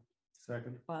 so moved.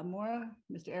 Second. Bob Mora,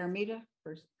 Mr. Aramita,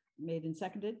 first made and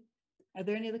seconded. Are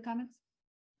there any other comments?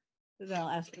 Then I'll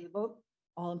ask for the vote.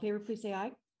 All in favor, please say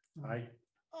aye. Aye.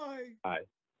 Aye.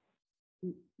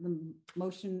 The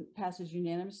motion passes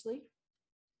unanimously.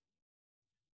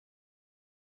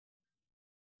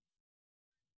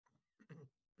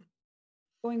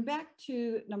 Going back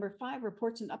to number 5,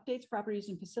 reports and updates, properties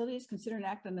and facilities. Consider an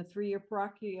act on the 3-year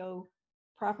parochial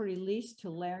property lease to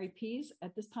Larry Pease.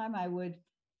 At this time, I would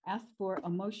ask for a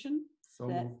motion So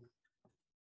that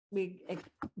moved.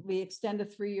 we extend a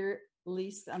 3-year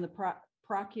lease on the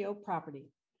parochial property.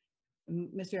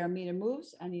 Mr. Armita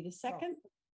moves. I need a second.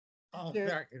 I'll Mr.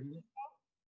 second.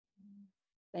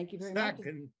 Thank you very much.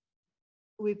 Second.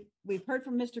 We've heard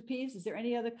from Mr. Pease. Is there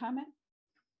any other comment?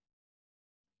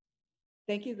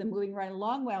 Thank you. Then moving right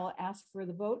along, well, I'll ask for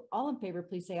the vote. All in favor,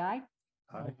 please say aye.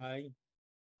 Aye.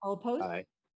 All opposed? Aye.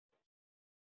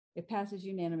 It passes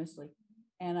unanimously.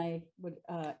 And I would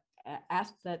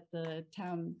ask that the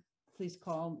town please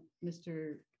call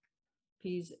Mr.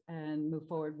 Pease and move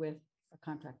forward with a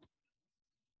contract.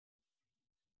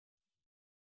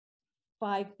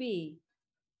 5B,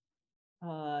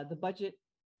 the budget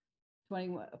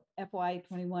 21 FY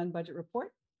 21 budget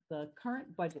report, the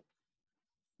current budget.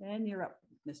 And you're up,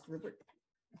 Mr. Rupert.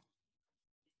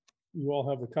 You all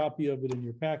have a copy of it in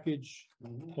your package.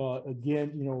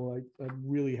 Again, I'm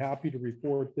really happy to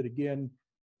report that again,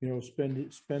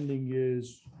 spending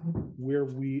is where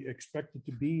we expect it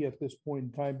to be at this point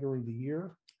in time during the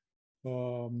year.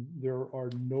 There are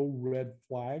no red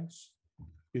flags.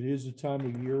 It is a time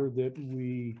of year that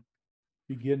we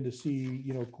begin to see,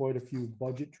 quite a few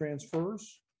budget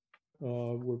transfers,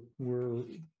 where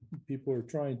people are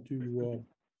trying to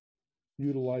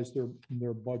utilize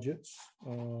their budgets.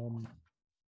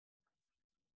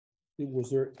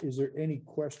 Is there any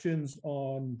questions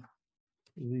on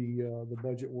the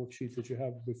budget worksheet that you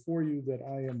have before you that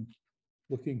I am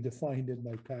looking to find in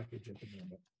my package at the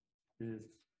moment? Is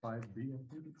 5B,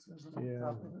 I think it says on Yeah.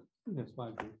 top of it. That's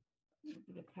 5B.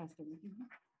 Get past everything.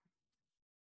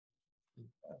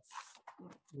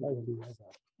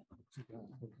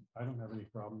 I don't have any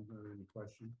problems or any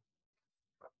questions.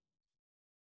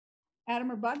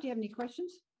 Adam or Bob, do you have any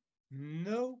questions?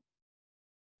 No.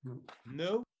 No.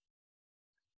 No.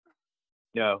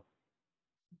 No.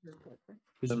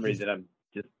 For some reason, I'm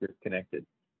just disconnected.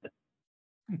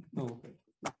 Okay.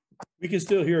 We can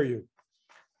still hear you.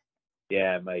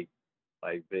 Yeah, my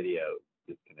video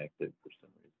disconnected for some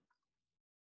reason.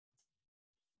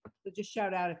 So just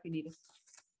shout out if you need us.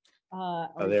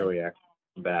 Oh, there we are.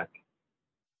 I'm back.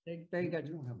 Very good.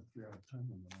 We don't have a 3-hour time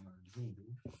limit on our Zoom, do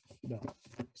we? No.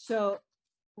 So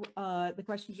the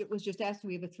question was just asked, do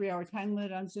we have a 3-hour time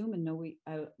limit on Zoom? And no,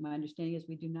 my understanding is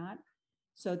we do not.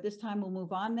 So at this time, we'll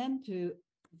move on then to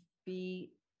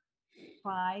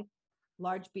B5,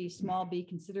 large B, small b,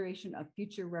 consideration of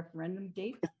future referendum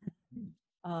date.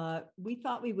 We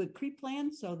thought we would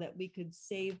pre-plan so that we could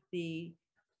save the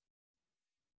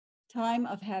time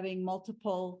of having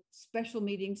multiple special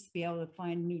meetings to be able to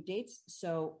find new dates.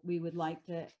 So we would like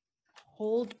to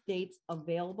hold dates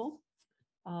available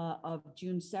of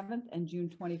June 7th and June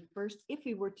 21st if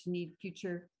we were to need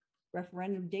future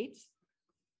referendum dates.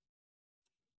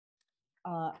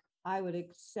 I would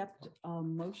accept a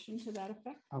motion to that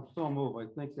effect. I'll so move. I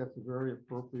think that's a very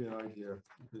appropriate idea,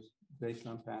 just based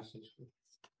on past history.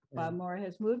 Bob Moore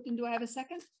has moved, and do I have a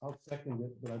second? I'll second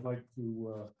it, but I'd like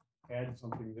to add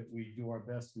something that we do our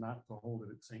best not to hold it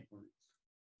at St. Mary's.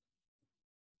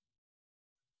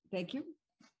 Thank you.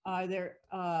 Are there,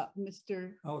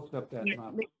 Mr. I'll accept that.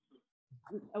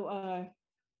 Bob.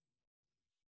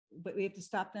 But we have to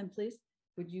stop then, please.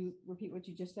 Would you repeat what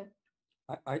you just said?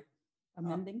 I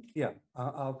Amending? yeah,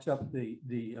 I'll accept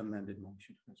the amended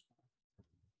motion. That's fine.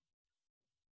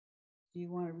 Do you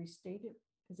want to restate it?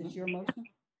 Because it's your motion?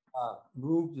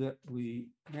 Move that we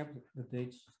have the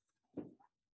dates.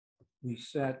 We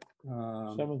set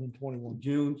 7th and 21.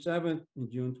 June 7th and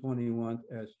June 21st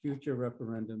as future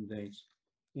referendum dates.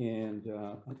 And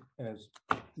as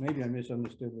maybe I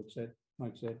misunderstood what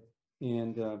Mike said,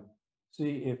 and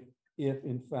see if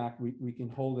in fact we can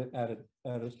hold it at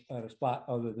a spot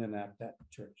other than at that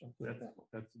church.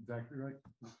 That's exactly right.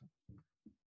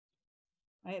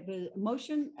 I have a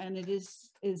motion, and it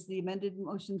is the amended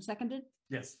motion seconded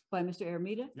Yes. by Mr.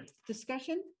 Aramita. Yes.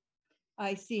 Discussion?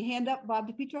 I see hand up, Bob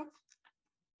DiPietro.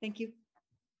 Thank you.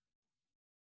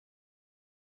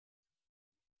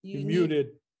 You're need-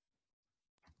 muted.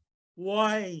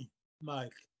 Why,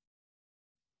 Mike?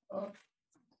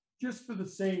 Just for the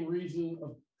same reason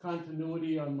of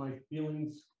continuity on my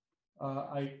feelings,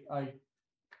 I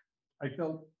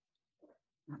felt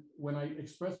when I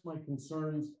expressed my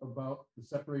concerns about the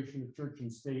separation of church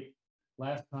and state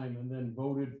last time and then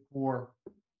voted for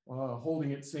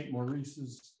holding at St.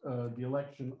 Maurice's the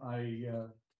election, I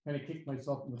kind of kicked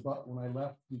myself in the butt when I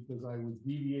left because I was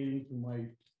deviating from my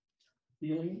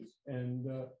feelings, and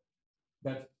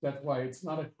that's why it's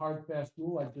not a hard fast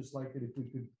rule. I'd just like it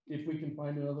if we can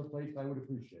find another place, I would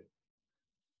appreciate it.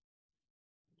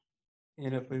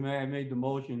 And if we may, I made the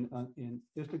motion and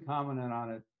just to comment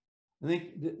on it. I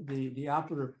think the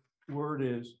operative word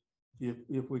is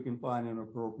if we can find an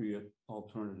appropriate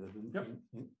alternative.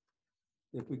 And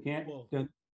if we can't, then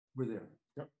we're there.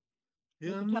 Yep.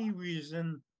 The only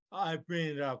reason I bring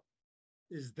it up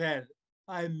is that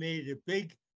I made a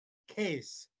big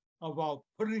case about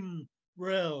putting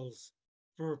rails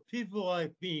for people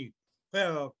like me who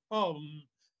have a problem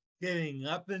getting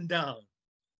up and down.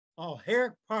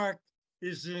 Herrick Park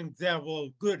is an example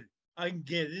of good. I can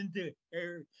get into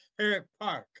Herrick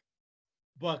Park,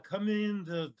 but coming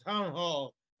into the town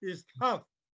hall is tough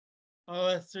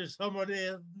unless there's somebody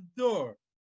at the door,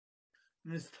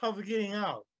 and it's tough getting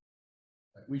out.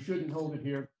 We shouldn't hold it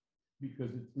here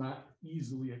because it's not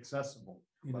easily accessible.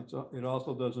 And it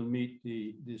also doesn't meet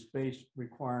the space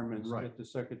requirements Right. that the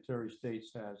Secretary of State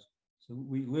has. So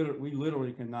we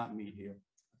literally cannot meet here.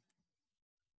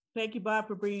 Thank you, Bob,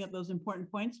 for bringing up those important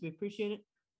points. We appreciate it.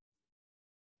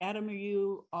 Adam, are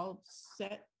you all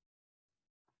set?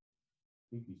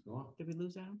 I think he's gone. Did we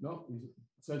lose Adam? No, it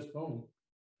says phone,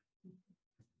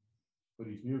 but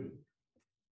he's muted.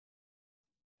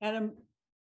 Adam,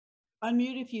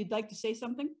 unmute if you'd like to say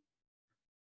something.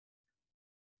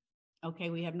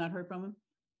 Okay, we have not heard from him.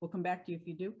 We'll come back to you if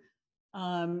you do.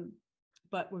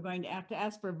 But we're going to have to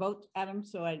ask for a vote, Adam,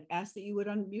 so I'd ask that you would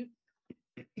unmute.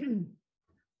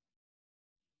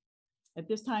 At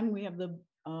this time, we have the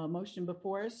motion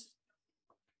before us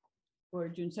for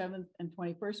June 7th and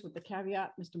 21st with the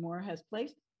caveat Mr. Moore has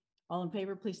placed. All in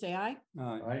favor, please say aye.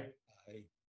 Aye.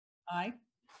 Aye.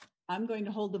 I'm going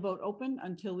to hold the vote open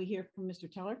until we hear from Mr.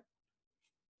 Teller.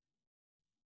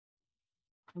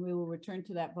 And we will return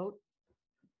to that vote.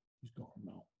 He's gone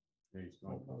now. Yeah, he's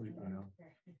gone.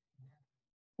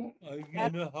 You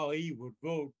know how he would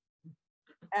vote.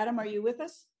 Adam, are you with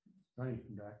us? Trying to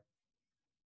come back.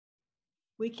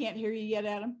 We can't hear you yet,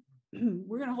 Adam.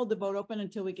 We're going to hold the vote open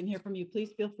until we can hear from you.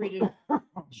 Please feel free to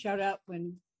shout out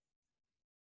when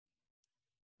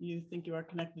you think you are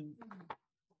connected.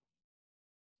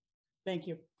 Thank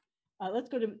you. Let's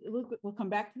go to, we'll come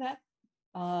back to that.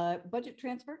 Budget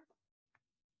transfer.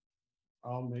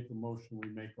 I'll make a motion. We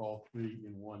make all three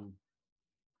in one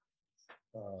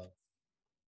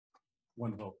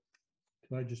vote.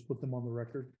 Can I just put them on the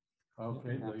record?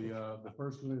 Okay, the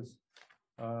first one is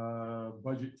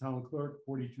Budget town clerk,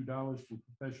 $42 for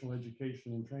professional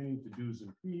education and training to dues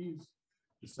and fees.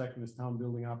 The second is town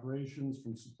building operations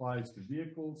from supplies to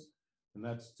vehicles, and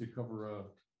that's to cover a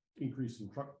increase in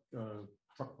truck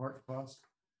part cost.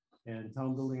 And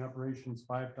town building operations,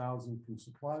 $5,000 from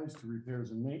supplies to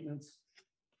repairs and maintenance.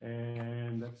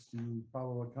 And that's to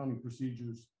follow accounting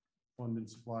procedures, fund and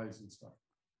supplies and stuff.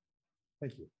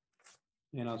 Thank you.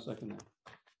 And I'll second that.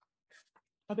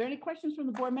 Are there any questions from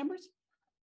the board members?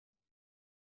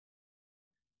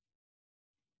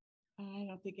 I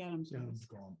don't think Adam's.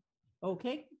 Gone.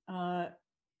 Okay.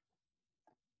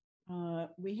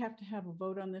 We have to have a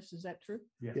vote on this. Is that true?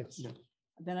 Yes.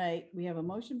 Then we have a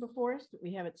motion before us.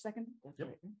 We have it second. That's Yep.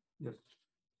 right. Yes.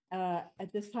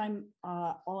 At this time,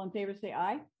 all in favor, say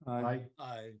aye. Aye.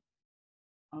 Aye.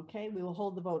 Okay, we will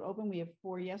hold the vote open. We have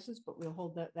 4 yeses, but we'll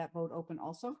hold that vote open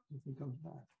also. If he comes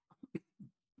back.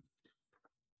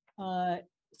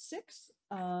 6,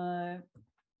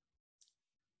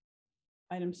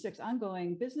 item 6,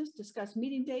 ongoing business, discuss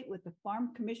meeting date with the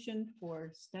Farm Commission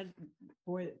for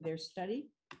their study.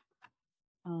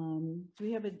 Do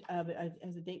we have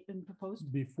has a date been proposed?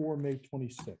 Before May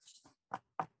 26th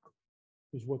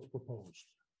is what's proposed.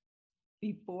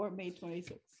 Before May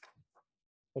 26th.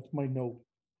 That's my note.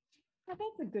 Oh,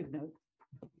 that's a good note.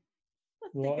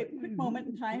 Let's Well, take a quick moment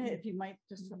in time, if you might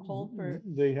just hold for,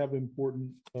 They have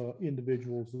important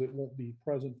individuals that won't be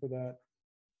present for that.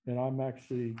 And I'm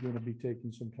actually going to be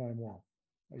taking some time off.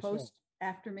 myself. post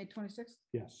after May 26th?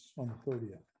 Yes, on the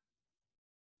 30th.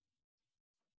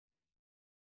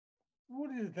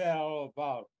 What is that all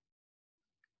about?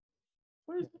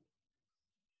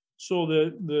 So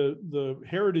the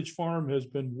Heritage Farm has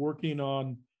been working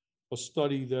on a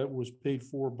study that was paid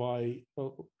for by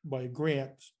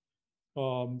grants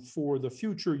for the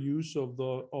future use of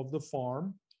the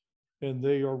farm. And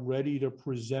they are ready to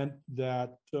present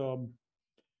that,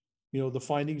 the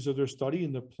findings of their study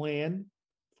and the plan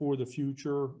for the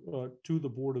future to the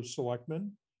Board of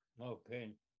Selectmen.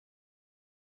 Okay.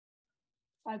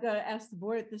 I've got to ask the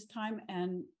board at this time,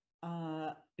 and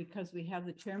because we have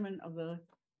the chairman of the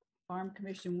Farm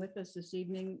Commission with us this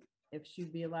evening, if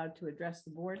she'd be allowed to address the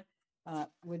board,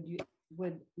 would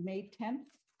May 10th?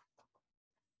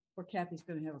 Or Kathy's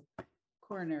going to have a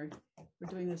coronary. We're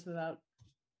doing this without.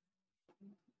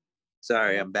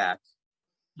 Sorry, I'm back.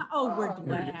 Oh, we're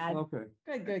glad. Okay.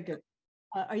 Good.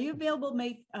 Are you available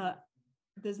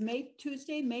does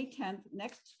Tuesday, May 10th,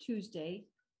 next Tuesday,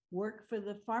 work for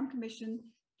the Farm Commission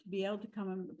to be able to come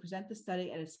and present the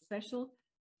study at a special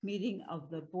meeting of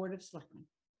the Board of Selectmen?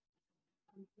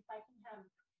 If I can have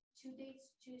 2 dates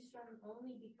to choose from,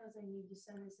 only because I need to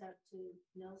send this out to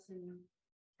Nelson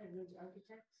Edwards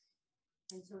Architects.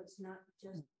 And so it's not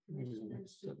just commission and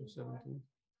speaking for.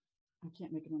 I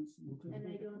can't make it on the 17th. And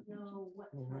I don't know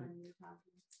what time you're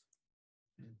talking.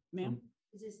 Ma'am?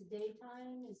 Is this a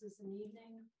daytime? Is this an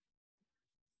evening?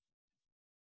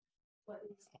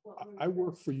 I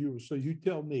work for you, so you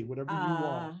tell me whatever you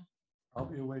want. I'll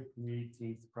be away from the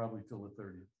 18th, probably till the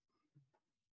 30th.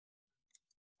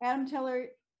 Adam Teller,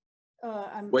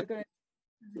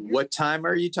 What time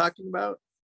are you talking about?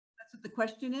 That's what the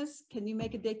question is. Can you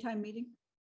make a daytime meeting?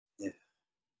 Yeah.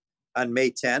 On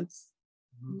May 10th?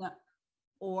 No,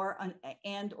 or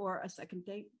a second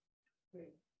date?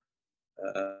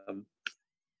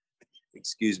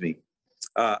 Excuse me.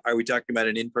 Are we talking about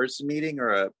an in-person meeting or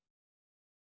a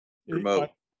remote? I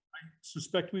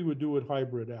suspect we would do it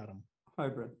hybrid, Adam.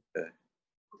 Hybrid.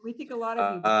 We think a lot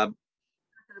of you are going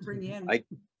to bring you in.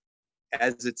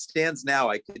 As it stands now,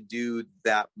 I could do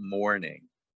that morning,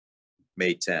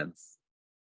 May 10th.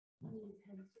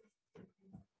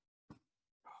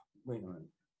 Wait a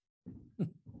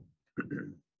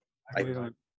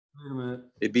minute.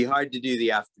 It'd be hard to do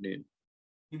the afternoon.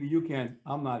 Maybe you can.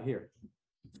 I'm not here.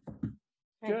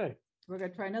 Okay. We're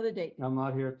going to try another date. I'm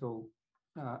not here till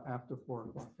after 4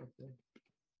 o'clock that day.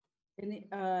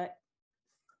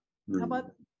 How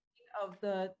about of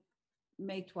the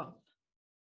May 12th?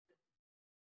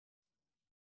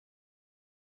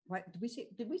 What did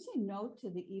we say no to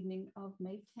the evening of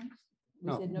May 10th?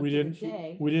 No, said no we to the didn't.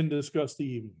 day. We didn't discuss the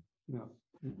evening. No.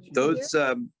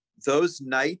 Those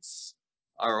nights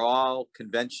are all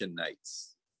convention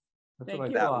nights.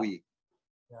 That week.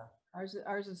 Yeah.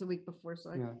 Ours is a week before, so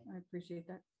I appreciate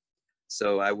that.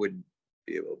 So I wouldn't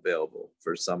be available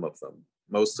for some of them,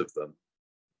 most of them.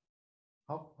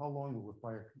 How long will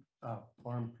the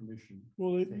Farm Commission?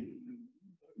 Well,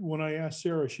 when I asked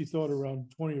Sarah, she thought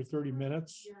around 20 or 30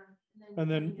 minutes, and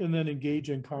then engage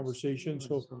in conversation.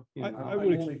 So I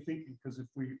would only think because if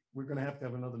we're going to have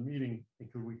another meeting,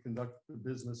 and could we conduct the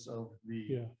business of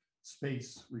the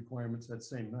space requirements that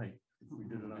same night if we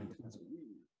did it on.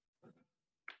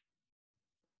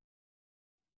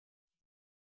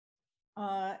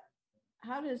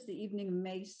 How does the evening of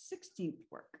May 16th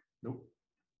work? Nope.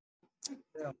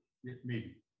 Yeah,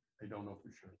 maybe. I don't know for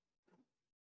sure.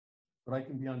 But I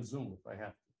can be on Zoom if I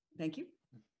have to. Thank you.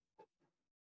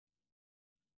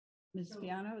 Ms. So-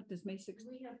 Fiano, does May 16th?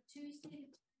 We have Tuesday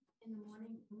in the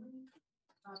morning only.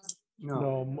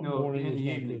 No, morning in is the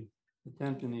not evening, good. the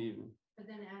 10th in the evening. But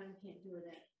then Adam can't do it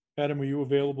at. Adam, are you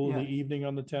available in the Yeah. evening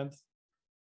on the 10th?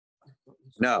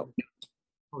 No,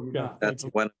 Oh, you're Yeah, not. that's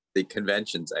one of the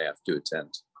conventions I have to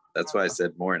attend. That's why I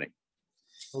said morning.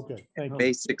 Okay, thank you.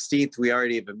 May 16th, we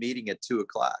already have a meeting at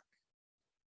 2:00.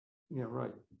 Yeah,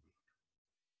 right.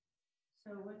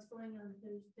 So what's going on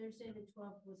Thursday, the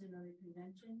 12th was another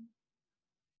convention?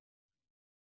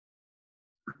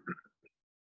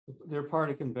 There are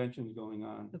party conventions going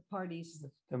on, The parties,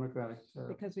 Democratic,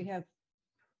 because we have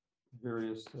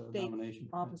various state nomination.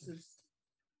 offices,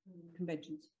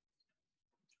 conventions.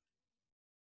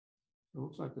 It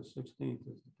looks like the 16th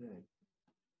is the day.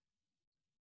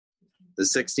 The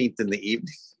 16th in the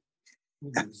evening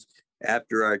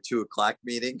after our 2:00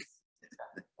 meeting.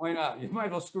 Why not? You might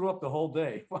as well screw up the whole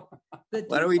day. Why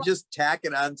don't we just tack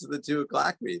it on to the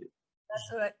 2:00 meeting?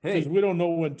 That's what. Because we don't know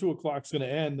when 2:00's gonna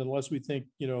end unless we think,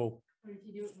 you know.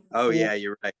 Oh, yeah,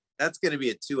 you're right. That's going to be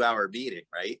a 2-hour meeting,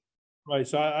 right? Right,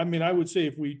 so I mean, I would say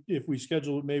if we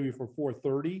schedule it maybe for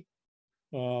 4:30,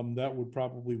 that would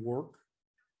probably work.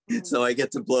 So I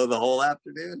get to blow the whole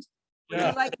afternoon? Would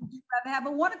you like to rather have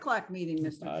a 1 o'clock meeting,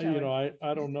 Mr. You know, Kelly?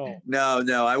 I don't know.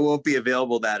 No, I won't be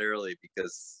available that early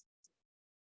because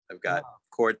I've got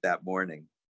court that morning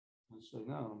Let's say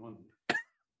no, Monday.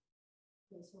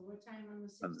 Okay, so what time on the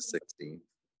 16th? on the 16th.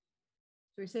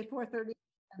 So we say 4:30,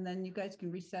 and then you guys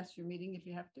can recess your meeting if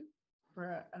you have to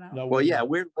for an hour? No, Well, yeah,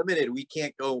 we're limited. We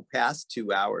can't go past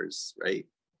 2 hours, right?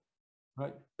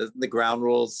 Right. Doesn't the ground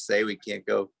rules say we can't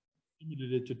go?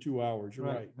 Limited it to 2 hours, you're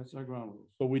right. That's our ground rules.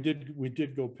 But we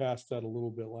did go past that a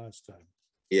little bit last time.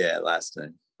 Yeah, last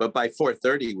time. But by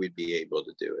 4:30, we'd be able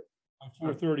to do it. By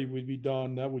 4:30, we'd be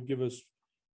done. That would give us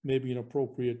maybe an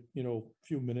appropriate, you know,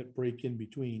 few minute break in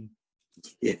between.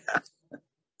 Yeah.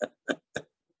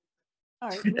 All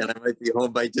right. And I might be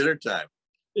home by dinner time.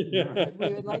 We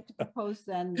would like to propose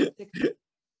then the 16th.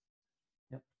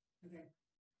 Okay.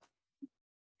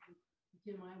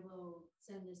 Jim, I will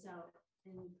send this out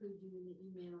and include you in the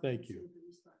email. Thank and see you. the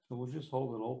response. So we'll just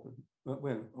hold it open. But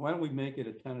wait, why don't we make it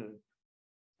a tentative?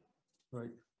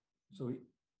 Right, so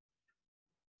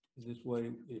this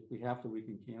way, if we have to, we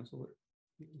can cancel it.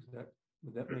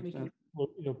 Would that make sense? Well,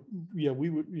 you know, yeah, we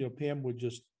would, you know, Pam would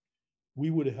just, we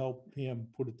would help Pam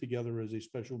put it together as a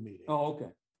special meeting. Oh, okay.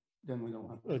 Then we don't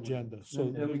have. to- Agenda, so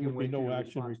Then there we can would be wait for no your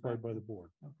action response required back. by the board.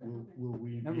 Okay. Will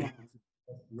we Never be mind.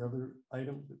 the other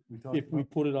items that we talked If we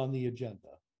about? put it on the agenda.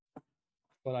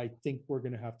 But I think we're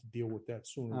gonna have to deal with that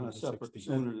sooner On than a the separate, 16th.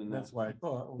 sooner than that. That's why I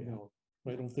thought, you Yeah. know,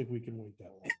 I don't think we can wait that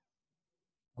long.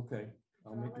 okay,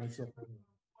 I'll make myself.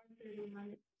 1:30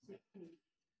 Monday, 16th.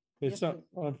 It's not,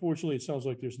 unfortunately, it sounds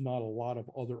like there's not a lot of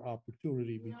other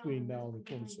opportunity between No, now and the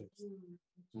that's what we 26th. do.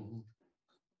 Mhm.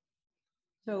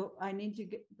 So I need to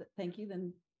get, thank you,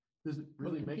 then. Does it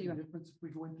really We'll make a continue. difference if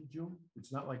we go into June?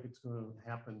 It's not like it's gonna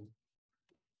happen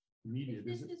If immediate,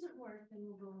 this is it? doesn't work, then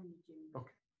we'll go into June.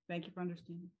 Okay. Thank you for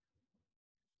understanding.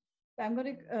 I'm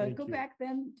going to Thank go you. back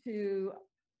then to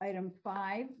item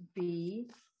 5B,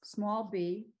 small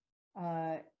b.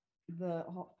 The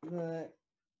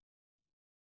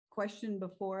question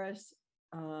before us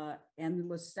and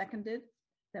was seconded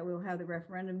that we'll have the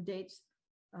referendum dates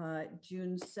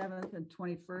June 7th and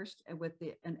 21st, and with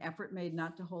an effort made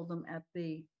not to hold them at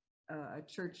the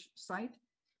church site.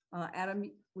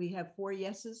 Adam, we have 4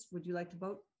 yeses. Would you like to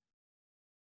vote?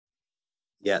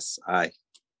 Yes, aye.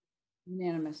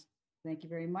 Unanimous. Thank you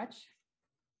very much.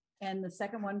 And the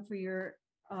second one for your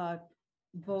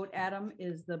vote, Adam,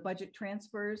 is the budget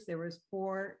transfers. There was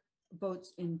 4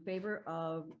 votes in favor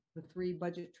of the 3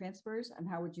 budget transfers. And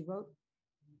how would you vote?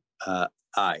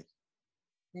 Aye.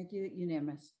 Thank you,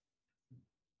 unanimous.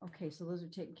 Okay, so those are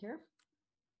taken care of.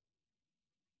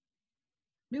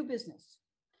 New business.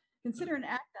 Consider an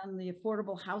act on the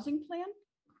affordable housing plan.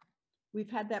 We've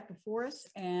had that before us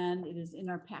and it is in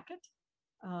our packet.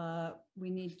 We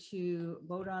need to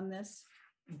vote on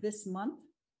this month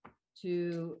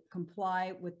to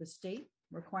comply with the state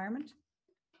requirement.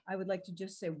 I would like to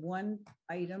just say one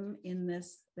item in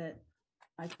this that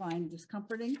I find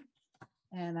discomforting,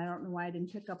 and I don't know why I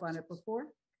didn't pick up on it before,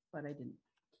 but I didn't.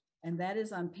 And that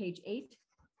is on page 8.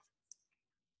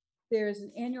 There's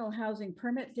an annual housing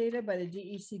permit data by the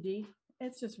DECD,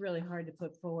 It's just really hard to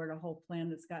put forward a whole plan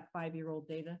that's got 5-year-old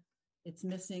data. It's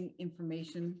missing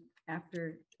information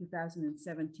after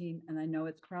 2017. And I know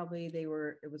it's probably,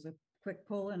 it was a quick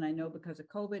pull, and I know because of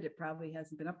COVID, it probably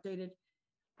hasn't been updated,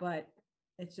 but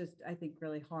it's just, I think,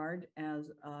 really hard as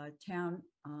a town.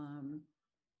 And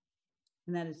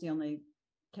that is the only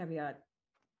caveat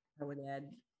I would add.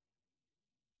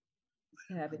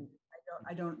 I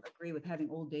don't agree with having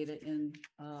old data in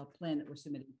a plan that we're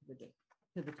submitting to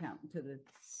the town, to the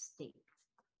state.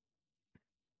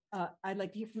 I'd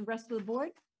like to hear from the rest of the board.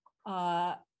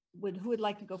 Who would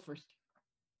like to go first?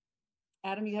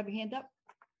 Adam, you have your hand up?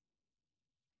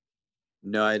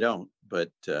 No, I don't,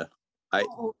 but I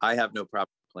Oh. have no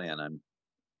proper plan.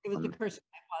 It was the person.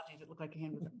 I apologize. It looked like a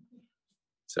hand was up.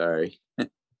 Sorry.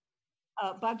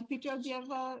 Bob DePietro, do you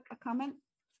have a comment?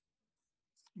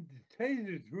 To tell you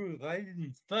the truth, I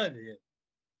didn't study it.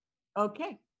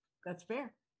 Okay, that's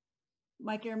fair.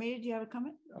 Mike Aramita, do you have a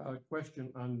comment?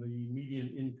 Question on the median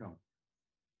income.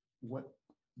 What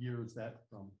year is that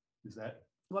from? Is that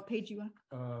What page you on?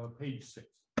 page 6?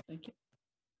 Thank you.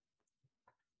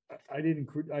 I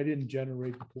didn't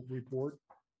generate the report.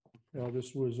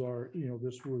 This was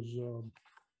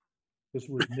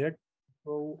Nick,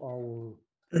 our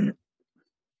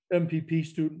MPP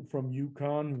student from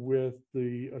UConn, with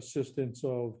the assistance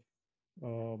of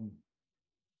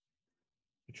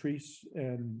Patrice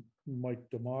and Mike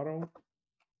D'Amato.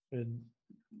 And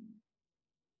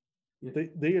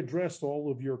they addressed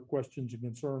all of your questions and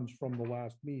concerns from the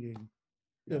last meeting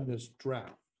in this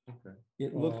draft. Okay.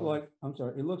 It looks like, I'm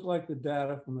sorry, it looks like the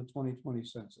data from the 2020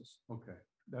 census. Okay.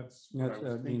 That's what I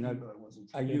was thinking, but I wasn't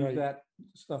I sure. use that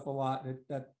stuff a lot.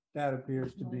 That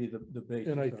appears to be the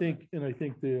basis. And I of it.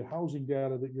 think the housing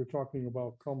data that you're talking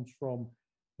about comes from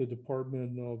the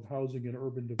Department of Housing and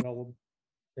Urban Development.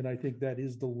 And I think that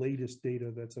is the latest data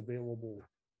that's available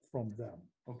from them.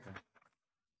 Okay.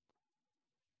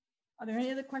 Are there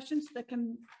any other questions that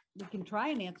we can try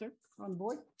and answer on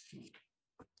board?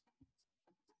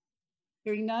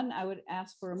 Hearing none, I would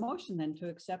ask for a motion then to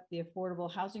accept the affordable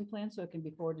housing plan so it can be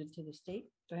forwarded to the state.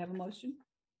 Do I have a motion?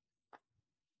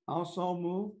 Also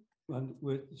move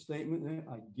with the statement that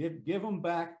I give them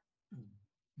back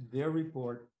their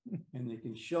report, and they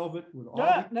can shelve it with all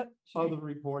the other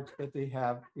reports that they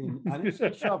have in. I didn't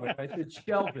say shove it, I said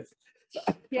shelve it.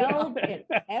 Shelve it.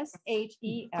 SHELVE. Thank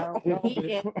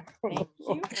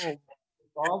you.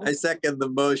 I second the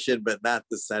motion, but not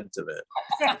the sentiment.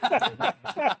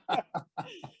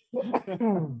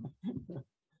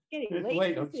 Getting It's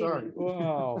late, I'm sorry.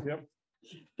 Wow. Yep.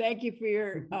 Thank you for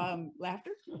your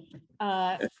laughter.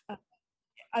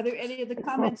 Are there any other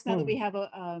comments now that we have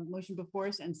a motion before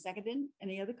us and seconded?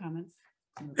 Any other comments?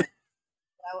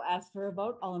 I'll ask for a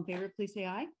vote. All in favor, please say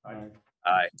aye. Aye.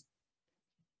 Aye.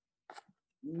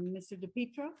 Mr.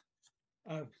 DePietro?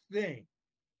 Abstain.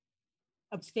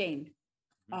 Abstained.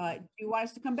 Do you want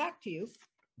us to come back to you?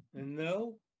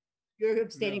 No. You're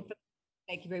abstaining. No.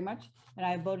 Thank you very much. And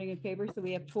I'm voting in favor. So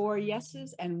we have 4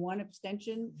 yeses and 1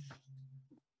 abstention.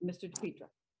 Mr. DePietro.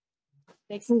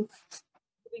 Thanks. Moving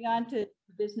on to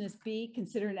business B,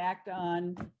 consider an act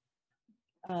on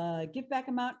give back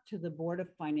amount to the Board of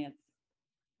Finance.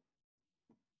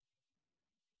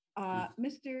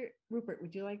 Mr. Rupert,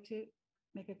 would you like to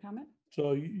make a comment?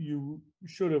 So you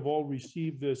should have all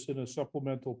received this in a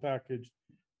supplemental package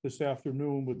this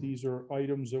afternoon, but these are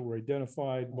items that were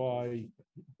identified by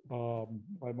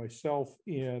myself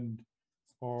and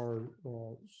our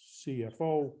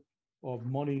CFO of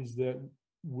monies that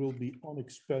will be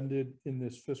unexpended in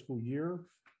this fiscal year.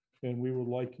 And we would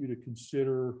like you to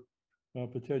consider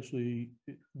potentially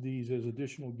these as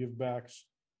additional givebacks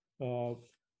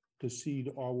to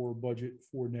seed our budget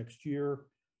for next year.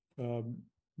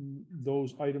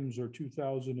 Those items are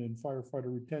 2,000 in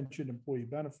firefighter retention, employee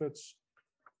benefits,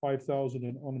 5,000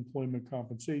 in unemployment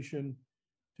compensation,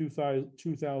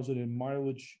 2,000 in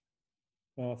mileage,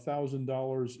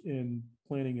 $1,000 in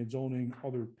planning and zoning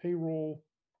other payroll,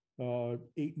 $890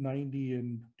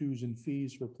 in dues and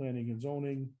fees for planning and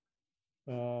zoning,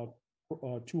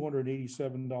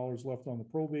 $287 left on the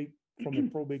probate from the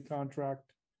probate contract.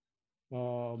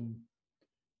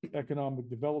 Economic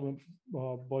development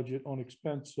budget on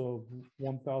expense of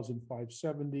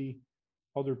 $1,570,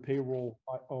 other payroll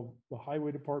of the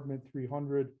highway department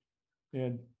 300,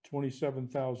 and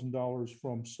 $27,000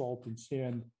 from salt and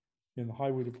sand in the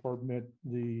highway department.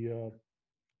 We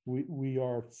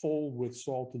are full with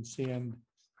salt and sand,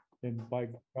 and by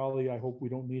golly, I hope we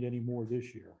don't need any more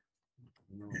this year.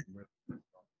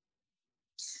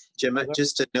 Jim,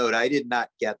 just a note, I did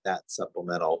not get that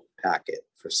supplemental packet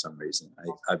for some reason.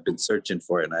 I've been searching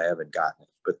for it and I haven't gotten it,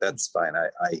 but that's fine.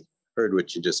 heard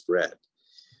what you just read.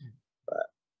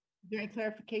 Is there any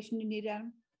clarification you need,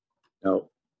 Adam? No,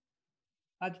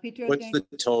 Petro, what's the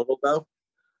total though?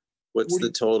 What's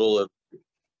the total of?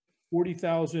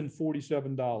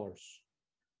 $40,047.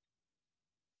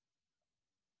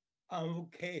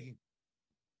 Okay.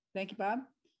 Thank you, Bob.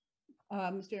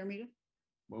 Mr. Armita,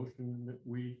 Motion that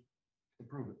we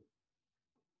approve it.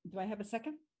 do I have a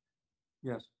second?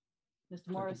 Yes. Mr.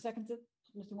 Moore seconds it.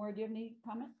 Mr. Moore, do you have any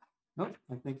comment? Nope,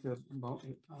 I think that,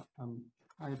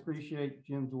 I appreciate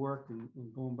Jim's work and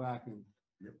going back and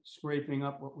scraping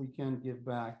up what we can give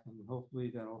back, and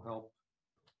hopefully that'll help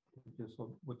just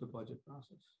with the budget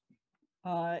process.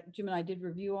 Jim and I did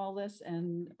review all this,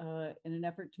 and in an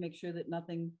effort to make sure that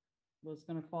nothing was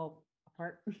going to fall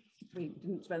apart, we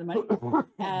didn't spend the money.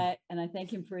 And I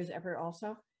thank him for his effort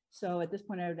also. So at this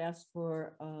point, I would ask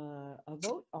for a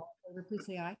vote. All in favor, please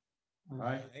say aye.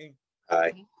 Aye.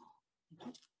 Aye.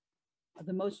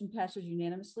 The motion passes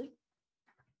unanimously.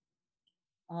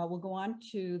 We'll go on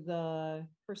to the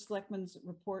first selectman's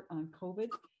report on COVID.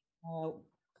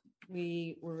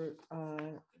 We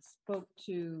spoke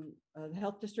to the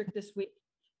health district this week.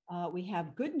 We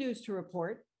have good news to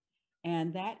report,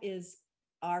 and that is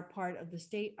our part of the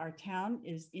state, our town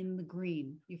is in the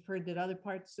green. You've heard that other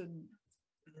parts of,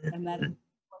 and that is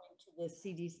according to the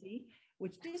CDC,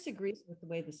 which disagrees with the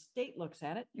way the state looks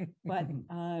at it, but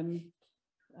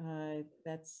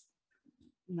that's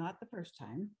not the first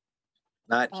time.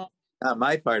 Not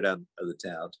my part of the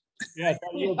town. Yeah,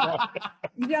 You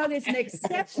know, there's an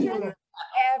exception to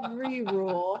every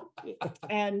rule.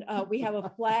 And we have a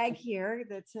flag here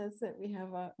that says that we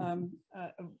have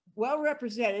a well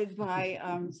represented by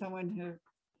someone who,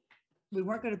 we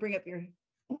weren't going to bring up your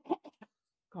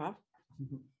cough,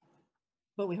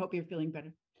 but we hope you're feeling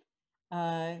better.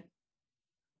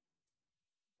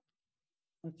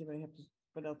 Let's see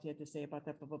what else you have to say about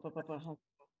that.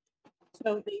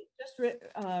 So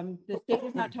the state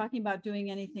is not talking about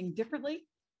doing anything differently.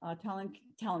 Talon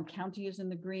County is in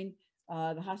the green.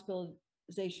 The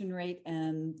hospitalization rate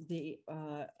and the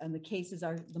cases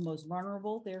are the most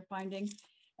vulnerable, they're finding,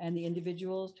 and the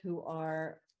individuals who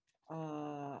are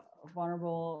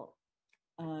vulnerable.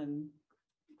 I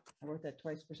wrote that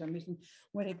twice for some reason.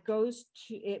 When it goes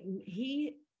to it,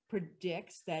 he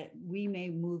predicts that we may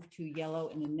move to yellow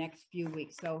in the next few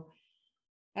weeks. So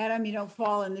Adam, you don't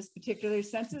fall in this particular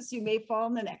census, you may fall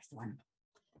in the next one.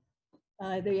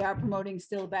 They are promoting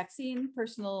still vaccine,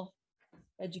 personal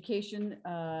education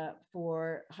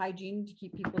for hygiene to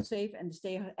keep people safe and to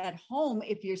stay at home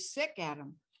if you're sick,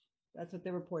 Adam. That's what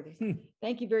they're reporting.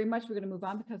 Thank you very much. We're going to move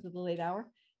on because of the late hour.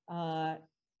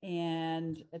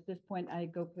 And at this point, I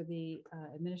go for the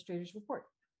administrator's report.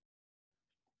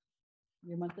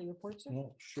 Your monthly report, sir?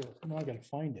 Oh, sure. No, I gotta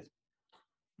find it.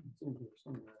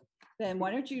 Then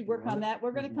why don't you work on that?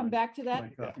 We're going to come back to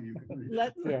that.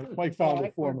 Let's. Yeah, Mike found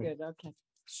it for me. Good, okay.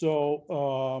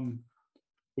 So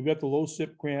we've got the low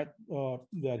SIP grant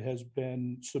that has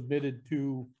been submitted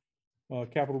to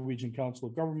Capital Region Council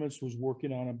of Governments, who's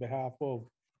working on behalf of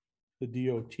the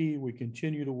DOT. We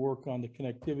continue to work on the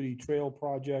connectivity trail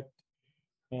project.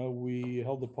 We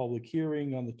held the public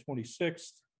hearing on the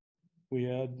 26th. We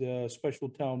had a special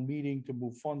town meeting to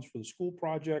move funds for the school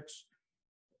projects.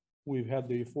 We've had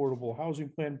the affordable housing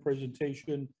plan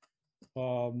presentation.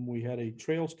 We had a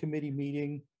trails committee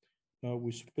meeting.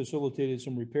 We facilitated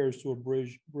some repairs to a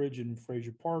bridge in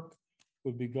Fraser Park.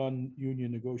 We've begun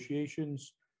union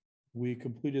negotiations. We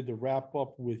completed the wrap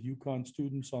up with UConn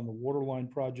students on the waterline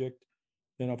project.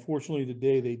 And unfortunately, the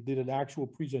day they did an actual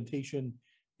presentation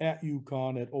at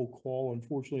UConn at Oak Hall,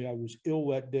 unfortunately, I was ill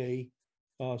that day.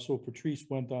 So Patrice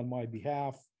went on my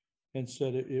behalf and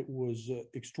said it was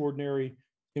extraordinary.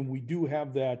 And we do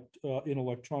have that in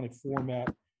electronic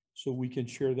format, so we can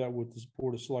share that with the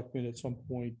Board of Selectmen at some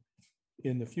point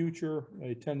in the future. I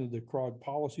attended the CROG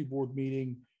Policy Board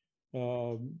meeting.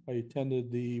 I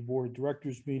attended the Board of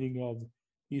Directors meeting of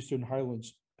Eastern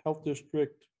Highlands Health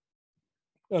District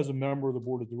as a member of the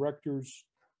Board of Directors.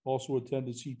 Also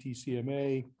attended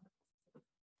CTCMA.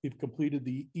 We've completed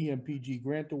the EMPG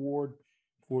grant award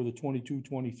for the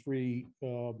 22-23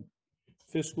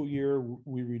 fiscal year.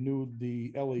 We renewed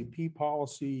the LAP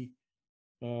policy.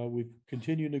 We've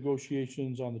continued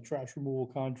negotiations on the trash removal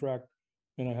contract,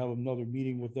 and I have another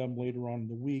meeting with them later on in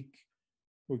the week.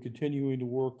 We're continuing to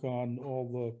work on all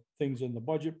the things in the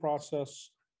budget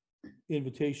process.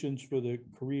 Invitations for the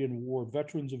Korean War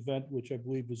Veterans event, which I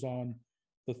believe is on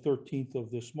the 13th of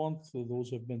this month. So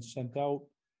those have been sent out.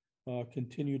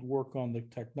 Continued work on the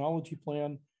technology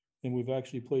plan. And we've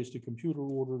actually placed a computer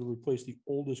order to replace the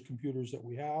oldest computers that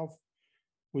we have.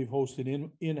 We've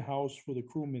hosted in-house for the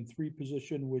crewman 3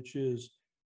 position, which is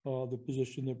the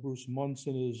position that Bruce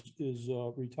Munson is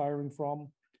retiring from.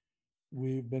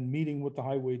 We've been meeting with the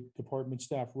highway department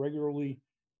staff regularly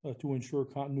to ensure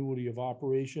continuity of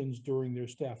operations during their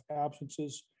staff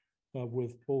absences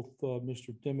with both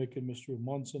Mr. Dimick and Mr.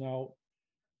 Munson out.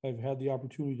 I've had the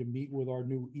opportunity to meet with our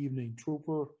new evening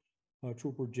trooper,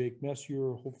 Trooper Jake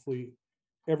Messier. Hopefully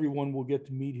everyone will get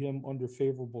to meet him under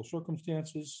favorable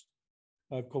circumstances.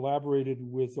 I've collaborated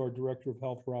with our Director of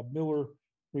Health, Rob Miller,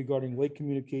 regarding lake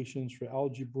communications for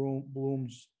algae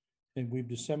blooms, and we've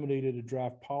disseminated a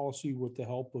draft policy with the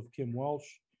help of Kim Welsh.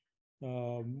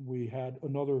 We had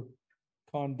another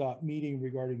CONDOT meeting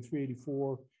regarding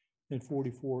 384 and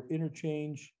 44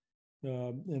 interchange,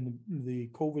 and the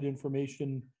COVID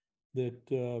information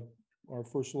that our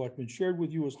first selectman shared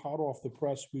with you is hot off the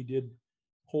press. We did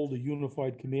hold a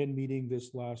unified command meeting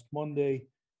this last Monday,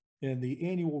 and the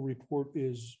annual report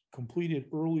is completed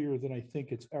earlier than I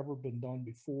think it's ever been done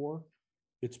before.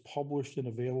 It's published and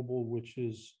available, which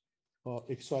is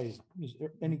exciting. Is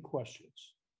there any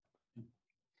questions?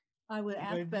 I would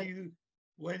ask that.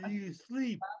 When do you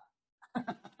sleep?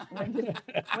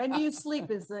 When do you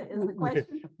sleep is the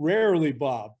question. Rarely,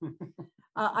 Bob.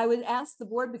 I would ask the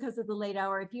board, because of the late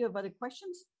hour, if you have other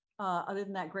questions, other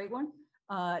than that great one,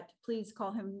 please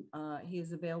call him. He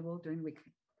is available during the week.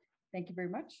 Thank you very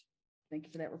much. Thank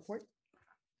you for that report.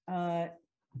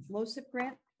 LoSiP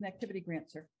grant, connectivity grant,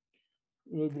 sir.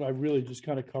 I really just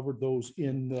kind of covered those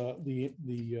in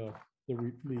the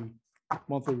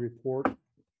monthly report.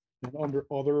 And under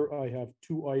other, I have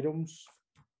 2 items.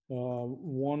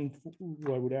 One,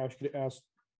 I would ask you to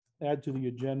add to the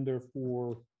agenda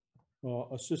for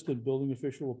assistant building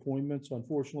official appointments.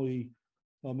 Unfortunately,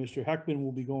 Mr. Heckman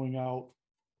will be going out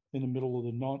in the middle of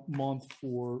the month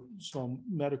for some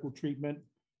medical treatment,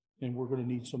 and we're going to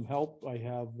need some help. I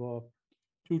have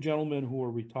 2 gentlemen who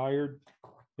are retired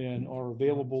and are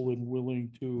available and willing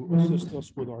to assist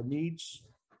us with our needs.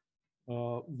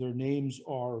 Their names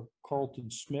are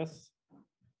Carlton Smith.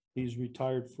 He's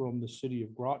retired from the city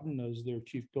of Groton as their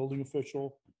chief building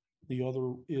official. The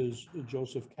other is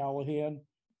Joseph Callahan,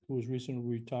 who was recently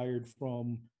retired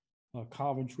from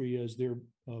Coventry as their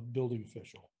building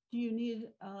official. Do you need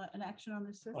an action on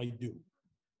this, sir? I do.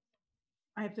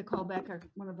 I have to call back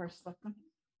one of our selectmen.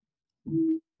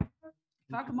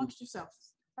 Talk amongst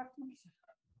yourselves. Talk amongst yourselves.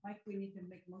 Mike, we need to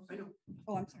make most.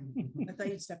 Oh, I'm sorry. I thought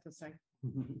you stepped aside.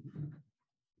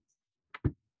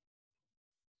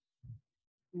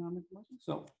 You want to make a motion?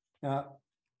 So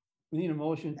we need a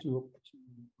motion to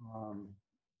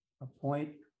appoint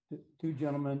 2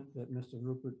 gentlemen that Mr.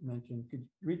 Rupert mentioned. Could you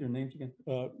read their names again?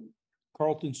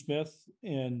 Carlton Smith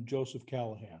and Joseph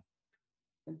Callahan.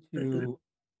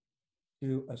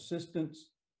 To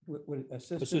assistants,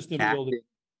 assistant building.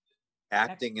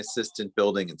 Acting assistant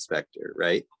building inspector,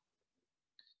 right?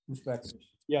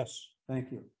 Inspectors. Yes.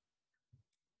 Thank you.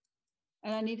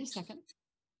 And I need a second.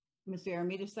 Mr.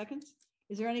 Aramita seconds.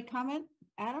 Is there any comment?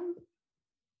 Adam?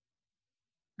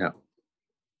 No.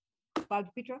 Bob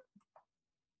DePietro?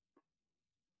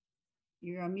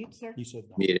 You're on mute, sir? He said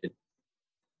no. Muted.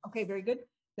 Okay, very good.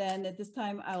 Then at this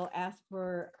time, I will ask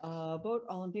for a vote.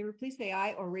 All in favor, please say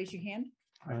aye or raise your hand.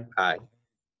 Aye.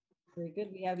 Very good.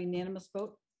 We have unanimous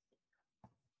vote.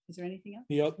 Is there anything else?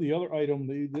 The other item,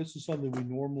 this is something we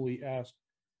normally ask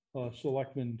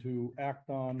selectmen to act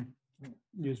on,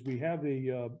 is we have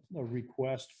a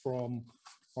request from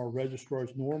our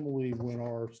registrars. Normally, when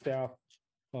our staff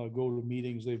go to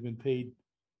meetings, they've been paid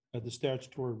at the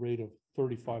statutory rate of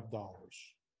 $35.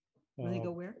 When they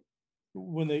go where?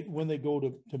 When they go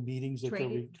to meetings that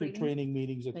training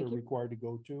meetings that Thank they're you. required to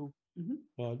go to.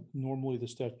 Mhm. Normally, the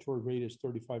statutory rate is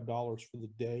 $35 for the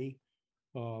day.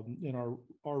 And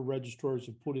our registrars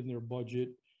have put in their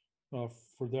budget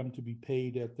for them to be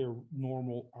paid at their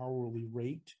normal hourly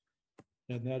rate.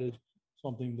 And that is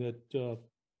something that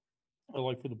I'd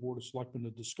like for the Board of Selectmen to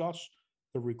discuss.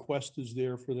 The request is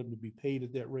there for them to be paid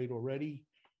at that rate already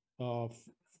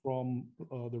from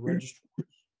the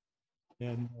registrars.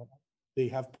 And they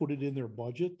have put it in their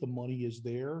budget. The money is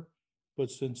there.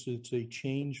 But since it's a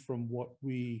change from what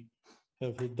we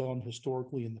have done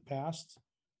historically in the past,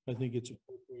 I think it's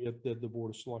appropriate that the Board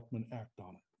of Selectmen act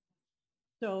on it.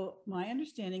 So my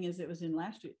understanding is it was in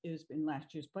last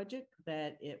year's budget,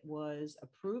 that it was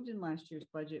approved in last year's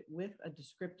budget with a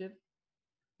descriptive.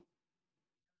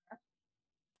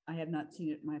 I have not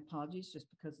seen it. My apologies, just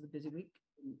because of the busy week.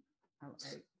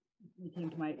 It came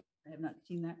to I have not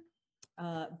seen that.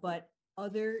 But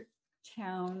other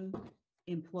town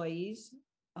employees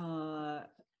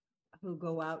who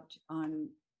go out on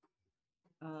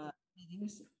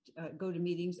meetings, go to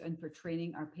meetings and for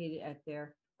training are paid at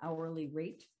their hourly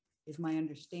rate, is my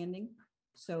understanding.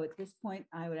 So at this point,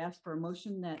 I would ask for a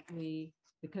motion that we,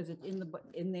 because it's in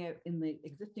the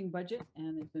existing budget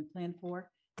and it's been planned for,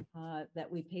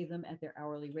 that we pay them at their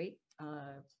hourly rate.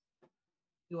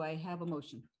 Do I have a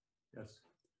motion? Yes.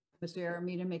 Mr.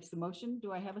 Aramita makes the motion.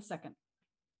 Do I have a second?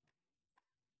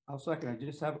 I'll second. I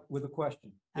just have with a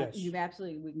question. Yes. You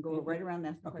absolutely, we can go right around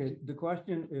that. Okay, the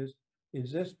question is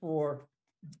this for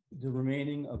the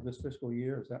remaining of this fiscal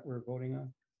year? Is that what we're voting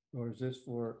on? Or is this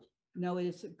for? No, it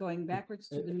is going backwards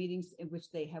to the meetings in which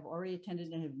they have already attended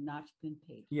and have not been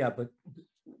paid. Yeah, but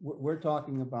we're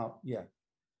talking about,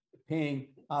 paying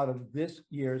out of this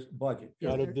year's budget.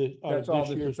 Out of this, That's all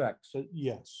this year's, affects.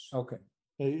 yes. Okay.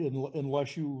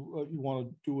 Unless you want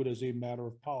to do it as a matter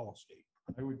of policy.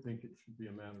 I would think it should be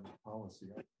a matter of policy.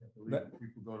 I can't believe That-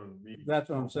 people go to the meeting. That's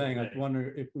what I'm saying. I was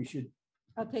wondering if we should.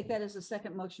 I'll take that as a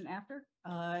second motion after.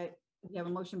 We have a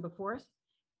motion before us.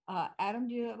 Adam,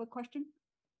 do you have a question?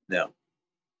 No.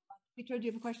 Peter, do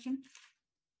you have a question?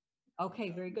 Okay,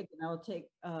 very good. Then I will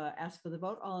ask for the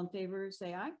vote. All in favor,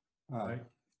 say aye. Aye.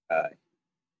 Aye.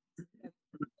 Thank you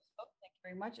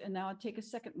very much. And now I'll take a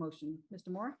second motion. Mr.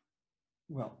 Moore?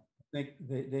 Well, I think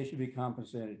they should be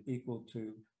compensated equal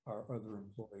to our other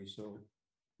employees. So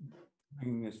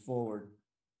bringing this forward,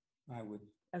 I would.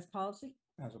 As policy?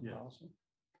 As a policy.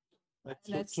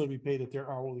 So to be paid at their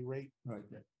hourly rate. Right.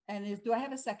 And do I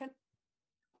have a second?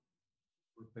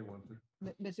 If they want to.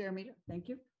 Ms. Aramita, thank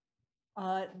you.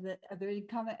 Are there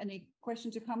any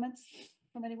questions or comments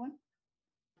from anyone?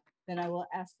 Then I will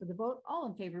ask for the vote. All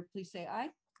in favor, please say aye.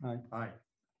 Aye. Aye.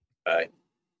 Aye.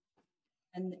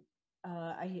 And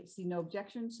I see no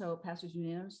objection, so it passes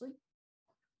unanimously.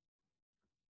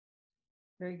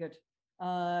 Very good.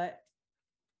 May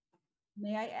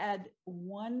I add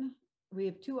one? We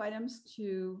have two items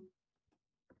to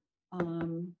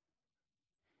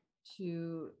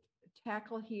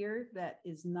tackle here that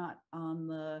is not on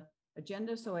the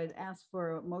agenda. So I'd ask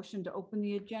for a motion to open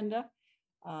the agenda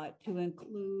to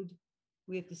include,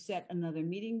 we have to set another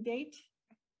meeting date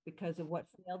because of what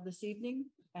failed this evening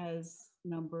as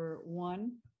number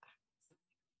one.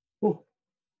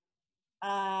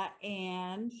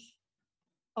 And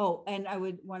I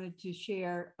wanted to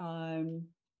share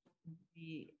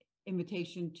the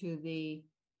invitation to the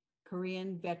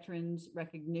Korean Veterans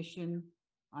Recognition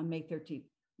on May 13th.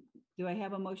 Do I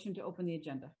have a motion to open the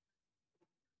agenda?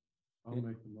 I'll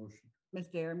make the motion.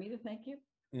 Mr. Aramita, thank you.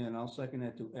 And I'll second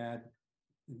that to add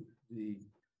the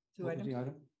Two what was the items.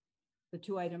 item? The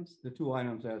two items. The two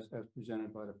items as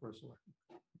presented by the first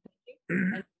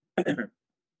selectman.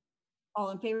 All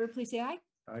in favor, please say aye.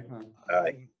 Aye.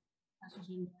 Aye. Passes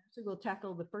unanimously. We'll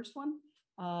tackle the first one.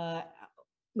 No,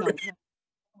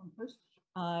 first.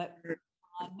 On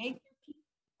May 13th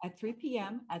at 3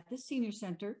 p.m. at the Senior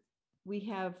Center, we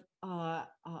have,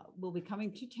 will be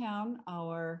coming to town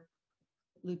our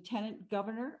Lieutenant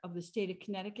Governor of the state of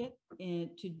Connecticut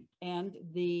and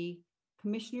the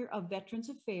Commissioner of Veterans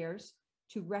Affairs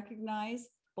to recognize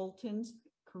Bolton's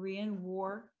Korean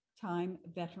War time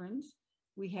veterans.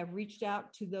 We have reached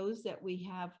out to those that we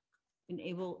have been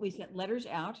able, we sent letters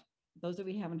out. Those that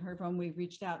we haven't heard from, we've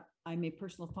reached out. I made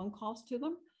personal phone calls to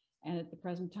them. And at the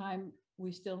present time,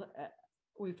 we still,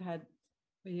 we have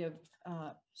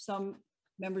some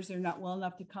members that are not well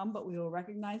enough to come, but we will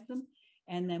recognize them.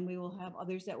 And then we will have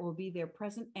others that will be there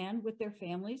present and with their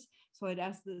families. So I'd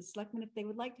ask the selectmen if they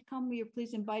would like to come, we are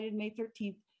please invited May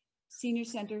 13th, Senior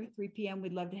Center, 3 p.m.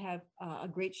 We'd love to have a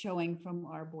great showing from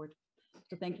our board.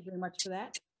 So thank you very much for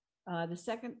that. The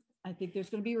second, I think there's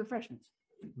going to be refreshments.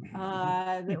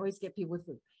 They always get people with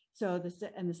food. So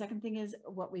the second thing is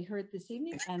what we heard this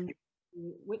evening and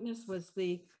witness was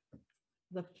the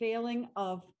failing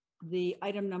of the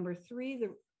item number 3,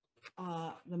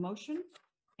 the motion.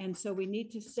 And so we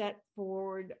need to set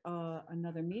forward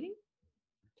another meeting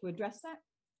to address that.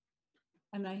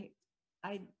 And I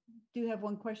do have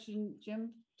one question,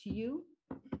 Jim, to you.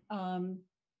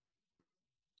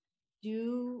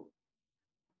 Do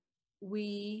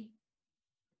we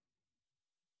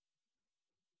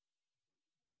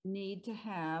need to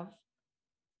have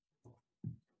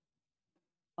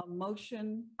a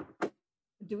motion?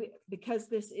 Do we, because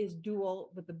this is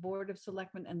dual with the Board of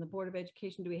Selectmen and the Board of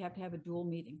Education, do we have to have a dual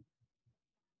meeting?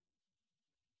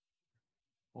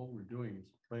 All we're doing is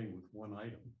playing with one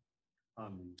item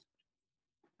on the.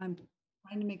 I'm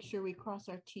trying to make sure we cross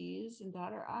our T's and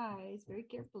dot our I's very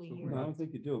carefully here. No, I don't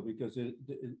think you do, because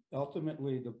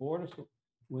ultimately the Board of,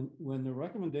 when the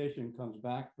recommendation comes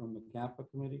back from the CAPA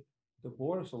committee, the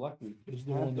Board of Selectmen Is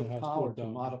the has one the that has to power go to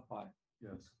down. modify.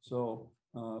 Yes. So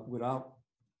without,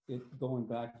 it going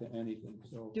back to anything,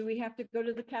 so, Do we have to go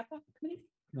to the capital committee?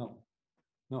 no.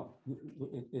 No,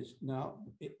 it's now,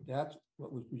 that's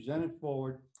what was presented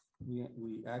forward.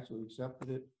 We actually accepted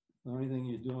it. The only thing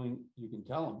you're doing, you can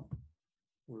tell them,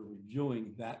 we're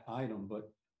reviewing that item,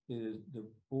 but it is the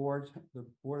board of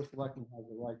selectmen has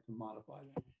the right to modify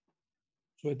that.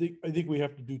 So I think we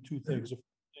have to do two things. The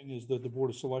first thing is that the Board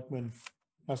of Selectmen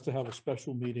has to have a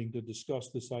special meeting to discuss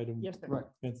this item. Yes, sir. Right.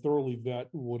 And thoroughly vet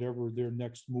whatever their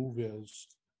next move is.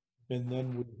 And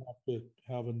then we have to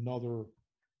have another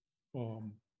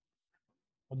town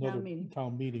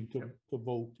meeting to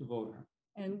vote. To vote.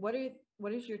 And what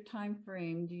is your time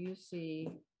frame? Do you see,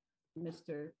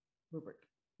 Mr. Rupert?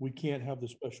 We can't have the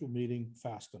special meeting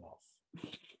fast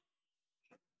enough.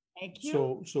 Thank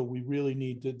you. So we really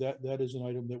need to, that is an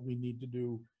item that we need to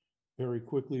do very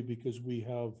quickly because we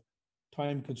have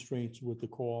time constraints with the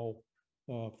call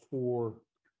for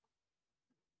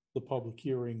the public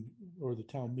hearing or the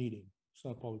town meeting. It's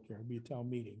not a public hearing, it'll be a town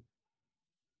meeting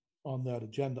on that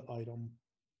agenda item.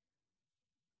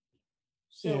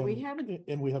 So we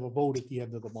And we have a vote at the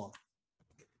end of the month.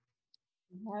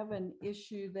 have an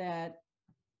issue that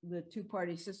the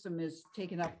two-party system is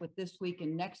taken up with this week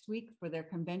and next week for their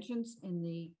conventions in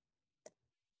the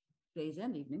days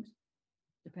and evenings,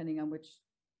 depending on which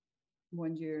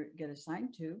ones you get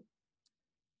assigned to.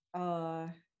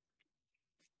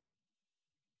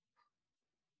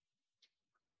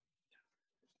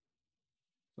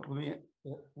 So let me,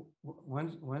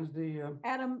 when's the,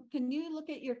 Adam, can you look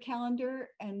at your calendar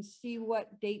and see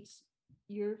what dates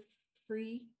you're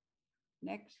free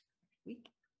next week?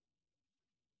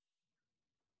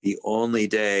 The only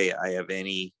day I have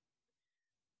any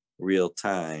real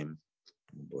time,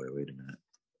 oh boy, wait a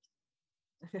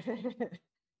minute.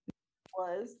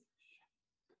 Was?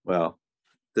 Well,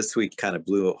 this week kind of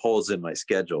blew holes in my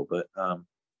schedule, but Of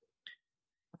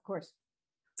course.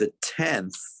 the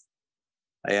 10th,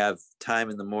 I have time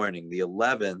in the morning. The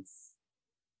 11th,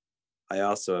 I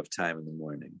also have time in the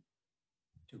morning.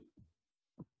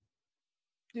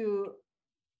 Do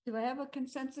I have a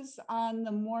consensus on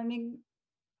the morning?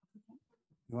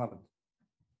 11th?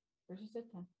 Where's your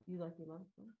 10th? You like the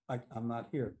 11th? I'm not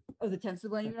here. Oh, the 10th is the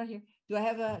one you're not here. Do I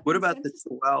have a? What about the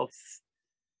consensus? 12th?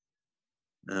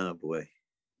 Oh, boy.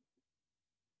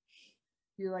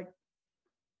 You like?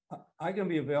 I can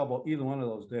be available either one of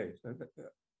those days. The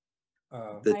I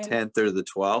am- 10th or the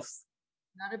 12th?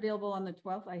 Not available on the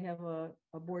 12th. I have a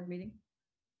board meeting.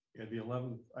 Yeah, the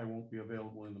 11th, I won't be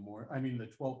available in the morning. I mean, the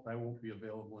 12th, I won't be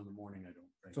available in the morning, I don't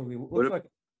think. So What looks ab-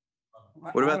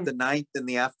 like. What about I'm- the 9th in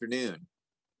the afternoon?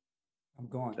 I'm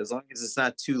gone. As long as it's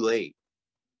not too late.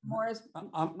 Morris,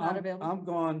 I'm not available. I'm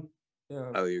gone.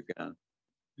 Oh, you're gone.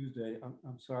 Tuesday.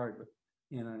 I'm sorry, but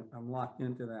I'm locked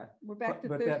into that. We're back to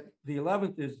But Thursday. that, the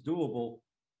 11th is doable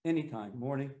anytime,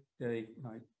 morning, day,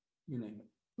 night, you name it.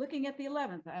 Looking at the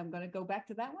 11th, I'm going to go back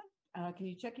to that one. Can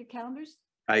you check your calendars?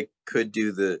 I could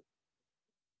do the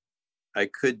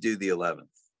 11th.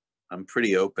 I'm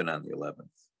pretty open on the 11th,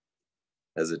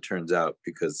 as it turns out,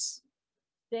 because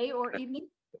Day or evening?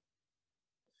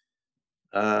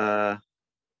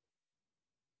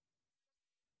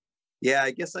 yeah,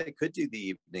 I guess I could do the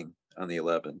evening on the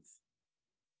 11th.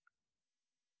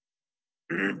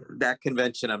 That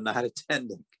convention I'm not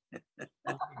attending.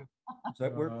 Does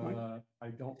that work, Mike? I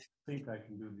don't think I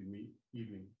can do the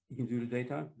evening. You can do the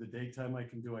daytime? The daytime I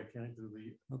can do, I can't do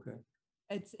the. Okay.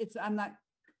 I'm not,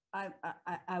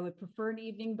 I would prefer an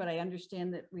evening, but I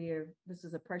understand that this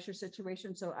is a pressure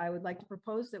situation. So I would like to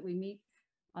propose that we meet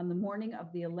on the morning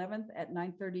of the 11th at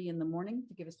 9:30 in the morning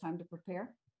to give us time to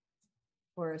prepare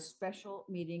for a special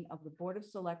meeting of the Board of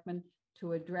Selectmen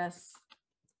to address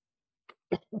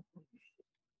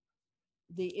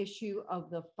the issue of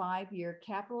the 5-year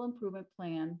capital improvement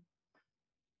plan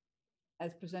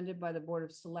as presented by the Board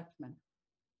of Selectmen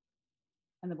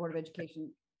and the Board of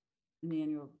Education in the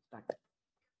annual document.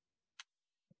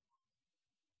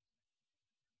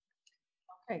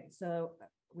 Okay, so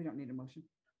we don't need a motion.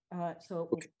 So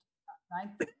Okay.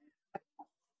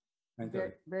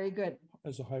 9:30. Very good.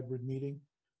 As a hybrid meeting.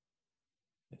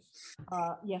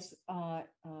 Yes,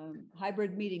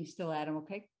 hybrid meeting still, Adam,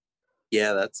 okay?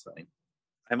 Yeah, that's fine.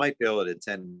 I might be able to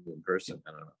attend in person.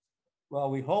 I don't know.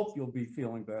 Well, we hope you'll be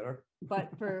feeling better.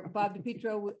 But for Bob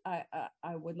DiPietro,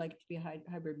 I would like it to be a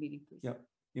hybrid meeting, please. Yep.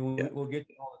 We'll get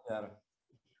you all the data.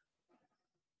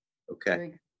 Okay. Very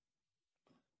good.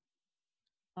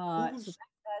 So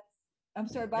I'm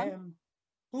sorry, Bob?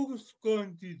 Who's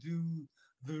going to do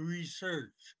the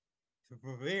research to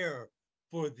prepare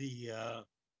for the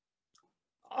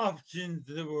options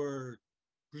that were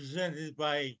presented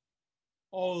by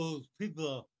all those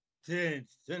people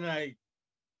tonight.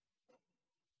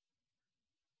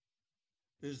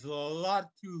 There's a lot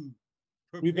to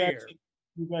We've prepare.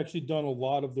 actually done a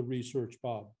lot of the research,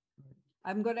 Bob.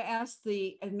 I'm going to ask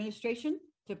the administration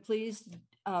to please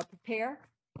prepare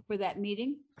for that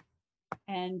meeting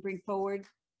and bring forward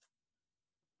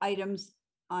items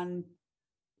on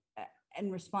and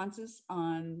responses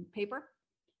on paper,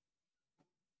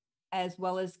 as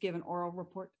well as give an oral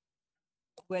report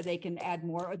where they can add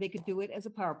more, or they could do it as a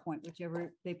PowerPoint,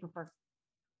 whichever they prefer.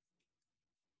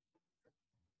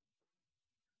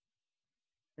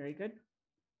 Very good.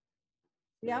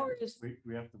 The hour is,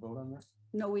 We have to vote on that?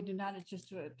 no, we do not. It's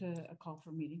just a call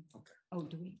for meeting. Okay. Oh,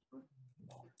 do we?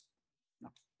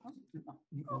 No. Oh, no.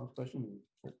 You call a special meeting.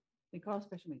 We call a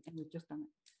special meeting, and we've just done it.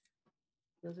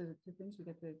 Those are the two things. We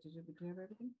got do we have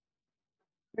everything?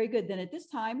 Very good. Then at this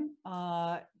time,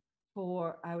 I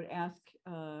would ask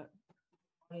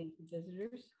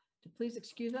visitors to please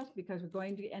excuse us because we're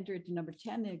going to enter into number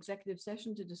 10, the executive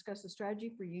session to discuss the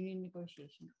strategy for union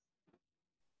negotiations.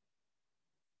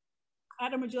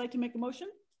 Adam, would you like to make a motion?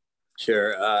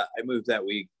 Sure. I move that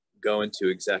we go into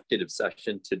executive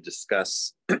session to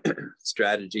discuss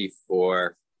strategy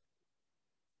for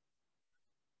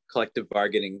collective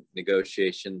bargaining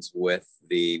negotiations with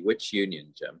which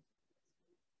union, Jim?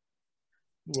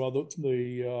 Well,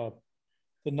 the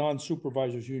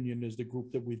non-supervisors union is the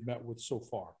group that we've met with so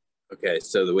far. Okay,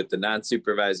 so with the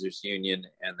non-supervisors union,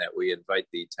 and that we invite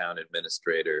the town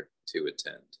administrator to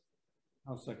attend.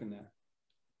 I'll second that.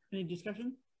 Any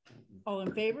discussion? All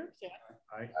in favor? Say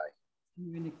Aye. Aye.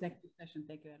 We're in executive session.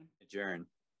 Thank you, Adam. Adjourn.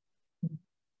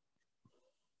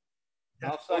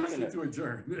 I'll second it. To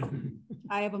adjourn.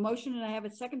 I have a motion and I have a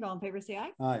second. All in favor, say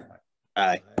aye. Aye.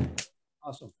 Aye.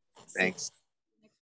 Awesome. Thanks.